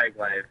 mini bike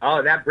life.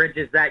 Oh, that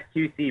bridges that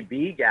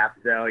QCB gap,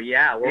 though.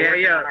 Yeah, we're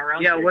working on our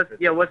own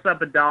What's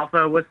up,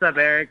 Adolfo? What's up,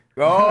 Eric?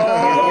 Oh,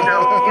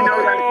 you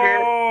know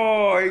that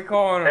Oh, he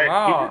calling him He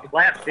out. just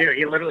left, too.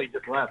 He literally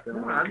just left.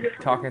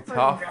 Talking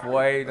tough,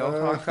 boy. Don't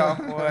talk tough,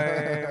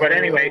 boy. But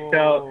anyway,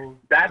 so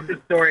that's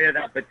the story of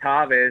that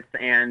Batavus,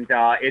 and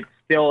it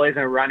still isn't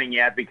running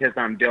yet because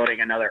I'm building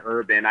another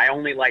urban. I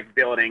only like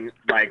building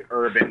like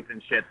urbans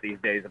and shit these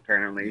days,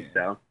 apparently.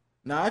 So.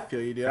 No, I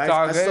feel you, dude. It's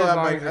all I good still as have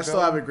long my as I you're still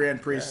have a going.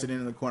 Grand Prix sitting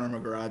in the corner of my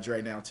garage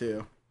right now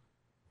too.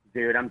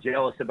 Dude, I'm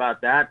jealous about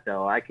that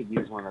though. I could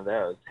use one of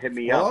those. Hit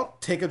me up. Well,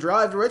 take a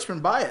drive to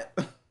Richmond, buy it.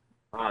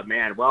 Oh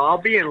man, well I'll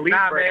be in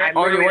Leesburg. man.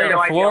 On your way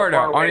to Florida.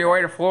 On your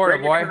way to Florida,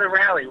 Bring it boy. to the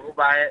rally. We'll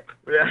buy it.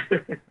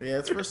 Yeah,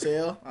 it's for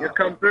sale. You'll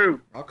come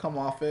through. I'll come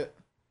off it.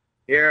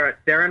 Here,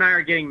 Sarah and I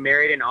are getting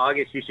married in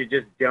August. You should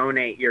just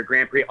donate your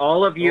Grand Prix.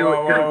 All of you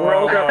Whoa, to the whoa,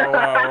 world whoa, of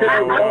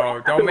whoa,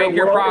 whoa. Don't make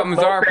your problems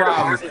our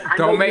problems.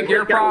 Don't make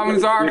your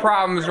problems our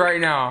problems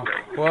right now.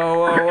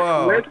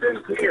 Whoa.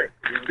 Listen here.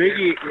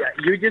 Biggie,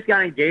 you just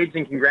got engaged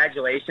and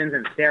congratulations,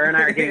 and Sarah and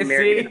I are getting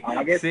married in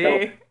August. See?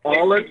 So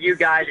all of you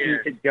guys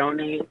need to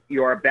donate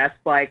your best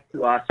bike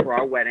to us for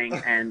our wedding,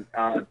 and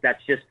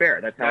that's just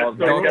fair. That's how.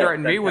 Don't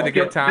threaten me with a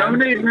good time.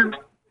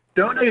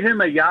 Donate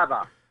him a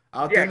Yava.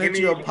 I'll Yeah, donate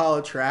give you me- a pile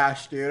of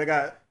trash, dude. I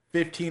got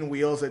 15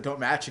 wheels that don't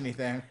match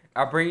anything.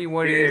 I'll bring you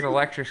one of these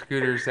electric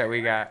scooters that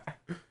we got.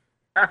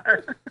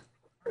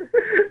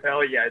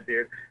 Hell yeah,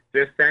 dude!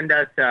 Just send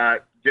us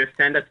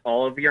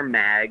all of your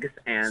mags,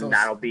 and Some-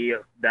 that'll be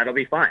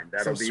fun.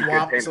 That'll Some be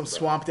good. some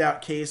swamped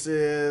out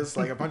cases,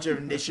 like a bunch of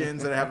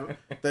ignitions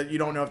that you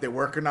don't know if they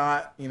work or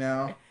not. You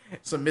know,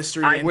 some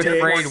mystery With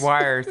intakes. frayed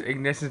wires.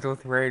 Ignitions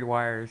with frayed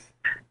wires.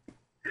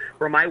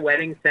 For my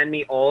wedding, send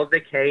me all of the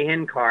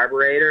Cahan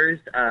carburetors.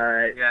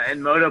 Yeah,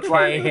 and Motoply.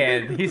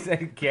 K-head. He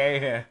said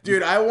K-head.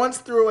 Dude, I once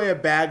threw away a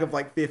bag of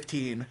like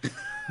 15.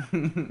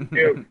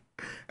 Dude,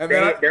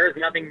 There's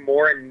nothing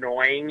more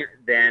annoying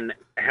than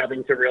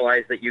having to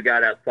realize that you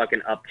got a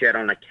fucking upjet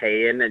on a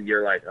Cayenne and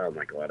you're like, oh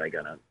my god, I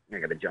gotta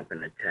jump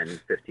into 10,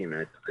 15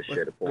 minutes of the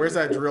shit. Where's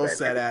that drill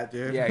set at,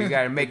 dude? Yeah, you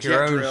gotta make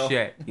your own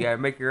shit. You gotta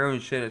make your own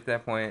shit at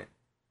that point.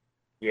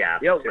 Yeah.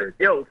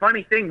 Yo,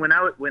 funny thing, when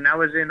I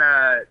was in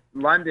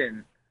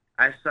London,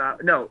 I saw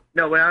when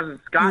I was in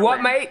Scotland. You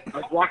what, mate? I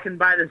was walking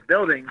by this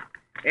building,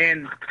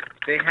 and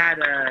they had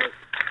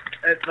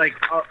like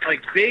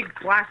big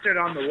plastered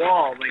on the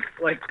wall,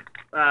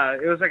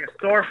 it was like a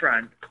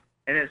storefront,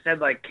 and it said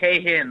like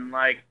K-Hin,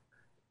 like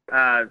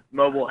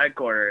mobile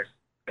headquarters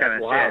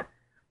kind of shit.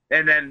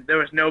 And then there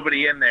was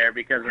nobody in there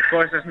because, of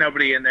course, there's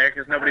nobody in there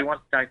because nobody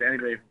wants to talk to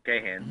anybody from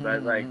K-Hin.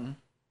 But like,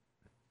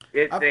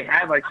 they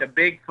had like the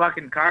big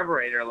fucking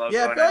carburetor logo.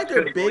 Yeah, I feel like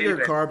their bigger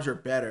carbs are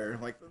better.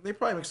 Like they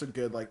probably make some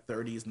good like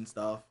 30s and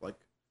stuff. Like,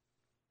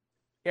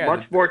 yeah,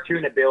 much more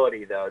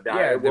tunability though.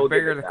 Yeah, the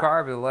bigger the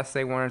carb, the less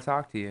they want to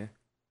talk to you.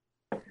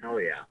 Oh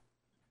yeah.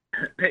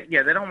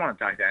 Yeah, they don't want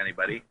to talk to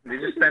anybody. They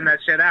just send that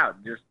shit out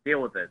and just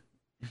deal with it.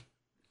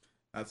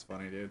 That's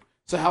funny, dude.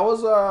 So how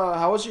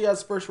was you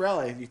guys' first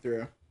rally you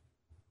threw?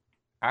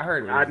 I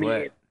heard it was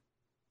lit.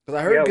 Because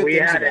I heard good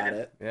things about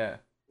it. Yeah.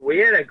 We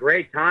had a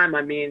great time.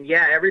 I mean,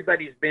 yeah,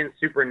 everybody's been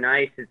super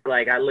nice. It's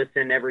like I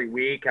listen every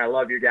week. I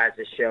love your guys'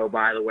 show,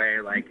 by the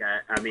way. Like,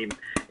 I mean,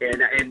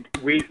 and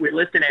we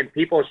listen and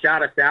people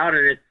shout us out,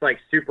 and it's like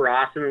super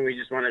awesome. And we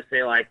just want to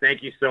say like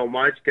thank you so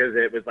much because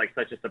it was like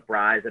such a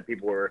surprise that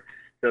people were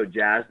so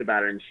jazzed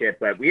about it and shit.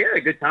 But we had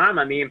a good time.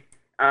 I mean,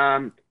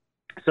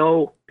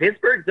 so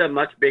Pittsburgh's a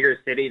much bigger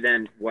city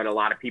than what a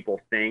lot of people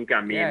think.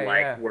 I mean,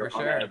 we're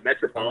on a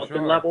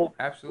metropolitan level.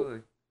 Absolutely.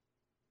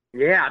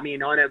 Yeah, I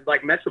mean, on a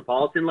like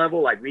metropolitan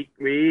level, like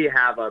we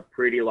have a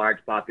pretty large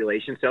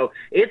population, so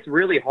it's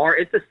really hard.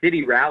 It's a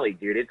city rally,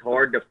 dude. It's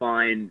hard to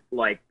find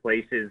like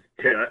places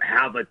to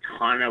have a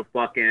ton of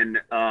fucking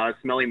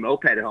smelly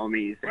moped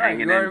homies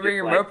hanging. You want to bring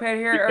a moped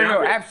here? Oh,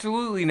 no,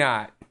 absolutely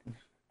not.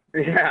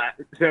 Yeah,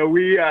 so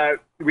we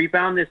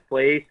found this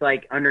place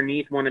like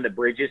underneath one of the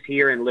bridges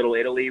here in Little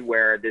Italy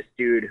where this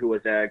dude who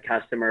was a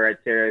customer at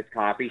Sarah's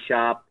coffee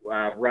shop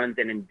runs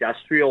an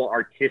industrial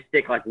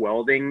artistic like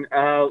welding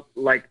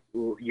like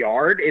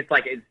yard. It's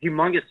like it's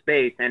humongous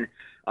space, and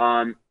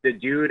the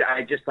dude,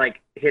 I just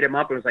like hit him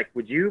up and was like,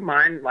 would you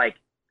mind like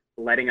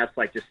letting us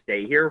like just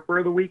stay here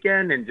for the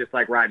weekend and just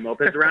like ride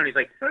mopeds around? He's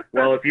like,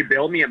 well, if you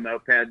build me a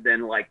moped,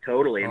 then like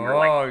totally. And we're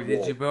like,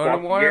 did you build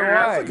him one or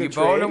what? You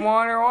build him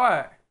one or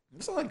what?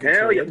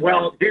 Hell yeah.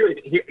 Well,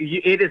 dude,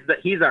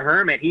 he's a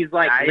hermit. He's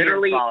like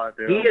literally,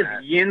 he is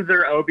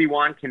Yinzer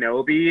Obi-Wan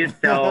Kenobi,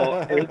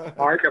 so it's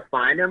hard to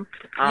find him.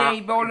 Yeah,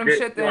 you built him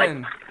shit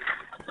then.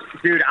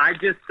 Dude, I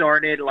just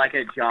started like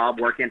a job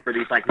working for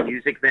these like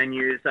music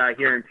venues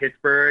here in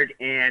Pittsburgh,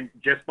 and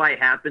just by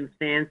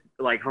happenstance,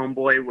 like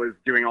homeboy was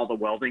doing all the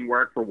welding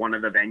work for one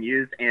of the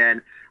venues,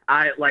 and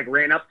I like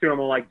ran up to him.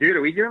 I'm like, dude,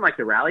 are we doing like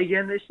the rally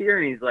again this year?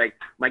 And he's like,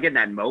 am I getting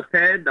that moped?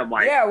 I'm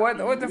like, yeah, what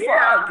the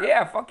fuck?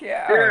 Yeah, fuck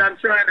yeah. Dude, I'm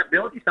trying to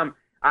build you some.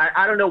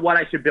 I don't know what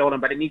I should build him,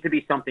 but it needs to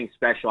be something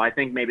special. I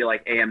think maybe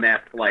like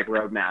AMF, like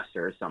Roadmaster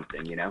or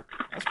something, you know?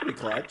 That's pretty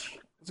clutch.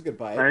 That's a good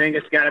bike. I think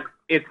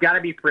it's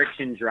gotta be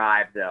friction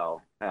drive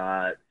though.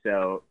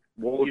 So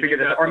we'll figure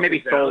this out. Or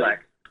maybe Solex.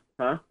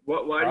 Huh?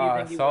 Why do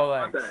you think you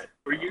want that?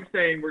 Are you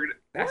saying we're gonna?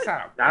 That's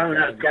not. I don't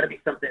know. It's gotta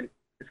be something.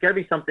 It's got to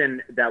be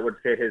something that would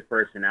fit his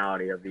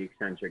personality of the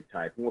eccentric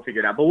type. We'll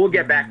figure it out. But we'll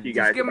get back to you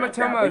guys. Just give him a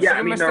Tomos. Yeah,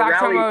 give him a stock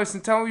Tomos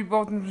and tell him we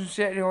both him some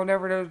shit and he'll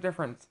never know the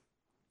difference.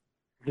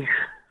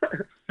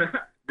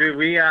 Dude,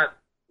 we had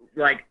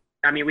like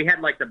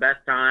the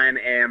best time,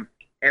 and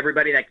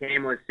everybody that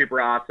came was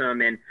super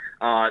awesome, and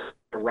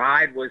the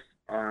ride was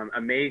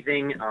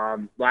amazing.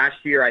 Last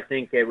year, I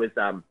think it was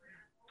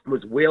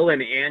Will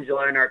and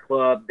Angela in our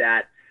club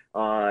that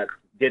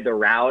did the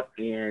route,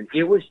 and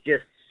it was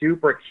just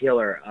super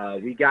killer.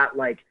 We got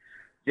like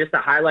just a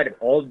highlight of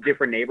all the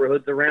different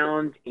neighborhoods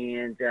around,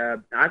 and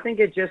I think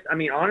it just, I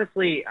mean,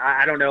 honestly,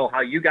 I don't know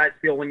how you guys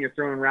feel when you're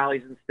throwing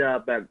rallies and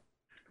stuff, but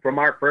from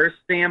our first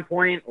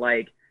standpoint,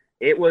 like,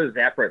 it was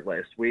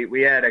effortless.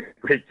 We had a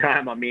great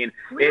time. I mean,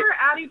 we were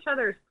at each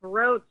other's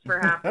throats for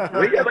half the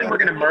time. We felt like we're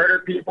gonna murder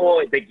people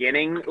at the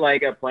beginning,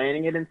 like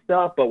planning it and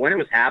stuff. But when it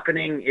was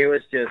happening, it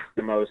was just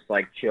the most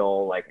like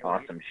chill, like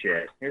awesome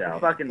shit. So.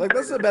 Like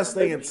that's the best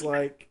thing. It's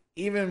like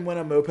even when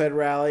a moped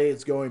rally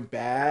is going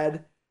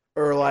bad,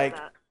 or like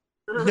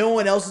no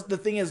one else. The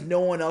thing is,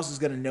 no one else is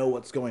gonna know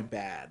what's going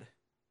bad.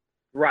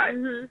 Right.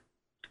 Mm-hmm.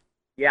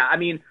 Yeah. I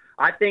mean,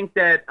 I think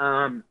that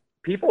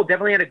people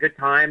definitely had a good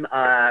time.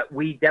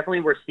 We definitely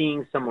were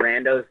seeing some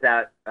randos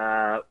that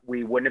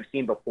we wouldn't have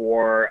seen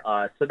before.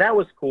 So that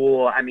was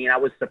cool. I mean, I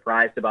was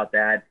surprised about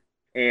that.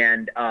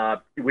 And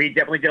we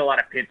definitely did a lot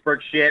of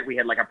Pittsburgh shit. We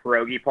had like a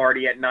pierogi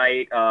party at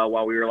night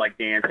while we were like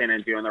dancing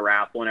and doing the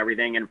raffle and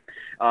everything. And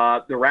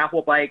the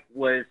raffle bike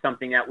was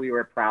something that we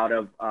were proud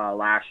of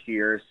last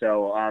year.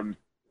 So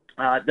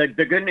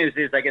the good news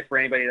is, I guess for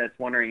anybody that's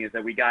wondering, is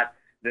that we got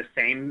the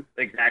same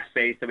exact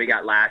space that we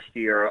got last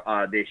year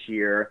this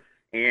year.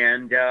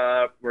 And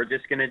we're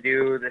just gonna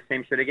do the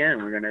same shit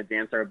again. We're gonna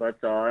dance our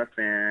butts off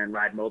and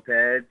ride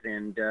mopeds,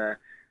 and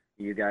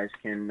you guys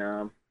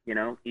can,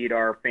 eat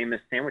our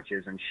famous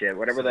sandwiches and shit.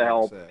 Whatever the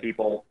hell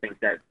people think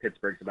that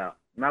Pittsburgh's about.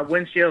 My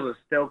windshield is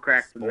still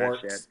cracked from that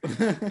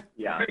shit.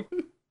 Yeah.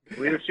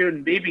 We were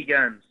shooting BB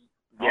guns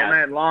all Yeah.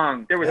 night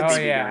long. There was Oh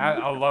BB yeah,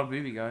 guns. I love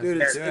BB guns. Dude,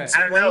 Let's do it.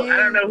 I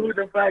don't know who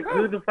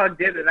the fuck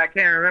did it. I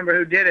can't remember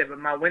who did it, but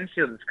my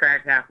windshield is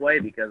cracked halfway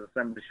because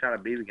somebody shot a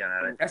BB gun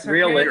at it. That's okay,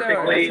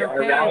 Realistically, though. our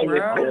That's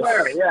rally okay, was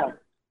bro. Yeah.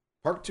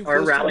 Park too Our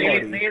close to the rally-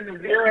 party. Me and the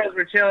Zeros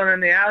were chilling in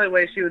the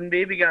alleyway shooting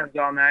BB guns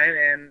all night,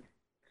 and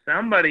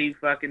somebody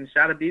fucking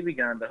shot a BB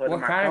gun at the hood What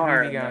of my kind of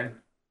car. BB gun?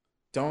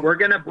 Don't. We're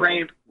gonna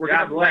blame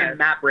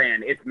Matt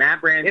Brand. It's Matt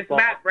Brand's It's fault.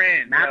 Matt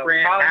Brand. Matt yo.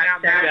 Brand, Calling out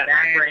hashtag Matt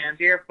Brand. Brand. It's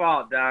your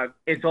fault, dog.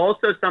 It's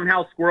also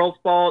somehow Squirrel's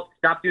fault.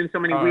 Stop doing so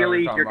many Oh, I know what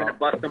wheelies. you're You're talking gonna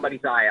bust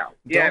somebody's eye out.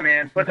 Yeah, Don't-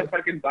 man. Put the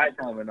fucking bike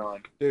helmet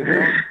on. Dude,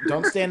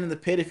 don't stand in the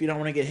pit if you don't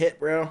want to get hit,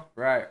 bro.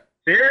 Right.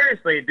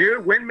 Seriously,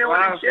 dude, windmilling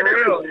Wow, and shit. for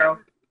real, everywhere.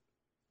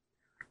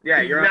 Yeah,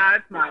 you're. Nah,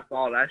 it's my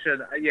fault. I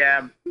should.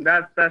 Yeah,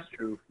 that's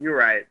true. You're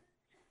right.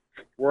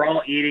 We're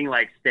all eating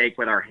like steak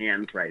with our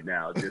hands right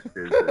now. Just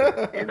as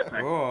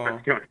Cool.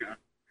 what's going on.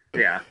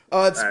 Yeah.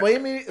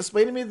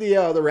 Explain to me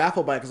the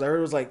raffle bike because I heard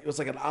it was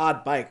like an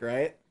odd bike,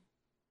 right?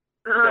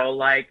 So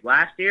like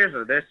Last year's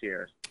or this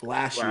year's?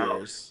 Last Wow.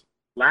 year's.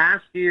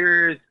 last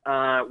year's,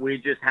 we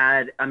just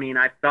had. I mean,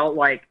 I felt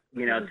like,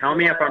 tell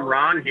me if I'm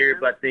wrong here,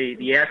 but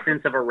the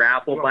essence of a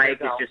raffle bike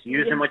is just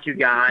using what you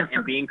got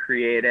and being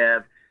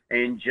creative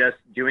and just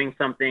doing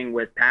something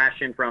with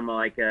passion from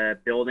like a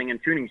building and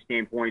tuning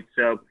standpoint.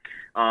 So,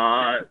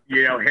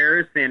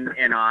 Harrison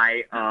and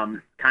I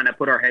kind of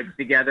put our heads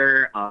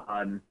together.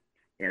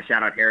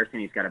 Shout out Harrison.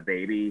 He's got a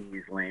baby.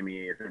 He's lame. He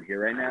isn't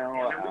here right now.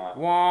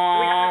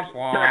 Wah,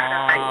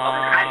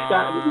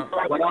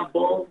 wah. What up,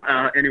 Bull?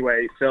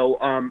 Anyway,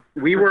 so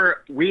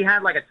we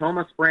had like a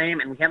Thomas frame,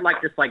 and we had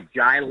like this like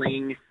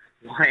Jiling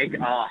like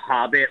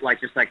Hobbit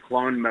like just like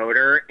clone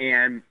motor,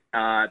 and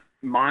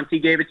Monty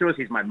gave it to us.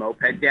 He's my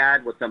moped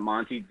dad. What's up,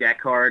 Monty?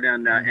 Deck hard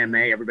on MA.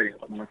 Everybody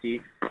loves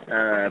Monty.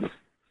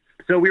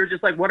 So we were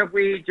just like, what if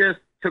we just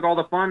took all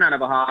the fun out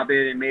of a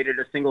Hobbit and made it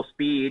a single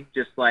speed,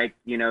 just like,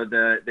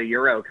 the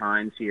Euro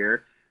kinds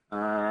here.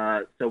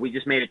 So we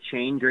just made a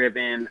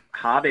chain-driven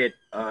Hobbit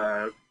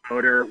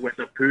motor with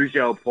a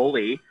Peugeot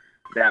pulley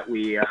that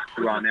we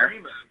threw on there.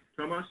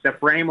 The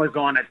frame was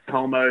on a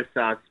Tomos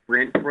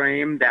Sprint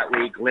frame that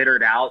we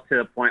glittered out to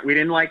the point we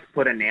didn't like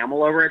put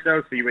enamel over it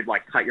though, so you would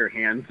like cut your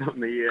hands on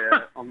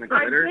the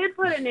glitter. I did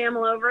put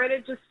enamel over it.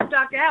 It just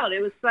stuck out.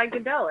 It was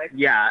psychedelic.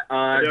 Yeah.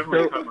 I definitely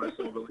So cut myself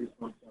at least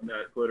once on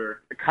that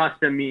glitter.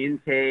 custom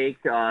intake,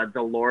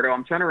 Delorto.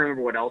 I'm trying to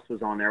remember what else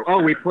was on there.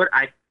 Oh, we put.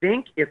 I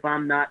think if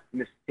I'm not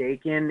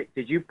mistaken,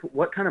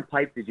 what kind of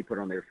pipe did you put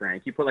on there,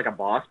 Frank? You put like a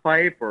Boss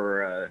pipe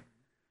or?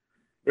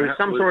 It was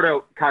some sort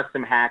of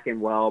custom hack and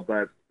well,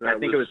 but I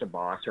think it was a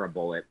Boss or a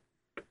Bullet.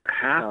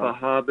 Half a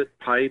Hobbit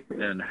pipe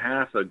and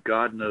half a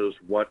God knows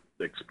what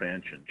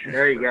expansion.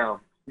 There you go.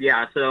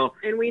 Yeah, so.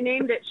 And we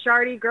named it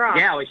Shardy Gras.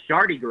 Yeah, it was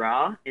Shardy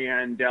Gras,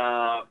 and it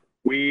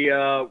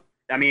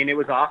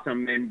was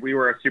awesome, and we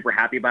were super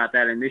happy about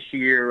that. And this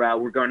year,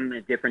 we're going in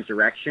a different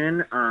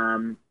direction.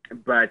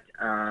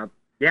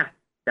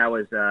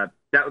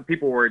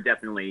 People were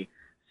definitely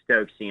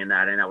stoked seeing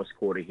that, and that was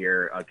cool to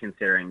hear,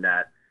 considering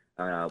that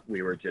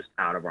we were just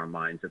out of our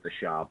minds at the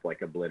shop,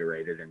 like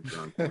obliterated and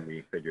drunk when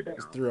we figured it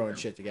out. Throwing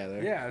shit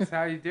together. Yeah, that's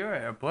how you do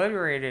it.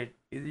 Obliterate it.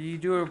 Either you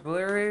do it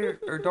obliterate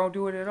or don't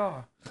do it at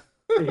all.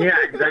 Yeah,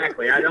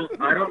 exactly. I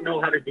don't know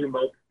how to do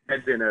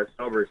mopeds in a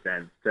sober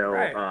sense. So,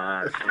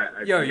 Right.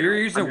 You're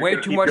using way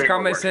too much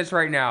common sense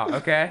right now.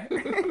 Okay.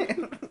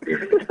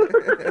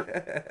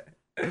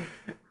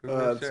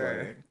 That's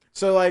funny.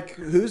 So like,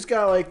 who's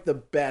got like the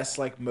best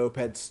like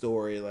moped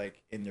story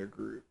like in their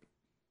group?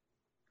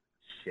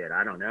 Shit,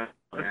 I don't know.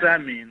 What's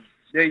that mean?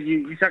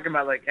 You talking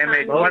about like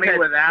MA20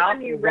 without?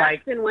 When you like,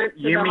 wrecked and went to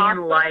you the mean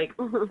hospital.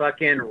 like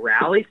fucking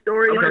rally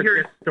stories I'm or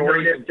hear just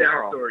stories in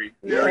general? story.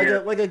 Yeah,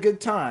 like a good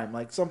time,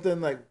 like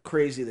something like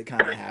crazy that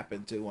kind of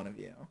happened to one of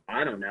you.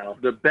 I don't know.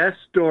 The best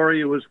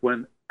story was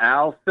when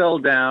Al fell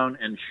down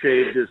and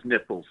shaved his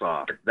nipples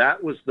off.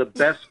 That was the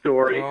best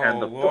story, and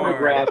the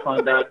photograph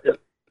on that is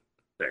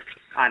sick.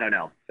 I don't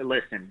know.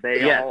 Listen,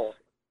 they Yes.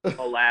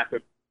 all laugh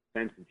at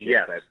sense and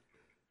shit. But,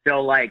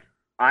 so like,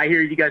 I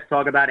hear you guys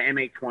talk about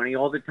MA20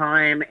 all the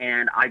time,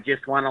 and I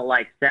just want to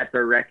like set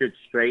the record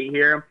straight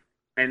here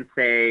and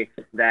say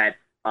that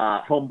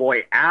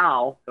homeboy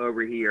Al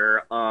over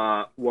here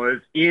was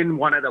in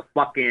one of the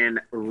fucking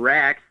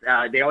wrecks.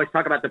 They always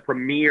talk about the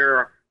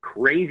premier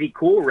crazy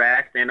cool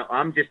wrecks, and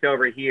I'm just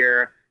over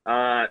here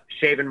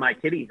shaving my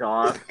titties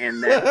off,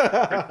 and then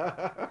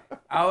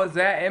I was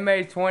at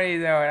MA20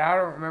 though, and I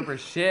don't remember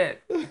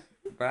shit.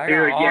 But I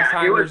got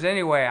Alzheimer's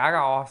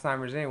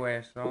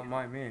anyway. So don't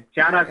mind me.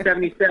 Shout out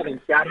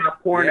 77. Shout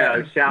out porno.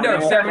 Yeah. Shout No,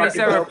 out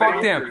 77.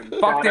 Fuck them.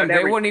 Fuck them. They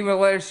everything. wouldn't even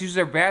let us use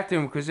their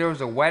bathroom because there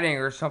was a wedding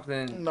or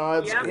something. No,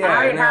 it's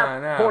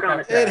Hold on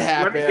a second. It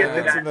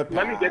happened.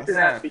 Let me get to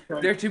that.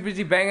 Because They're too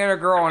busy banging a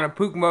girl on a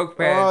pook moped.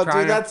 Oh,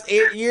 dude, that's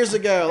 8 years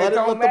ago. Let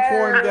the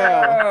porn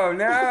go. Oh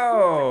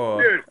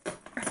no. Dude,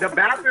 the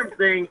bathroom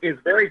thing is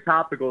very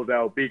topical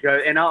though,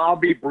 because, and I'll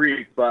be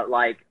brief, but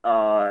like,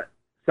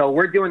 so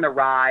we're doing the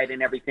ride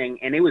and everything,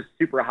 and it was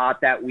super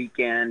hot that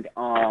weekend.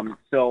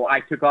 So I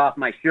took off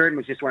my shirt and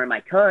was just wearing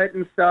my cut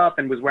and stuff,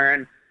 and was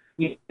wearing,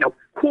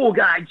 cool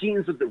guy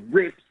jeans with the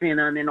rips in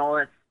them and all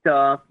that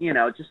stuff.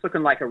 Just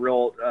looking like a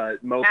real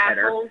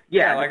mopeder.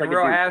 Yeah, like a real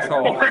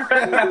asshole.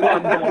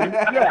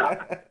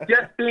 Yeah,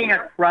 just being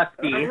a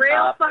crusty. A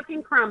real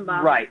fucking crumb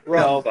bum. Right.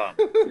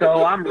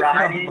 So I'm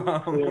riding.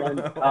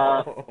 And,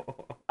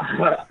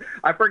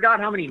 I forgot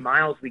how many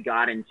miles we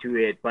got into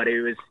it, but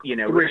it was,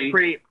 it was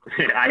pretty.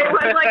 It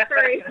was like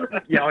 3.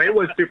 It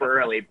was super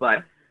early,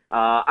 but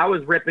I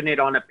was ripping it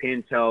on a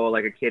Pinto,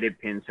 like a kitted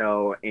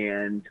Pinto,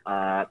 and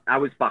I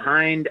was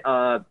behind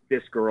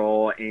this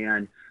girl,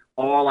 and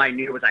all I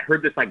knew was I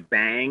heard this like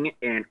bang,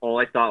 and all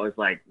I thought was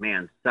like,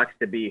 man, sucks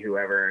to be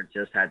whoever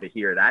just had to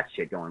hear that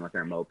shit going with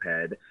their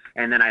moped.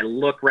 And then I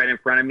look right in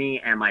front of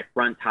me, and my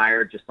front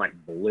tire just like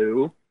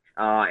blew.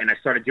 And I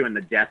started doing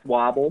the death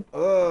wobble.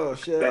 Oh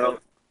shit! So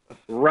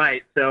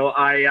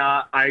I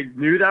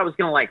knew that I was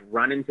gonna like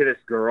run into this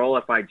girl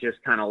if I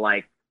just kind of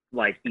like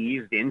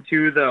eased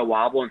into the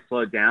wobble and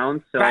slowed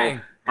down. So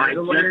Bang. I had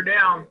to lay her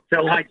down.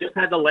 So I just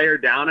had to lay her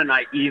down, and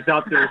I eased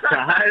up to the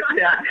side.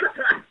 Yeah.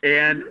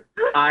 And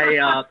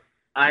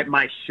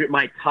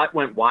my cut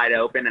went wide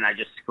open, and I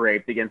just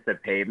scraped against the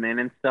pavement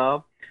and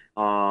stuff.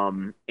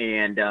 And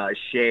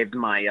shaved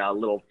my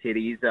little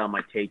titties,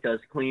 my tatas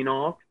clean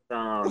off.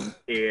 And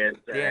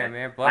Damn,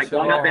 man, I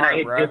got up and I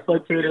had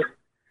dislocated.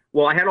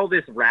 Well, I had all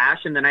this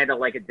rash, and then I had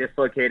a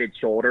dislocated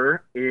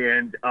shoulder,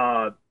 and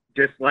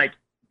just like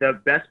the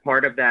best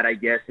part of that, I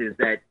guess, is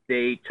that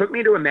they took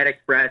me to a Med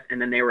Express,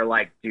 and then they were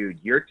like, dude,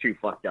 you're too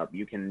fucked up.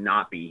 You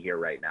cannot be here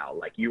right now.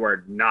 Like, you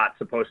are not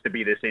supposed to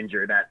be this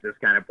injured at this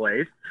kind of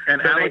place.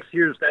 And so Alex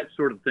hears that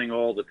sort of thing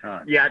all the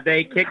time. Yeah,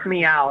 they kicked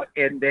me out,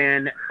 and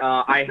then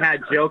I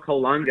had Joe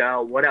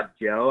Colunga. What up,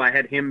 Joe? I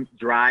had him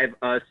drive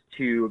us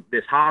to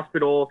this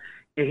hospital,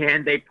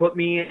 and they put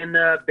me in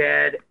the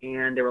bed,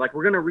 and they were like,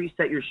 we're going to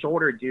reset your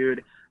shoulder,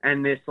 dude.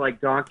 And this,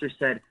 doctor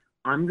said,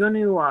 I'm going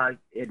to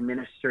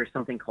administer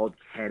something called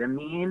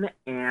ketamine,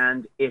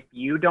 and if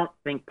you don't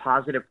think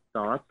positive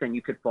thoughts, then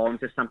you could fall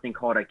into something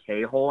called a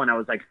K-hole. And I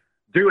was like,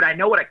 dude, I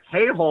know what a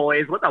K-hole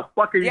is. What the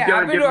fuck are you doing? Yeah,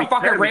 I've been to a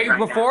fucking rave right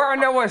before. now? I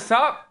know what's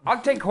up.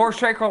 I'll take horse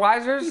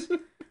tranquilizers. Dude,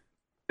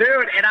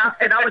 and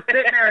I was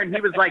sitting there, and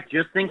he was like,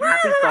 just think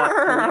happy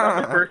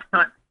thoughts. The first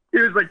time. He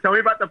was like, tell me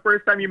about the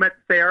first time you met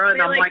Sarah. And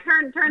I'm like,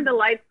 turn the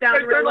lights down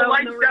turn the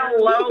lights down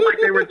low, like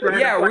they were trying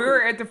Yeah, to we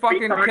were at the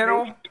fucking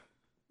kennel.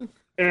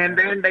 And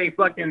then they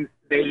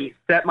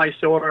set my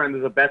shoulder, and it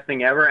was the best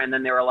thing ever. And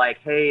then they were like,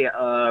 hey,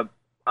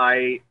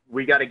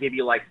 we got to give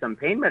you some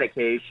pain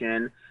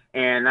medication.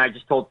 And I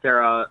just told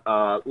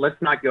Sarah,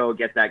 let's not go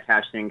get that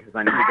cash thing because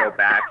I need to go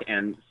back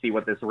and see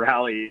what this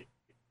rally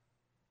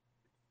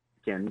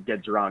can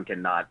get drunk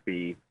and not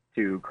be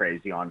too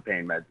crazy on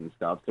pain meds and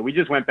stuff. So we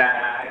just went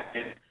back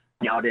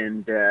out,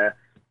 and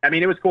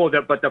it was cool.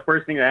 But the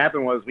first thing that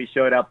happened was we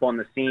showed up on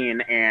the scene,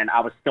 and I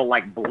was still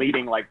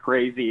bleeding like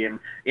crazy and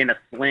in a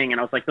sling.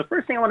 And I was like, the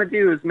first thing I want to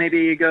do is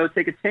maybe go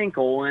take a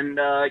tinkle and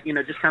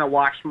just kind of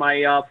wash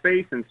my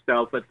face and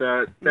stuff. At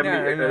the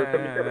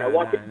 77.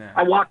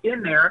 I walk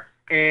in there,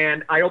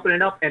 and I open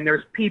it up, and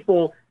there's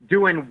people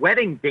doing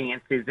wedding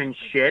dances and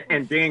shit.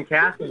 And Dan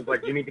Caston's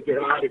like, you need to get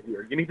out of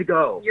here. You need to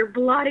go. You're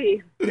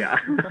bloody. Yeah.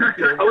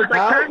 I was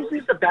like, can I just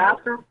use the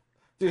bathroom?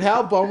 Dude,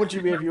 how bummed would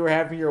you be if you were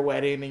having your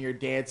wedding and you're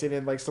dancing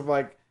and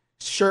some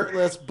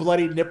shirtless,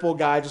 bloody nipple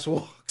guy just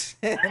walks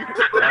in?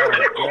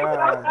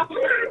 Oh,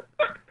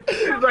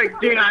 he's like,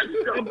 dude,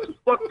 I'm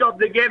fucked up.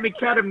 They gave me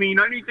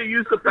ketamine. I need to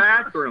use the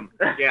bathroom.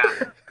 Yeah,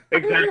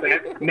 exactly.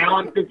 Now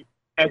I'm thinking,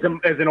 as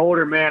an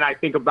older man, I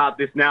think about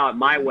this now at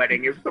my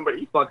wedding. If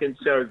somebody fucking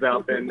shows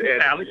up and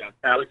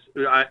Alex,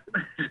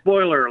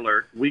 spoiler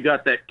alert, we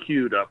got that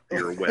queued up for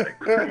your wedding.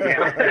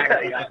 Yeah,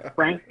 exactly.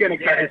 Frank's gonna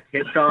cut his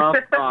tits off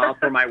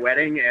for my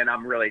wedding, and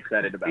I'm really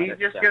excited about it. He's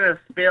just gonna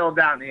spill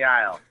down the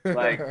aisle.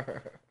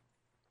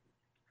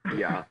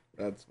 Yeah.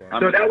 That's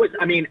fine. So that was,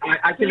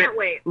 I can't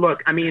wait.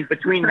 Look,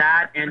 between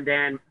that and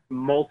then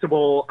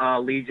multiple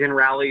Legion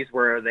rallies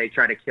where they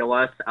try to kill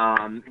us,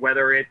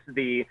 whether it's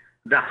the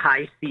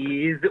high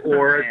seas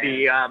or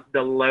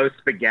the low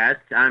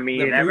spaghetti.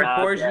 The food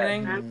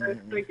poisoning.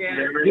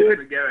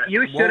 Dude,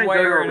 you shouldn't One way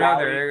go to or a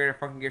another, rally. they're gonna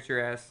fucking get your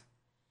ass.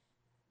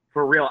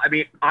 For real.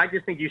 I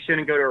just think you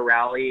shouldn't go to a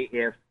rally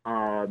if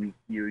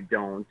you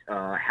don't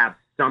have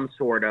some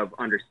sort of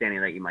understanding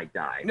that you might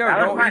die. No,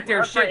 don't eat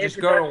their shit. Just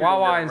go to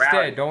Wawa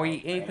instead. Don't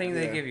eat anything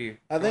they give you.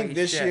 I think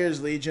this shit.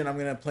 year's Legion, I'm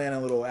gonna plan a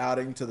little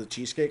outing to the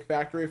Cheesecake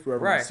Factory for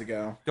whoever wants to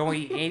go. Don't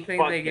eat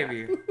anything they give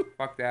you.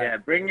 Fuck that. Yeah,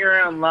 bring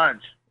your own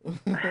lunch.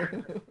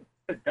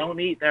 Don't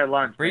eat their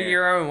lunch. Bring man.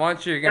 your own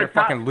lunch, or you're gonna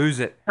fucking lose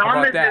it. How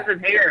Thomas about that?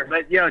 isn't here,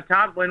 but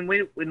Tom,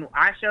 when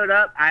I showed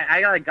up,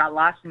 I got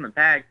lost in the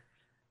pack,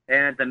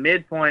 and at the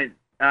midpoint,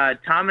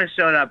 Thomas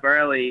showed up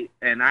early,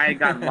 and I had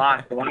gotten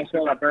lost. But when I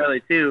showed up early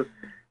too,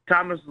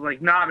 Thomas was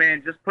like, "Nah,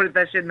 man, just put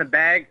that shit in the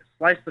bag,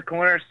 slice the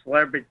corner,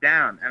 slurp it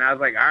down." And I was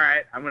like, "All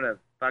right, I'm gonna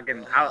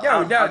fucking."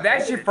 No,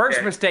 that's your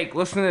first mistake.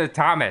 Listen to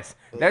Thomas.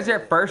 That's your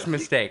first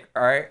mistake.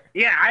 All right.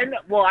 Yeah, I know.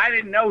 Well, I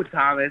didn't know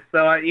Thomas,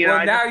 so I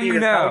now just see you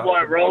this know.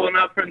 homeboy rolling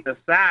up from the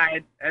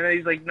side, and then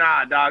he's like,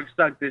 "Nah, dog,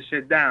 suck this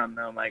shit down." And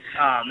I'm like,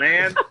 "Oh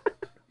man."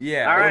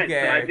 Yeah. All right,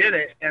 okay. so I did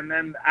it, and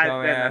then I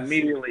then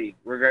immediately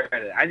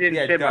regretted it. I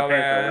didn't shit my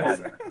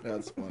pants.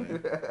 That's funny.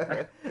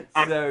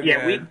 So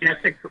yeah, we good.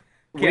 desecrated.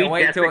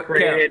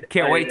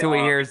 Can't wait till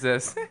he hears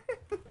this.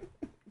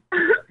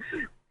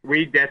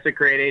 We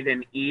desecrated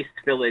an East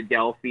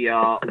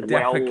Philadelphia.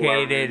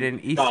 Defecated in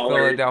East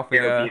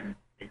Philadelphia.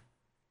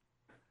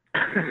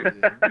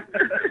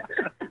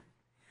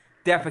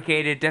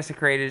 Defecated,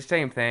 desecrated,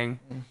 same thing.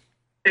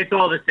 It's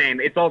all the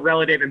same. It's all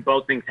relative, and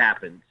both things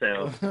happen.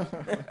 So.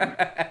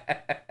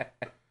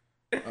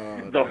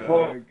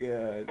 Oh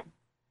god.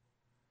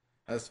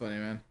 That's funny,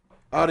 man.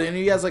 Oh, do any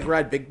of you guys like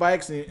ride big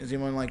bikes? Is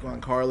anyone like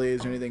on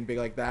Harleys or anything big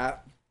like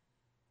that?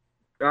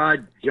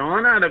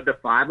 John, out of the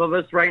 5 of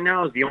us right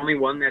now, is the only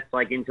one that's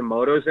like into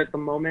motos at the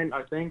moment.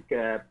 I think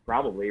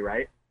probably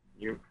right.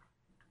 You?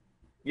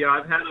 Yeah, I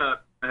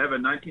have a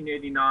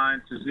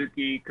 1989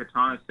 Suzuki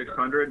Katana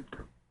 600,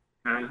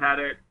 and I've had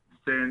it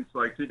since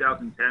like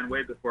 2010,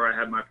 way before I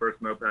had my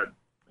first moped.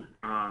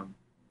 I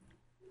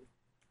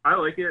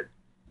like it.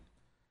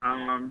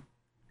 I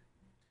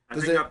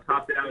think I've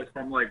topped out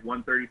from like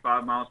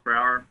 135 miles per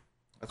hour.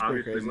 That's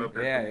pretty crazy.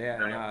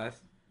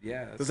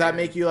 Does that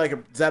make you like?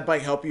 Does that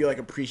bike help you like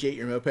appreciate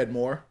your moped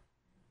more?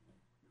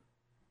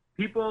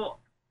 People,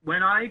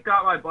 when I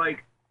got my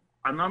bike,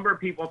 a number of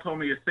people told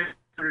me a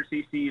 600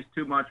 cc is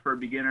too much for a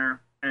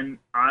beginner, and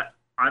I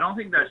don't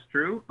think that's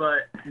true.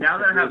 But now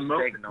that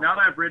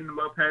I've ridden the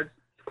mopeds,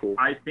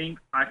 I think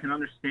I can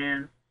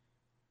understand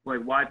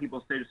like why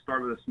people say to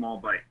start with a small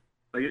bike.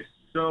 Like it's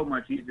so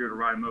much easier to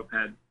ride a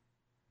moped.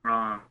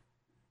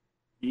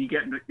 You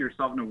get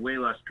yourself into way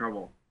less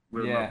trouble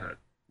with a moped.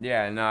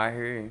 Yeah, no, I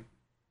hear you.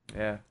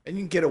 Yeah. And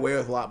you can get away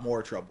with a lot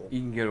more trouble. You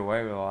can get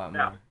away with a lot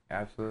more.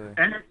 Absolutely.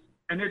 And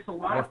it's a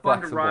lot More of fun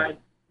flexible. to ride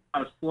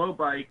a slow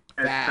bike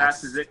as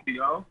fast as it can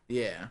go.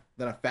 Yeah,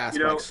 then a fast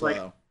You know, bike slow.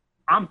 like,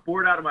 I'm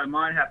bored out of my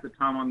mind half the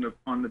time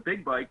on the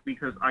big bike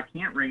because I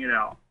can't ring it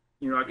out.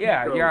 You know, I can't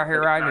Yeah, go you're out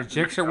here riding a fast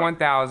and Gixxer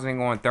 1000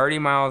 going 30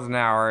 miles an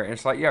hour.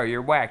 It's like, yo,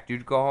 you're whacked,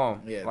 dude. Go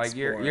home. Yeah, like it's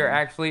you're boring.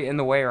 actually in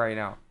the way right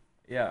now.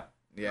 Yeah.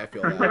 Yeah, I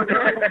feel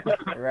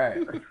that.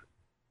 Right.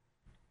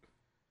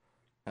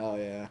 Hell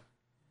yeah.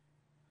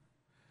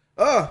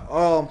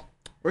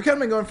 We're kind of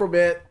been going for a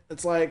bit.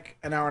 It's like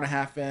an hour and a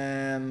half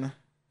in.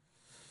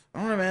 I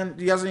don't know, man.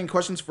 Do you guys have any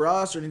questions for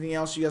us or anything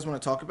else you guys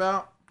want to talk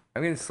about?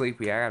 I'm getting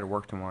sleepy. I gotta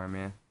work tomorrow,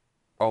 man.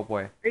 Oh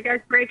boy. Are you guys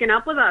breaking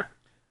up with us?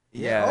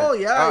 Yeah. Oh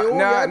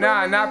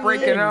yeah. Not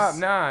breaking up.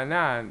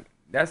 Nah.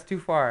 That's too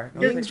far.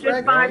 Don't Just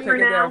take bye it for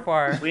that now.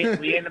 far.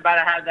 We ain't about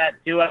to have that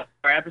 2-hour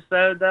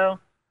episode though.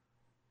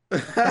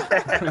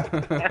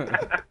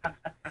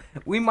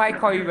 We might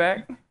call you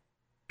back.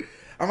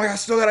 Oh my god, I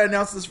still gotta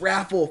announce this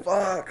raffle.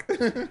 Fuck.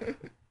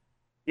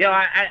 Yo,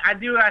 I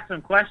do have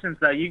some questions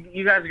though.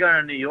 You guys are going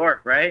to New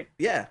York, right?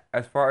 Yeah.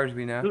 As far as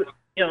we know.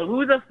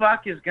 Who the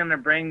fuck is gonna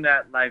bring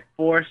that like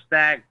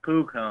 4-stack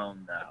pook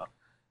home though?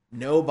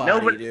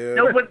 Nobody, dude.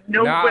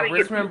 Nobody.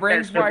 Richmond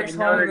brings bikes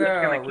home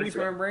though.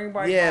 Richmond bring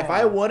bikes Yeah, home. if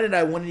I wanted,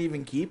 I wouldn't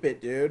even keep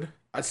it, dude.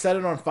 I'd set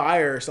it on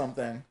fire or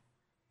something.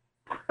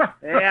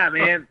 Yeah,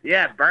 man.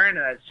 Yeah, burn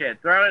that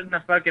shit. Throw it in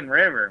the fucking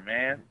river,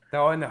 man.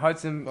 Throw in the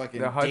Hudson.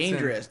 Fucking the Hudson.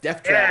 dangerous.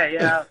 Death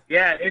trap.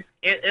 Yeah.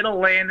 It'll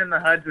land in the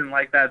Hudson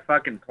like that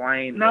fucking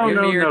plane.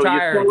 Give me your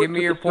tire. Give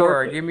me your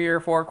four. Give me your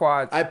 4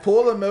 quads. I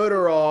pull the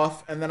motor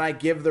off and then I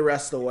give the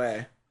rest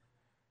away.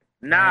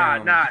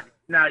 Nah.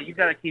 You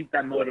gotta keep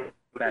that motor,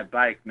 that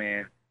bike,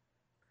 man.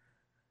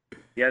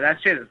 Yeah,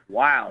 that shit is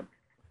wild.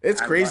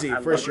 It's crazy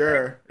for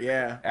sure.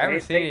 Yeah. I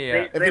haven't seen it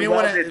yet. If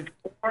anyone welded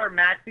 4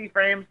 maxi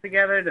frames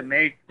together to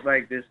make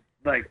like this,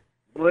 like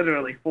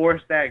literally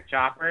 4-stack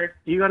chopper.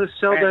 You got to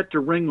sell that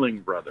to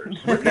Ringling Brothers.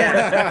 So you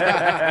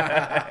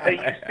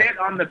sit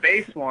on the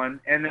base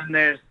one, and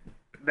then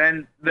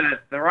the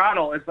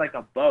throttle is like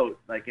a boat.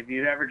 Like if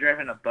you've ever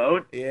driven a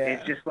boat,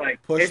 it's just like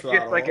just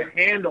like a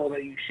handle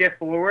that you shift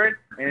forward,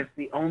 and it's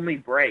the only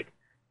brake.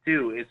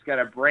 Too, it's got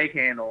a brake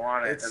handle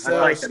on it. It's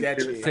so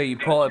sketchy. So you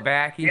pull it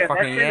back, you Yeah,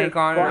 fucking that shit yank is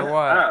on it, or fucked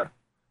what? up.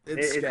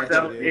 It's sketchy,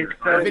 so, dude. it's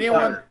so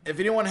If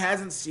anyone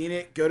hasn't seen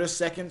it, go to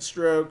Second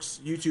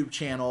Strokes YouTube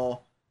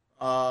channel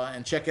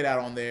and check it out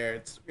on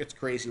there. It's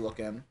crazy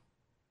looking.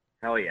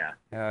 Hell yeah.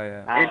 Hell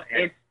yeah.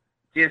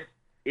 just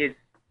is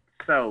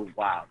so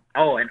wild.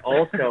 Oh, and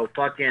also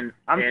fucking.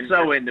 I'm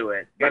so into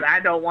it, but I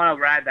don't want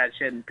to ride that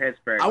shit in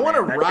Pittsburgh. I want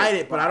to man. ride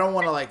it, but I don't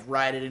want to like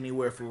ride it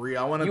anywhere for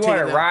real. I want to You take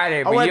want it. to ride it,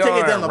 I but want you to don't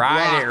take it down want the to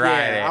ride block. it, ride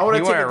Yeah, it. I want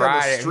You to take wanna it down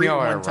ride the it, street you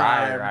wanna one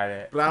time, ride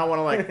it. but I don't want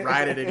to like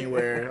ride it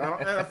anywhere.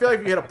 I feel like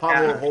if you hit a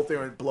pothole, the whole thing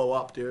would blow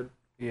up, dude.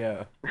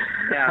 Yeah.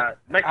 Yeah,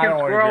 but I can don't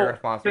want to be Squirrel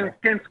responsible.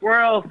 can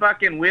Squirrel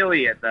fucking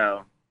wheelie it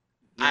though?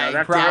 You know, I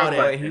that's doubt the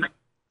real it. question.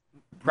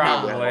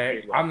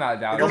 Probably. I'm not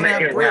down. Don't have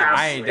it. brakes.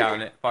 I ain't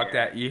down it. Fuck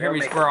that. You hear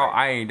me, Squirrel?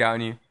 I ain't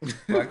down you.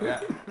 Fuck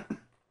that.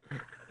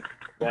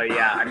 Well,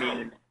 yeah, I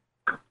mean.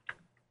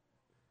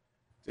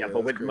 Yeah,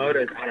 but with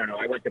motors, I don't know.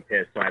 I went to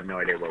piss, so I have no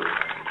idea what we're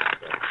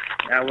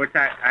doing. Which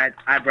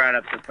I brought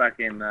up the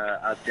fucking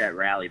Upjet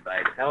rally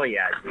bike. Hell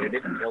yeah, dude.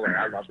 It's killer.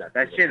 I love that.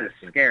 That shit is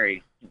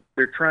scary.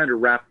 They're trying to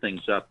wrap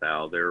things up,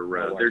 Al.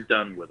 They're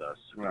done with us.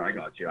 Well, I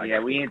got you. Yeah,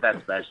 we ain't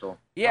that special.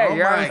 Yeah, Oh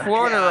you're my in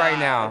Florida God. right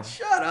now.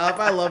 Shut up!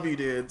 I love you,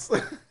 dudes.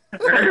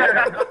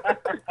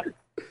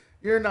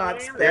 You're not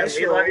Yeah,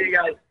 special. we love you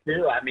guys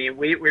too. I mean,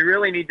 we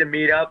really need to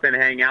meet up and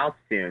hang out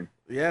soon.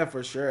 Yeah,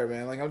 for sure,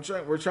 man. Like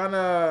we're trying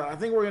to. I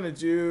think we're gonna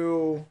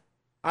do.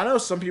 I know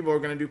some people are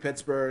gonna do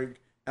Pittsburgh,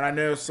 and I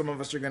know some of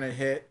us are gonna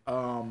hit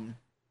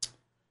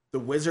the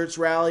Wizards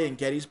rally in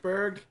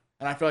Gettysburg,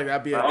 and I feel like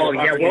that'd be a good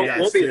one for you guys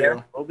we'll be too.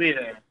 there. We'll be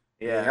there.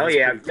 Yeah, Hell it's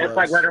yeah, pretty that's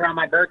like close. right around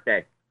my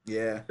birthday.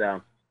 Yeah.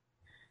 So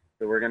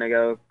we're gonna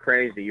go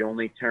crazy. You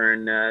only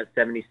turn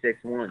 76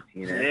 once,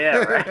 you know. Yeah,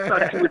 right. I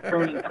thought you were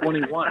turning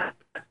 21.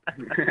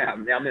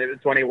 I'm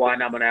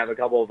 21. I'm gonna have a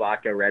couple of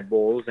vodka Red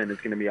Bulls, and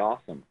it's gonna be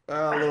awesome.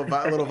 A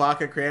little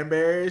vodka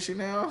cranberries, you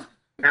know.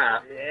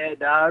 Yeah,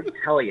 dog.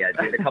 Hell yeah,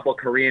 dude. A couple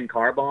Korean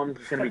car bombs.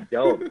 It's gonna be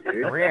dope, dude.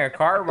 Korean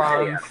car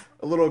bombs.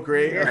 A little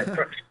gray, Yeah.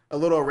 a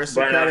little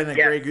aristocrat in a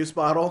yeah. Grey Goose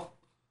bottle.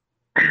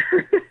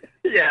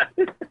 Yeah.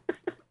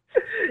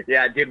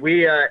 Yeah, did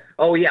we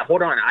oh yeah,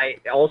 hold on. I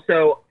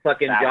also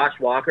fucking Josh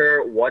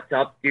Walker, what's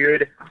up,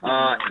 dude?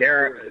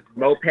 They're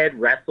moped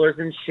wrestlers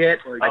and shit.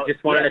 I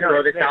just wanted to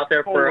throw this out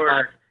there for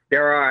us.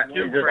 There's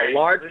a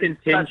large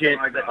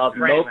contingent of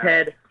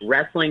moped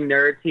wrestling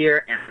nerds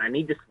here, and I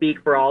need to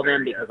speak for all of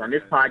them because on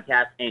this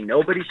podcast ain't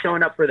nobody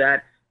showing up for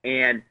that,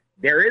 and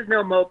there is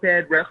no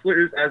moped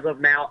wrestlers as of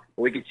now.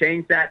 We could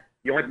change that.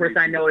 The only person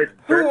I know is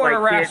Who want to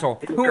Dirt Bike Kid.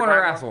 wrestle? Who want to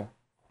wrestle?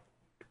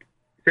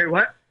 Say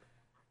what?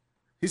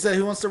 He said,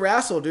 "Who wants to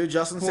wrestle, dude?"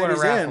 Justin Who said wanna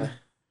he's wrestle? in.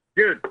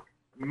 Dude,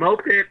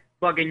 Moped,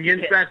 fucking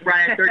Yinfest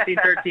Riot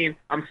 1313.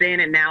 I'm saying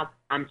it now.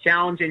 I'm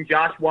challenging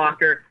Josh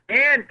Walker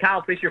and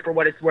Kyle Fisher for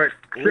what it's worth.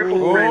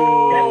 Triple threat.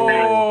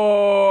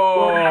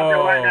 Going out there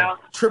right now.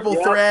 Triple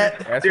Yeah. threat.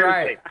 That's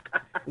Seriously.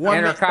 right. One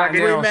man,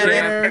 Intercontinental 3 men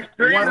champ. enter.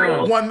 Extreme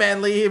rules. One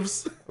man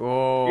leaves.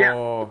 Oh, Yeah.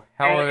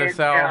 hell in a And,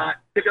 cell.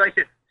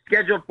 stipulation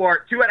scheduled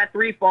for 2 out of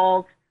 3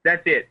 falls.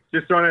 That's it.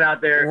 Just throwing it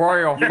out there.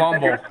 Royal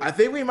fumble. I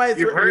think we might.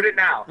 You've heard it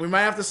now. We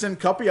might have to send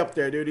Cuppy up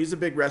there, dude. He's a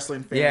big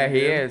wrestling fan. Yeah,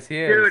 he dude. is. He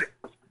is. Dude,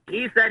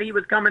 he said he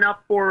was coming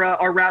up for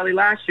our rally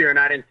last year, and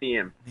I didn't see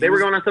him. They were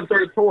going on some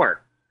sort of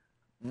tour.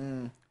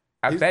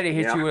 I bet he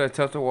hit Yeah. you with a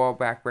tilt-a-wall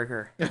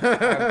backbreaker. I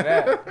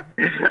bet.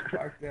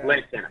 Fuck that.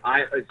 Listen,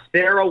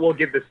 Sarah will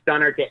give the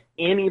stunner to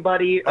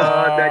anybody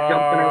that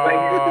jumps in her way.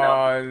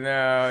 Oh,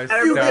 no.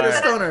 You get a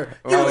Stun. stunner.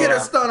 You Oh, get yeah. a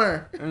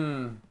stunner.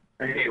 Mm.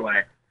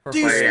 Anyway. Do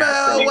you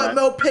smell what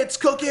Mo Pitt's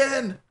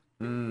cooking?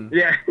 Mm.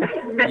 Yeah.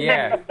 Yeah.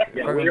 Yeah,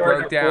 Fucking we are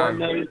broke the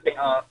down.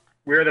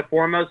 we're the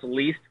foremost,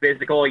 least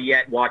physical,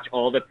 yet watch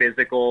all the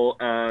physical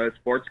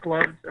sports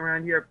clubs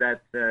around here. That's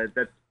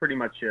pretty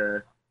much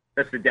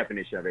that's the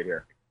definition of it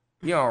here.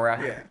 You don't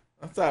wrestle. Yeah,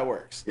 that's how it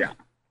works. Yeah.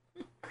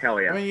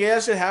 Hell yeah. I mean, you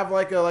guys should have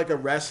like a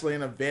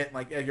wrestling event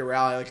like at your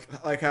rally,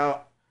 like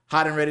how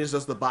Hot and Ready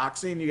does the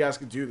boxing. You guys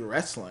could do the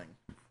wrestling.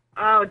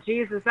 Oh,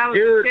 Jesus, that was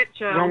Dude, a shit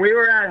show. when we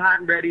were at Hot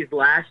and Ready's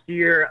last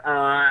year,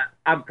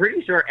 I'm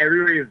pretty sure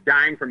everybody was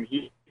dying from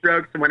heat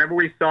strokes. So whenever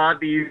we saw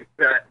these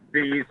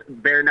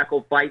bare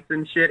knuckle fights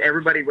and shit,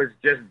 everybody was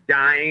just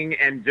dying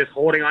and just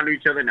holding on to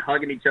each other and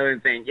hugging each other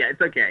and saying, "Yeah,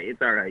 it's okay,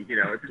 it's all right. You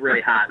know, it's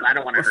really hot. I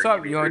don't want to What's hurt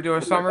up? You want to do a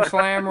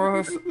SummerSlam,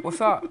 Rose?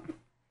 What's up?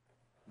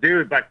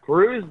 Dude, but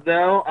Cruz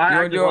though, You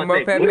want to do a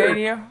Moped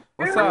Mania?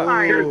 What's up?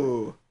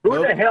 Ooh. Who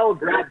the hell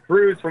grabbed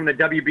Cruz from the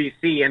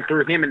WBC and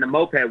threw him in the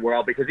moped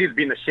world because he's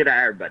beating the shit out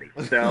of everybody?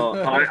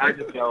 So I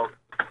just go.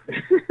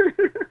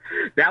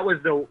 that was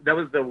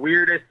the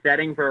weirdest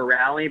setting for a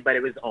rally, but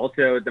it was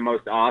also the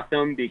most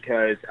awesome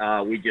because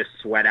we just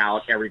sweat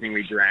out everything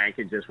we drank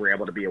and just were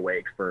able to be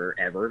awake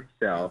forever.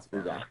 So it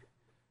was awesome.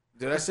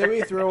 Did I say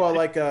we throw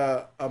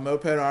a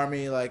moped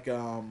army like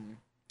a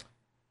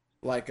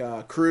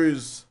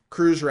cruise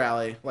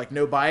rally, like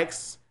no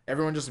bikes?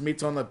 Everyone just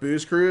meets on the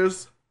booze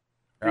cruise.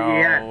 Oh,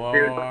 Yeah,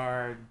 dude.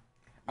 Lord.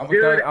 I'm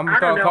Dude, gonna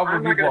throw a couple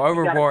I'm not people gonna speak out of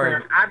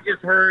overboard.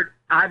 turn.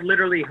 I've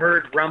literally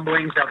heard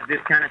rumblings of this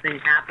kind of thing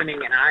happening,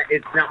 and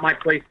it's not my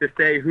place to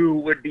say who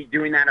would be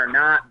doing that or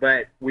not,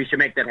 but we should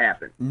make that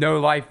happen. No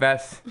life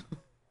vests.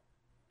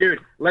 Dude,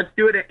 let's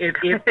do it.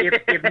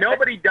 If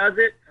nobody does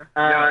it,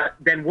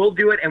 then we'll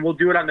do it, and we'll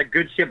do it on the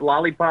Good Ship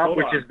Lollipop,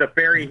 which is the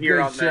ferry here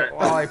Good on ship the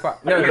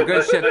lollipop. No, the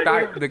Good Ship.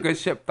 The Good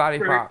Ship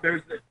lollipop.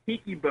 There's the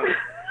tiki boat.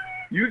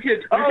 You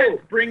could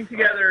bring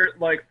together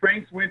like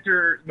Frank's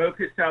Winter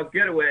Moped South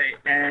Getaway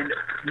and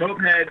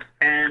mopeds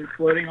and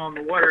floating on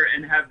the water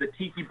and have the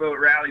tiki boat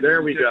rally.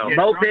 There we go.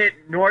 Moped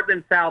North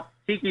and South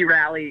Tiki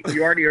Rally.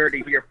 You already heard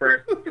it here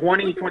first.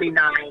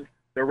 2029.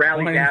 The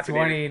rally's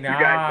happening.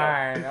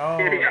 2029. Oh,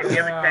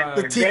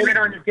 Name it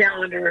on your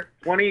calendar.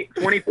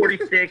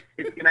 2046.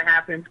 It's gonna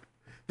happen.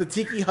 The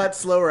Tiki Hut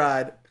slow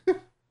ride.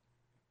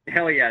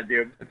 Hell yeah,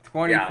 dude.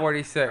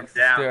 2046.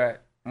 Let's do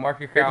it.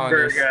 Mark your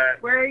calendars.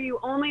 Where you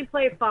only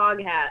play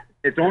Fog Hat.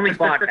 It's only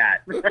Fog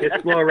Hat.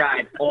 It's slow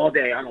ride all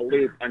day on a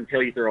loop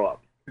until you throw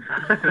up.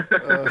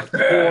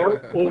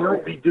 Or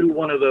we do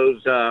one of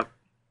those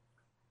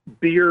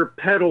beer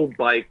pedal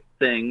bike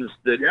things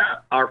that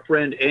our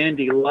friend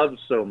Andy loves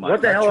so much.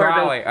 What the hell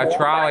are those? A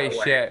trolley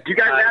shit. You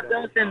guys have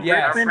those in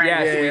Richmond?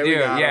 Yes, we do.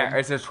 Yeah,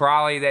 it's a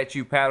trolley that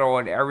you pedal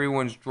and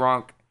everyone's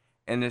drunk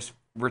and it's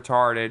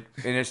retarded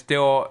and it's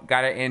still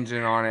got an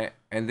engine on it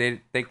and they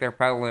think they're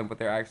pedaling but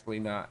they're actually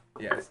not.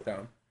 Yeah, it's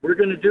dumb. We're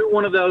going to do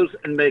one of those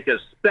and make a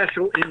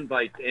special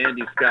invite to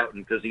Andy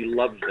Scouten because he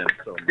loves them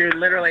so much. Dude,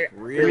 literally,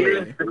 Really?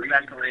 a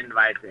special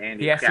invite to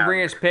Andy He has to Scouten.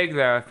 bring his pig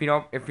though. If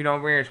you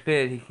don't bring his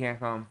pig, he can't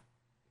come.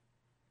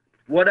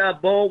 What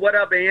up, Bull? What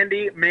up,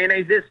 Andy?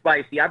 Mayonnaise is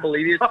spicy. I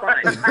believe it's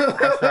fine.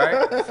 That's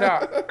right. What's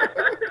up?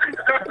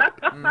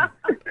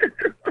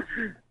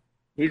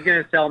 He's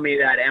going to sell me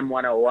that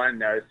M101,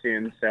 though,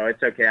 soon, so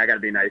it's okay. I got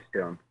to be nice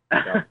to him.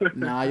 So.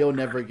 Nah, you'll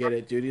never get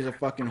it, dude. He's a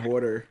fucking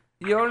hoarder.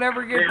 You'll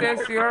never get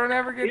this. You'll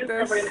never get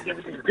this.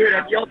 Dude,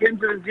 I've yelled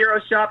into the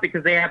Zero Shop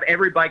because they have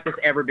every bike that's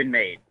ever been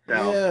made.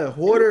 So. Yeah,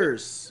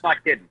 hoarders.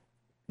 Not kidding.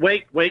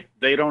 Wait,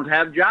 they don't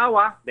have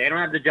Jawa. They don't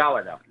have the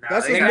Jawa, though.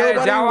 That's They because got a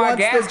nobody Jawa wants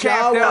gas the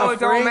cap, though. Jawa, It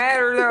don't Frank.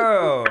 matter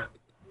though.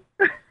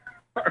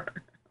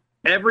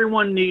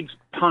 Everyone needs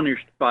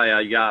punished by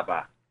a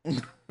Yaba.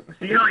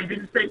 See how he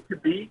didn't say to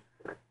be?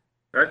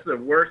 That's the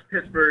worst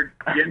Pittsburgh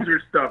Yinzer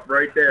stuff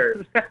right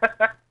there.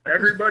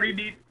 Everybody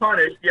needs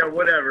punished. Yeah,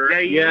 whatever.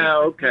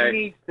 Okay. He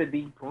needs to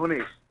be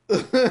punished.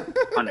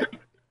 Punished.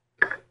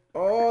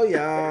 Oh,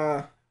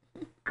 yeah.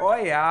 Oh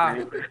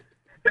yeah.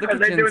 Are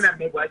they doing that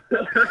Midwest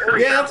stuff?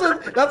 Yeah,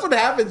 that's what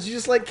happens. You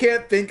just like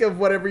can't think of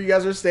whatever you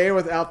guys are saying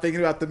without thinking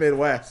about the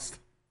Midwest.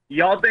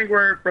 Y'all think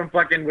we're from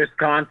fucking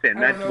Wisconsin.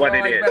 That's what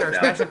it is. Better so.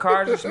 smashing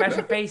cars or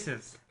smashing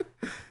faces.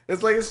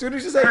 It's like as soon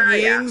as you say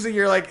yings and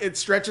you're like it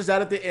stretches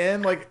out at the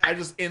end, like I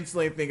just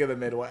instantly think of the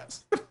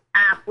Midwest.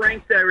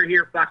 Frank's over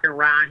here fucking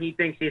Ron. He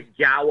thinks his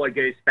Jawa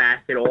goes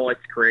fast at all.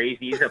 It's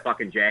crazy. He's a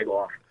fucking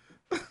Jaguar.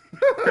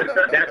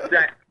 That's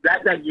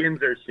that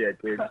Yinzer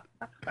shit, dude.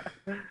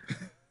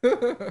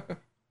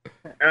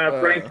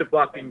 Frank's a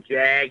fucking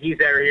Jag. He's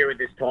over here with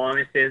his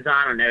Thomases.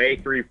 I don't know,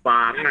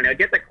 835. I don't know.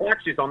 Get the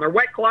clutches on there.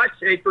 Wet clutch,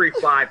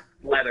 835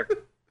 leather.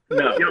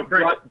 No,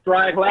 Frank,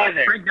 dry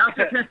leather. Frank, now's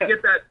the chance to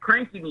get that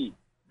crank you need.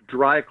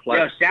 Dry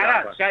clutch. Shout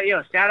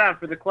out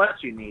for the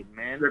clutch you need,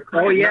 man.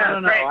 Oh yeah,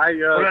 No. Frank,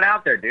 put it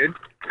out there, dude.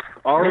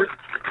 I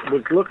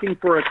was looking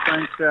for a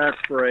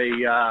crankshaft for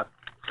a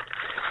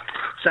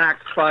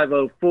Sachs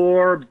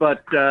 504,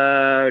 but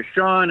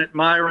Sean at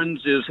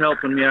Myron's is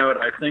helping me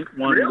out. I think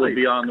one will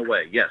be on the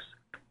way. Yes.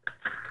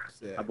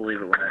 I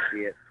believe it when I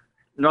see it.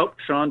 Nope.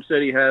 Sean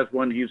said he has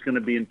one. He's going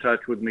to be in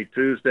touch with me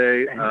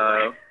Tuesday.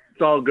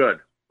 It's all good.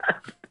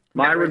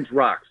 Myron's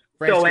rocks.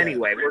 Frank's So good.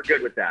 anyway, we're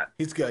good with that.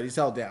 He's good. He's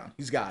held down.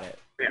 He's got it.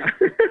 Yeah.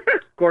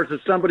 Of course, if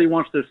somebody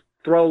wants to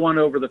throw one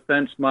over the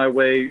fence my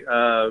way,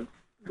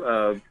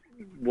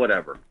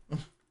 whatever.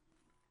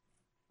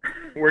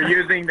 We're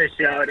using the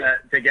show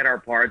to get our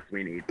parts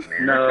we need,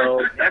 man.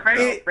 No.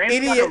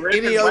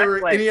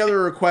 Any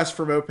other requests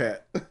for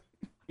Moped?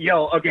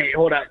 Yo, okay,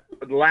 hold up.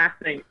 The last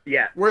thing,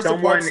 yeah. Where's the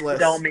someone parts list?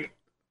 tell me.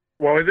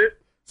 What was it?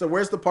 So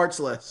where's the parts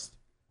list?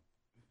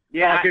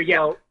 Yeah, dude,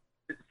 yeah.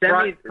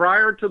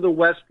 Prior to the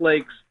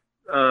Westlake's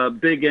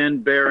big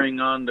end bearing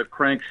on the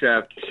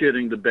crankshaft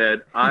shitting the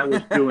bed, I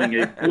was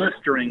doing a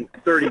blistering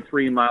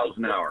 33 miles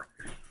an hour.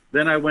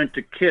 Then I went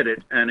to kit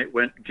it, and it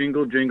went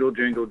jingle, jingle,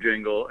 jingle,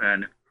 jingle,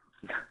 and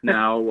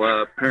now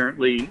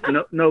apparently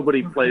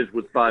nobody plays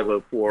with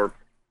 504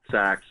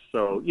 Sachs.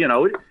 So,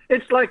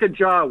 it's like a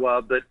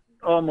Jawa, but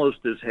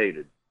almost as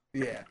hated.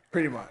 Yeah,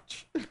 pretty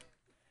much.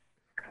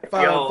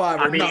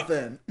 505 or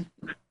nothing.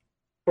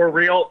 For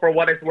real, for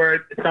what it's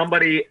worth,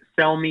 everybody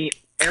sell me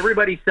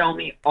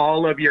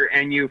all of your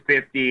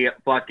NU50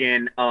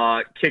 fucking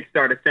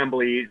kickstart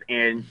assemblies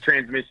and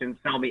transmissions.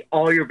 Sell me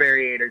all your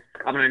variators.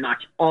 I'm going to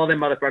notch all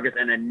them motherfuckers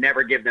and then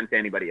never give them to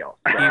anybody else.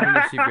 Even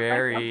if you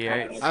vary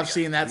it. I've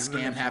seen that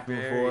scam happen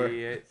before.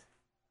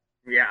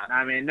 Yeah,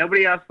 I mean,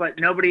 nobody else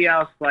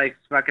likes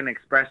fucking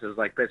expresses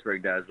like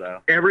Pittsburgh does,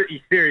 though.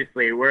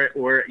 Seriously,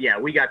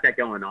 we got that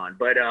going on.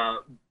 But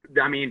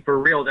I mean, for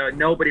real though,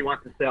 nobody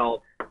wants to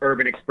sell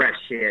Urban Express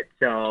shit.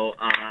 So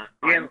I'm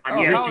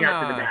reaching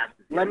out to the masses.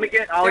 Let me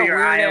get all That your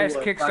weird Iowa ass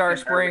Kickstart fucking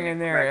spring Urban in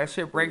there. Express.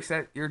 That shit breaks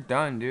that. You're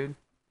done, dude.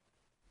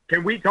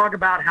 Can we talk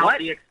about how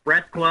the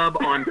Express Club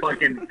on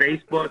fucking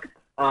Facebook,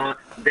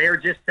 they're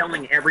just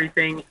selling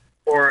everything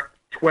for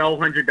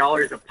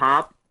 $1,200 a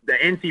pop? The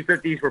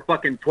NC50s were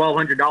fucking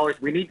 $1,200.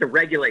 We need to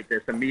regulate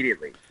this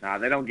immediately. Nah,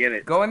 they don't get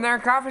it. Go in there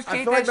and confiscate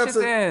I feel like that that's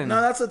shit then.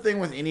 no, that's the thing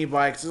with any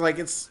bikes. It's like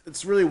it's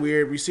really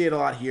weird. We see it a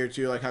lot here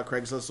too, like how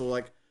Craigslist will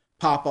like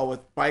pop up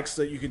with bikes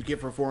that you could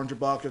get for $400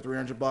 or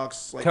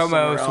 $300. Like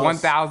Tomos,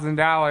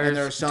 $1,000. And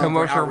they're selling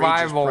Tomos for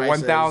outrageous Survival,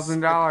 prices.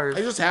 $1,000.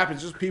 It just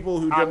happens. Just people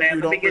who don't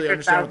really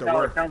understand what they're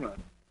worth.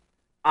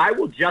 I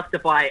will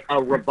justify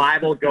a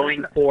revival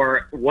going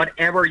for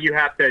whatever you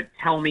have to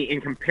tell me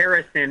in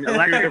comparison to the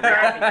reality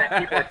that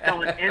people are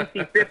selling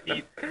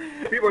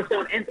NC50s. People are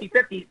selling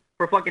NC50s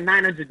for fucking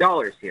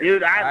 $900 here.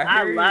 Dude,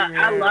 I love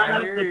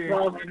the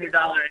 $1,200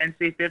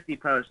 NC50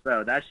 post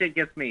though. That shit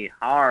gets me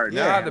hard.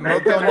 Yeah, the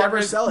moped they'll never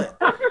market, sell it.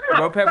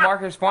 Moped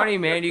market's funny,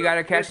 man. You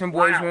gotta catch them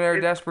boys when they're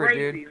it's desperate,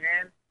 crazy, dude.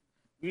 Man.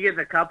 You get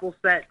the couple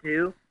set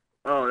too.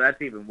 Oh, that's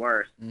even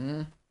worse.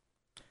 Mm-hmm.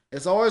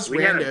 It's always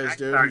We had a randos, nice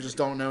dude, who target. just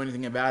don't know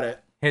anything about it.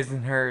 His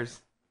and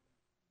hers.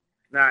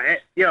 Nah,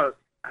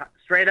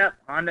 straight up,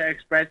 Honda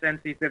Express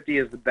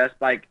NC50 is the best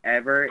bike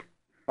ever.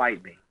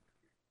 Fight me.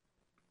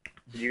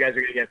 You guys are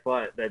gonna get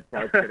fought. That's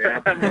how it's gonna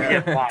happen.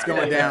 It's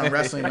going down,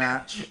 wrestling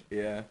match.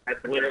 Yeah.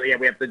 That's literally,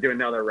 we have to do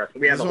another wrestling.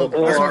 We have This the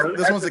whole one-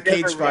 this one's a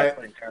cage fight.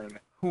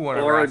 Who won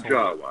a Or a raffle?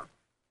 Jawa.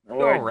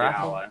 Or a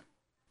raffle.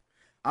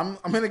 I'm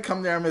gonna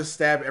come there. I'm gonna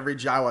stab every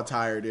Jawa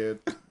tire, dude.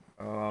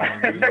 Oh,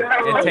 man.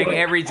 And take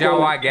every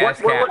Jawa gas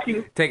what we're cap.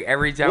 looking- Take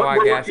every What Jawa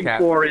we're gas looking cap.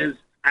 for is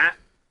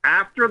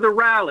after the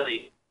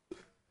rally,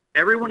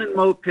 everyone in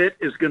Mo Pit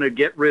is going to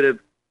get rid of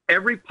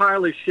every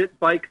pile of shit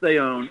bike they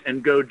own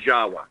and go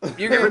Jawa.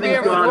 You're gonna be in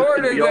Everything's gone, it's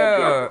Florida, gonna be all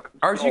though. Jawa.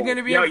 Aren't you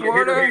gonna be No, in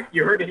Florida?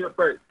 You heard it here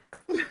first.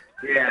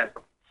 Yeah,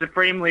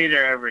 supreme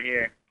leader over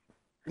here.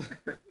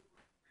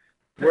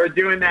 We're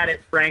doing that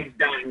at Frank's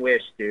Dying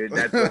Wish, dude.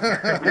 That's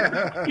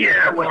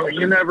Yeah, well,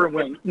 you never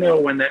know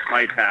when that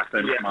might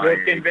happen.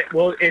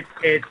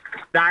 it's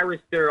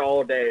Thyristor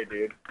all day,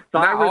 dude.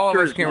 Not all of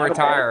Thyristor us is can not a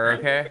retire, bike.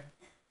 okay?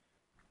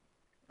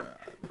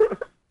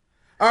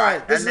 All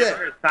right, this is it.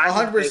 never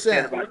decided to say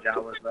 100%. shit about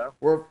Jawas, though.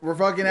 We're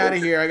fucking out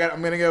of here.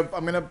 I'm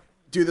gonna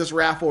do this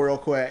raffle real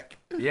quick.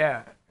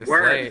 Yeah. It's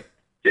Word. late.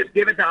 Just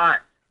give it to us.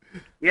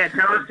 Yeah,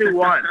 tell us who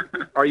won.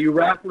 Are you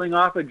raffling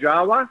off a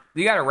Jawa?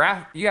 You gotta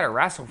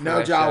wrestle for No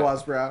that shit.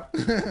 Jawas, bro.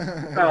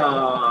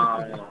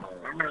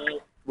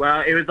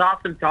 Well, it was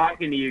awesome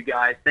talking to you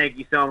guys. Thank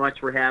you so much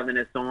for having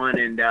us on,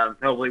 and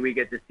hopefully we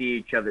get to see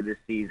each other this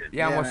season.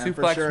 Yeah, I'm gonna man,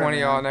 for suplex sure, one of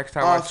man. y'all next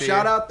time I see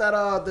Shout you. out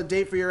that the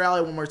date for your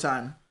rally one more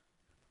time.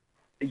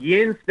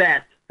 Yin's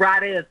Fest,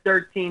 Friday the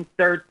 13th,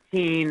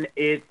 13.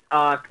 It's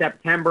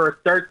September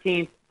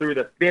 13th through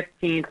the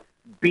 15th.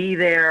 Be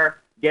there.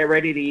 Get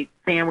ready to eat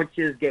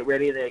sandwiches. Get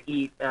ready to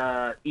eat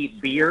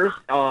beers.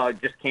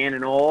 Just can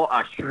and all.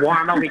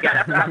 Shawarma. We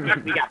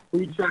got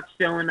food trucks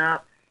showing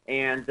up,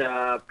 and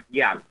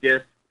yeah,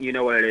 just you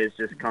know what it is.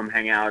 Just come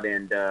hang out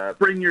and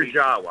Bring your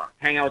Jawa.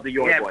 hang out with the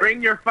York Yeah, boys.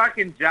 bring your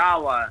fucking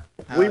Jawa.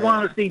 We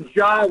want to see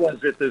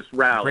Jawas at this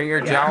rally. Bring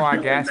your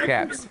Jawa gas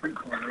caps.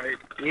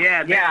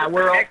 Yeah, Yeah,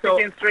 we're Mexican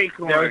also street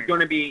corn. there's going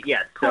to be so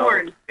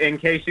Corn. in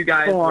case you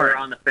guys Corn. were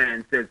on the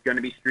fence, there's going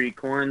to be street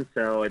corn,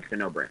 so it's a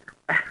no-brainer.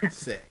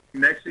 Sick.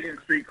 Mexican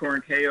street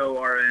corn,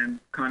 KORN,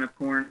 kind of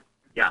corn.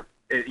 Yeah,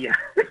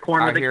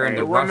 corn Out with here a in K.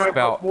 the Rust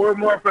Belt. We're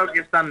more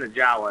focused on the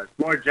Jawas.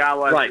 More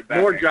Jawas. Right, the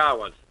better. more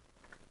Jawas.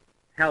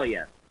 Hell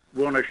yeah.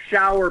 We want to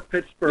shower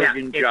Pittsburgh Yeah,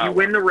 in if Jawa. you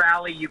win the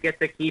rally, you get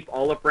to keep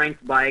all of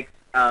Frank's bikes.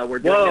 We're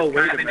doing Whoa, this kind of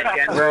wait an a minute.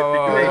 against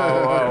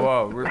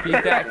Whoa.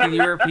 Repeat that. Can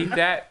you repeat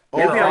that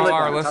for all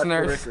our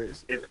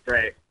listeners? It's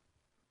great.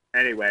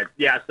 Anyway,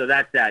 yeah, so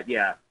that's that,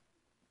 yeah.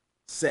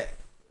 Sick.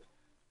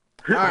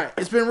 All right,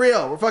 it's been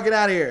real. We're fucking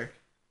out of here.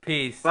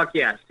 Peace. Fuck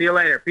yeah. See you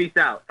later. Peace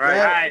out. All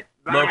right.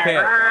 Low Bye.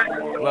 pit. Bye.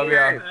 Love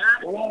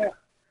y'all.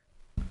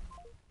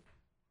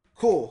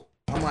 Cool.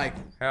 I'm like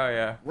Hell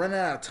yeah. running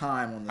out of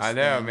time on this. I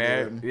know, thing,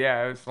 man. dude.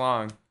 Yeah, it was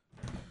long.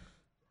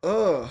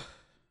 Ugh.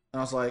 And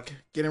I was like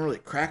getting really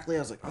crackly. I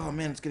was like, oh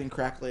man, it's getting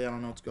crackly. I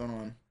don't know what's going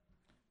on.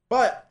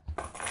 But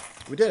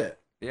we did it.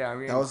 Yeah, I'm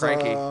That getting was,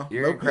 cranky. You're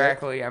getting Moped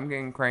crackly. I'm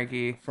getting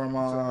cranky. From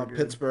good.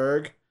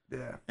 Pittsburgh.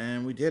 Yeah.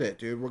 And we did it,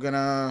 dude. We're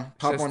gonna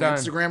pop Shit's on done.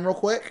 Instagram real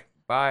quick.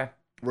 Bye.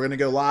 We're gonna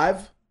go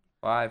live.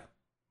 Live.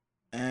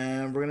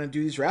 And we're gonna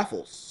do these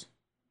raffles.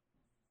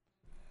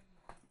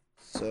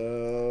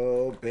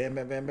 So bam,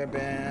 bam, bam, bam,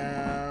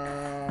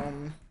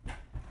 bam.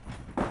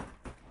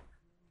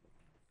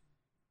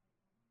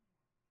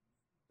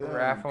 Boom.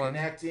 Raffling.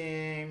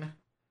 Connecting.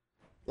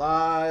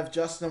 Live.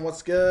 Justin,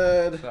 what's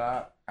good? What's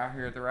up? Out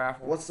here at the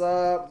raffle. What's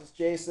up? This is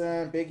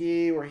Jason,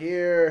 Biggie. We're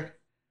here.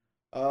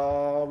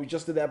 We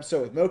just did the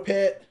episode with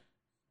Moped.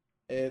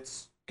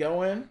 It's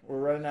going. We're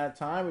running out of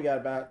time. We got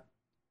about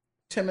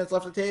 10 minutes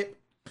left of tape.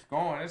 It's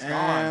going. It's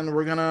And gone.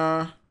 we're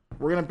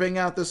gonna bang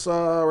out this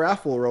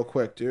raffle real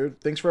quick, dude.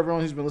 Thanks for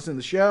everyone who's been listening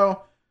to the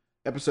show.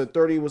 Episode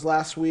 30 was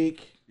last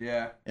week.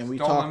 Yeah. And we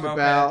Stolen talked moped.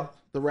 about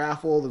the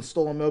raffle, the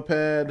stolen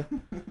moped.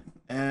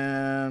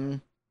 And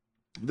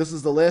this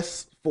is the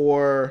list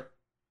for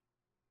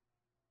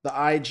the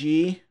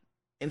IG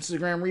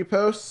Instagram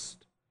repost.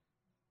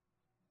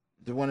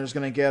 The winner's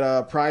going to get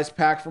a prize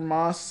pack from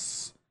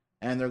us,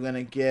 and they're going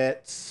to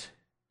get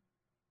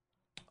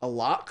a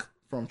lock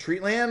from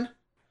Treatland.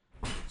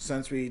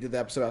 Since we did the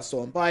episode about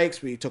stolen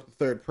bikes, we took the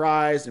third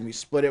prize and we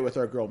split it with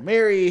our girl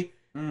Mary.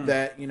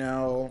 That, you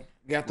know,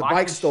 got the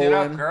bike stolen. Shit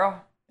up,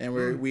 girl.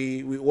 And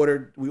we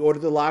ordered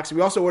the locks.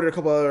 We also ordered a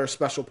couple other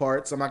special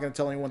parts. I'm not going to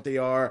tell anyone what they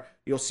are.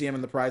 You'll see them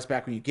in the prize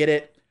pack when you get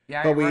it.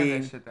 Yeah, but I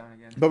that shit down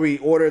again. But we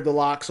ordered the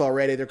locks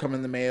already. They're coming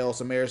in the mail.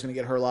 So Mary's going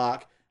to get her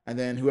lock. And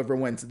then whoever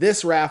wins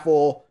this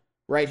raffle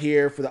right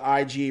here for the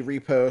IG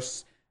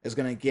repost is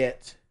going to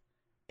get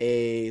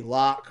a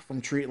lock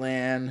from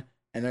Treatland.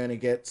 And they're going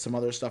to get some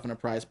other stuff in a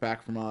prize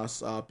pack from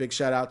us. Big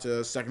shout out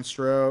to Second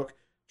Stroke,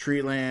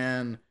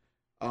 Treatland,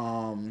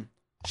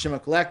 Shima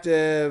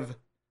Collective,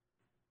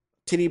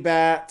 Titty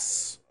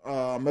Bats,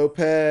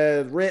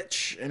 Moped,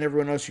 Rich, and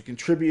everyone else who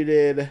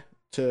contributed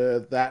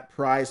to that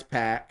prize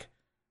pack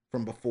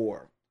from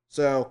before.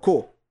 So,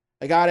 cool.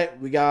 I got it.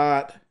 We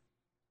got,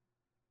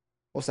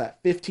 what's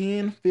that,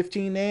 15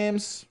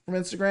 names from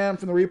Instagram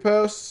from the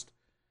repost.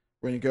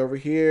 We're going to go over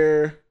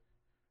here,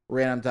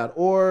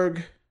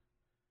 random.org.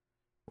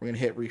 We're going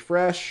to hit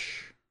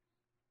refresh.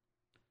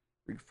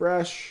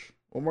 Refresh.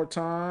 One more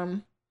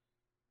time.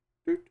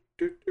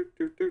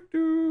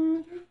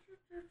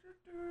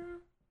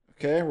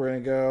 Okay, we're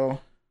going to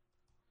go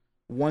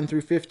 1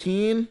 through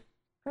 15.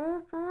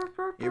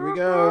 Here we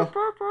go.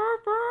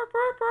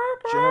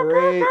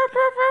 Generate.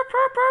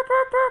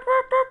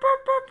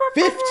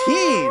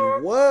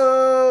 15!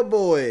 Whoa,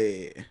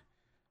 boy.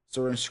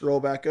 So we're going to scroll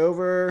back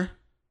over.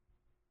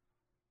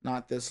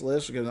 Not this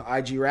list. We're going to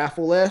IG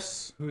raffle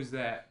list. Who's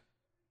that?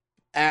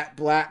 At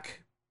Blank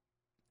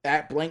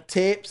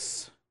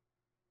Tapes.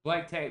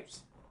 Blank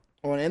Tapes.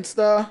 On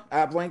Insta.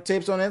 At Blank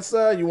Tapes on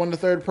Insta. You won the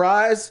third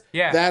prize.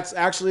 Yeah. That's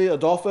actually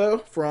Adolfo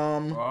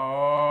from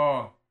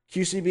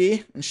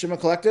QCB and Shima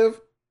Collective.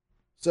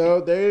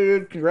 So,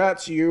 dude,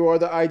 congrats. You are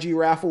the IG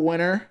raffle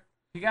winner.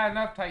 He got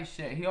enough tight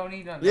shit. He don't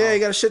need nothing. Yeah, he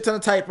got a shit ton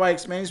of tight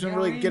bikes, man. He's been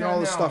really getting all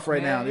this stuff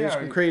right now. Dude, it's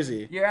been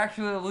crazy. You're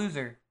actually a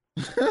loser.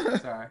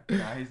 Sorry.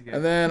 Nah, he's good.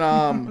 And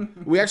then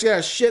we actually got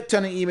a shit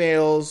ton of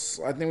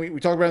emails. I think we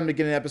talked about it in the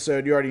beginning of the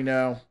episode. You already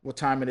know what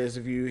time it is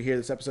if you hear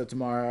this episode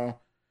tomorrow.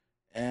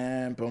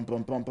 And boom,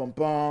 boom, boom, boom,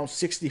 boom.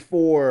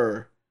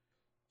 64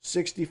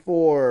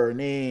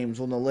 names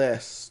on the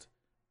list.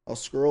 I'll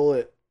scroll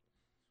it.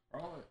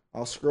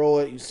 I'll scroll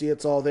it. You see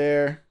it's all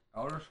there.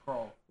 Outer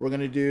scroll. We're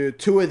going to do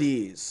 2 of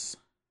these.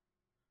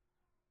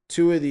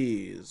 2 of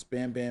these.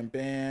 Bam, bam,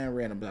 bam.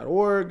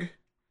 Random.org.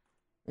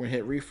 We're going to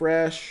hit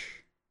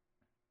refresh.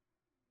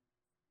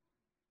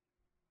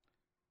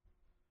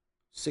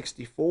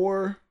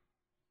 64.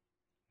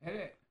 Hit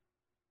it.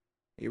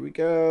 Here we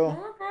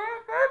go.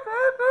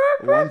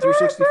 1 through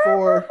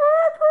 64.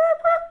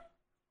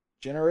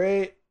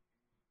 Generate.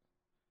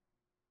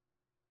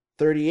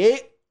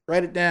 38.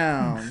 Write it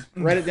down.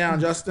 Write it down,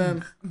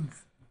 Justin.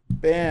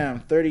 Bam.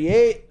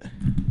 38.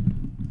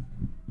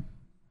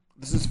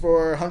 This is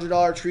for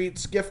 $100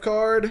 Treats gift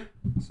card.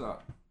 What's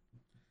up?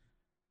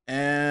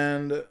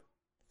 And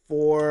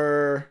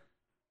for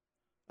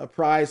a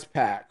prize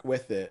pack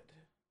with it.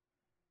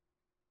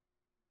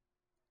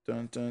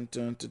 Dun, dun,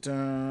 dun, dun,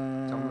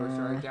 dun. Tell me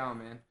to write it down,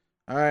 man.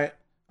 All right.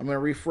 I'm going to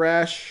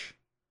refresh.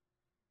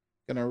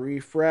 Gonna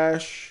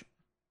refresh.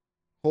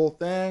 Whole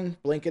thing.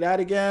 Blink it out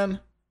again.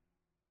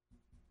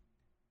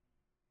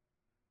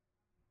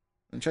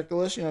 And check the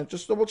list, you know,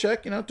 just double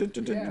check, you know,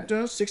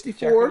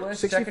 64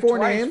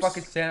 names.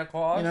 Fucking Santa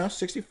Claus. You know,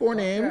 64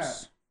 names. Yeah.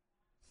 It's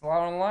a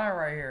lot on the line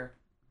right here.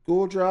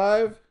 Google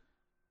Drive.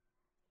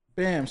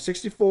 Bam,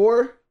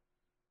 64.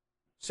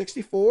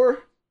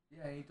 64.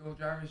 Yeah, you dual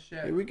driver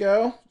shit. Here we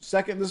go. This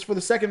is for the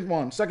second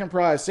one. Second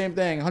prize. Same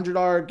thing.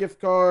 $100 gift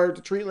card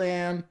to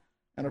Treatland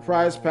and a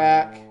prize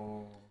pack.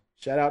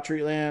 Shout out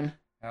Treatland.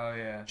 Hell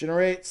yeah.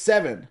 Generate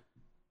 7.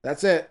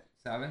 That's it.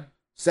 7?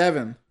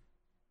 7.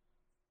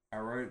 I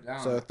wrote it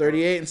down. So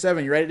 38 and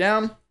 7. You write it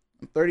down?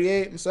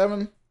 38 and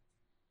 7?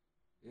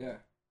 Yeah.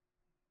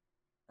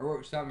 I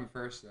wrote 7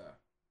 first, though.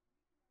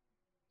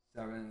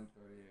 7 and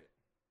 38.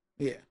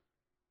 Yeah.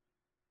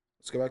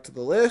 Let's go back to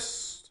the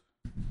list.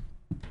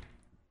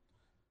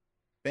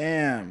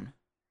 Bam.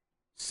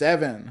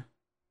 7.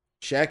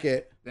 Check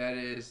it. That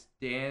is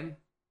Dan.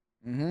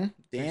 Mm-hmm.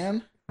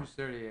 Dan. Who's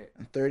 38?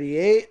 And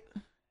 38.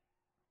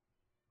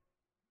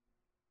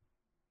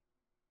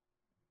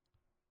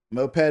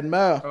 Moped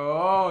Mo.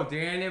 Oh,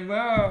 Dan and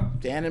Mo.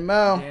 Dan and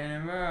Mo. Dan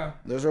and Mo.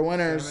 Those are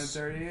winners.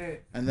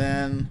 738. And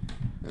then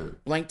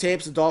Blank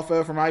Tapes,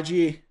 Adolfo from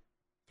IG.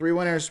 3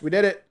 winners. We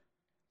did it.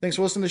 Thanks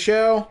for listening to the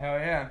show. Hell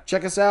yeah.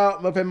 Check us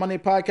out,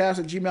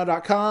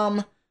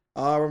 mopedmoneypodcast@gmail.com.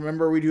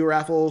 Remember, we do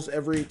raffles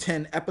every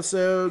 10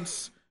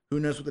 episodes.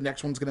 Who knows what the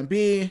next one's going to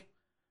be?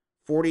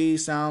 40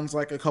 sounds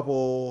like a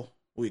couple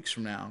weeks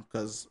from now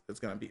because it's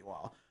going to be a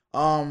while.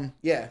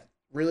 Yeah,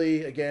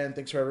 really, again,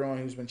 thanks for everyone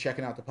who's been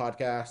checking out the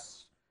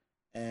podcast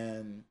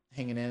and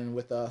hanging in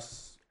with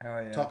us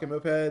talking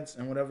mopeds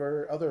and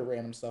whatever other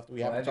random stuff that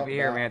we haven't talked about. Glad to be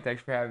here, man.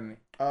 Thanks for having me.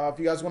 If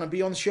you guys want to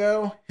be on the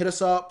show, hit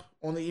us up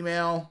on the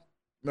email,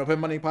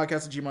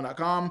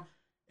 mopedmoneypodcast@gmail.com.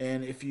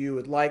 And if you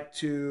would like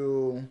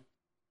to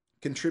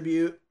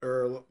contribute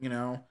or,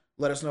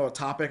 let us know a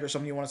topic or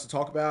something you want us to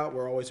talk about,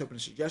 we're always open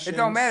to suggestions. It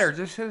don't matter.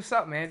 Just hit us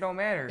up, man. It don't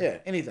matter. Yeah,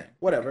 anything.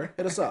 Whatever.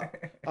 Hit us up.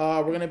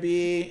 We're going to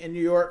be in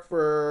New York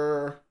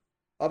for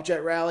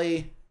Upjet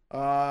Rally.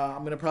 I'm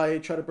going to probably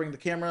try to bring the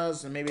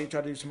cameras and maybe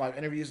try to do some live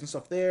interviews and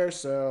stuff there.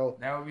 So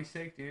that would be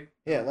sick, dude.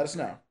 Yeah, let us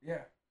know.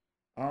 Yeah.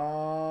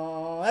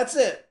 That's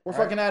it. We're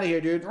fucking out of here,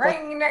 dude.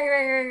 Ring, ding,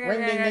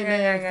 ding,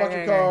 ding. Fuck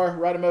your car.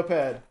 Ride a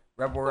moped.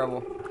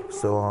 Rebel.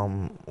 So,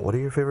 what are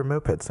your favorite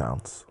moped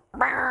sounds?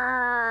 Fuck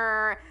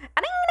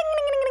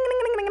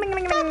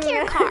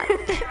your car.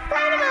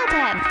 Ride a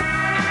moped.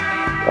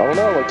 I don't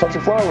know, like touch a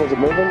flower, was it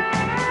moving?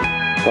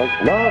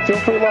 Like, nah, I feel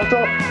pretty locked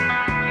up.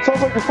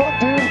 Sounds like you're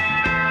fucked, dude.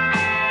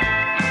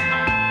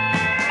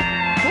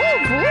 Oh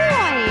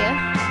boy.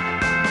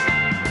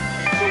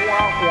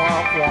 Wah,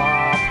 wah,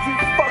 wah.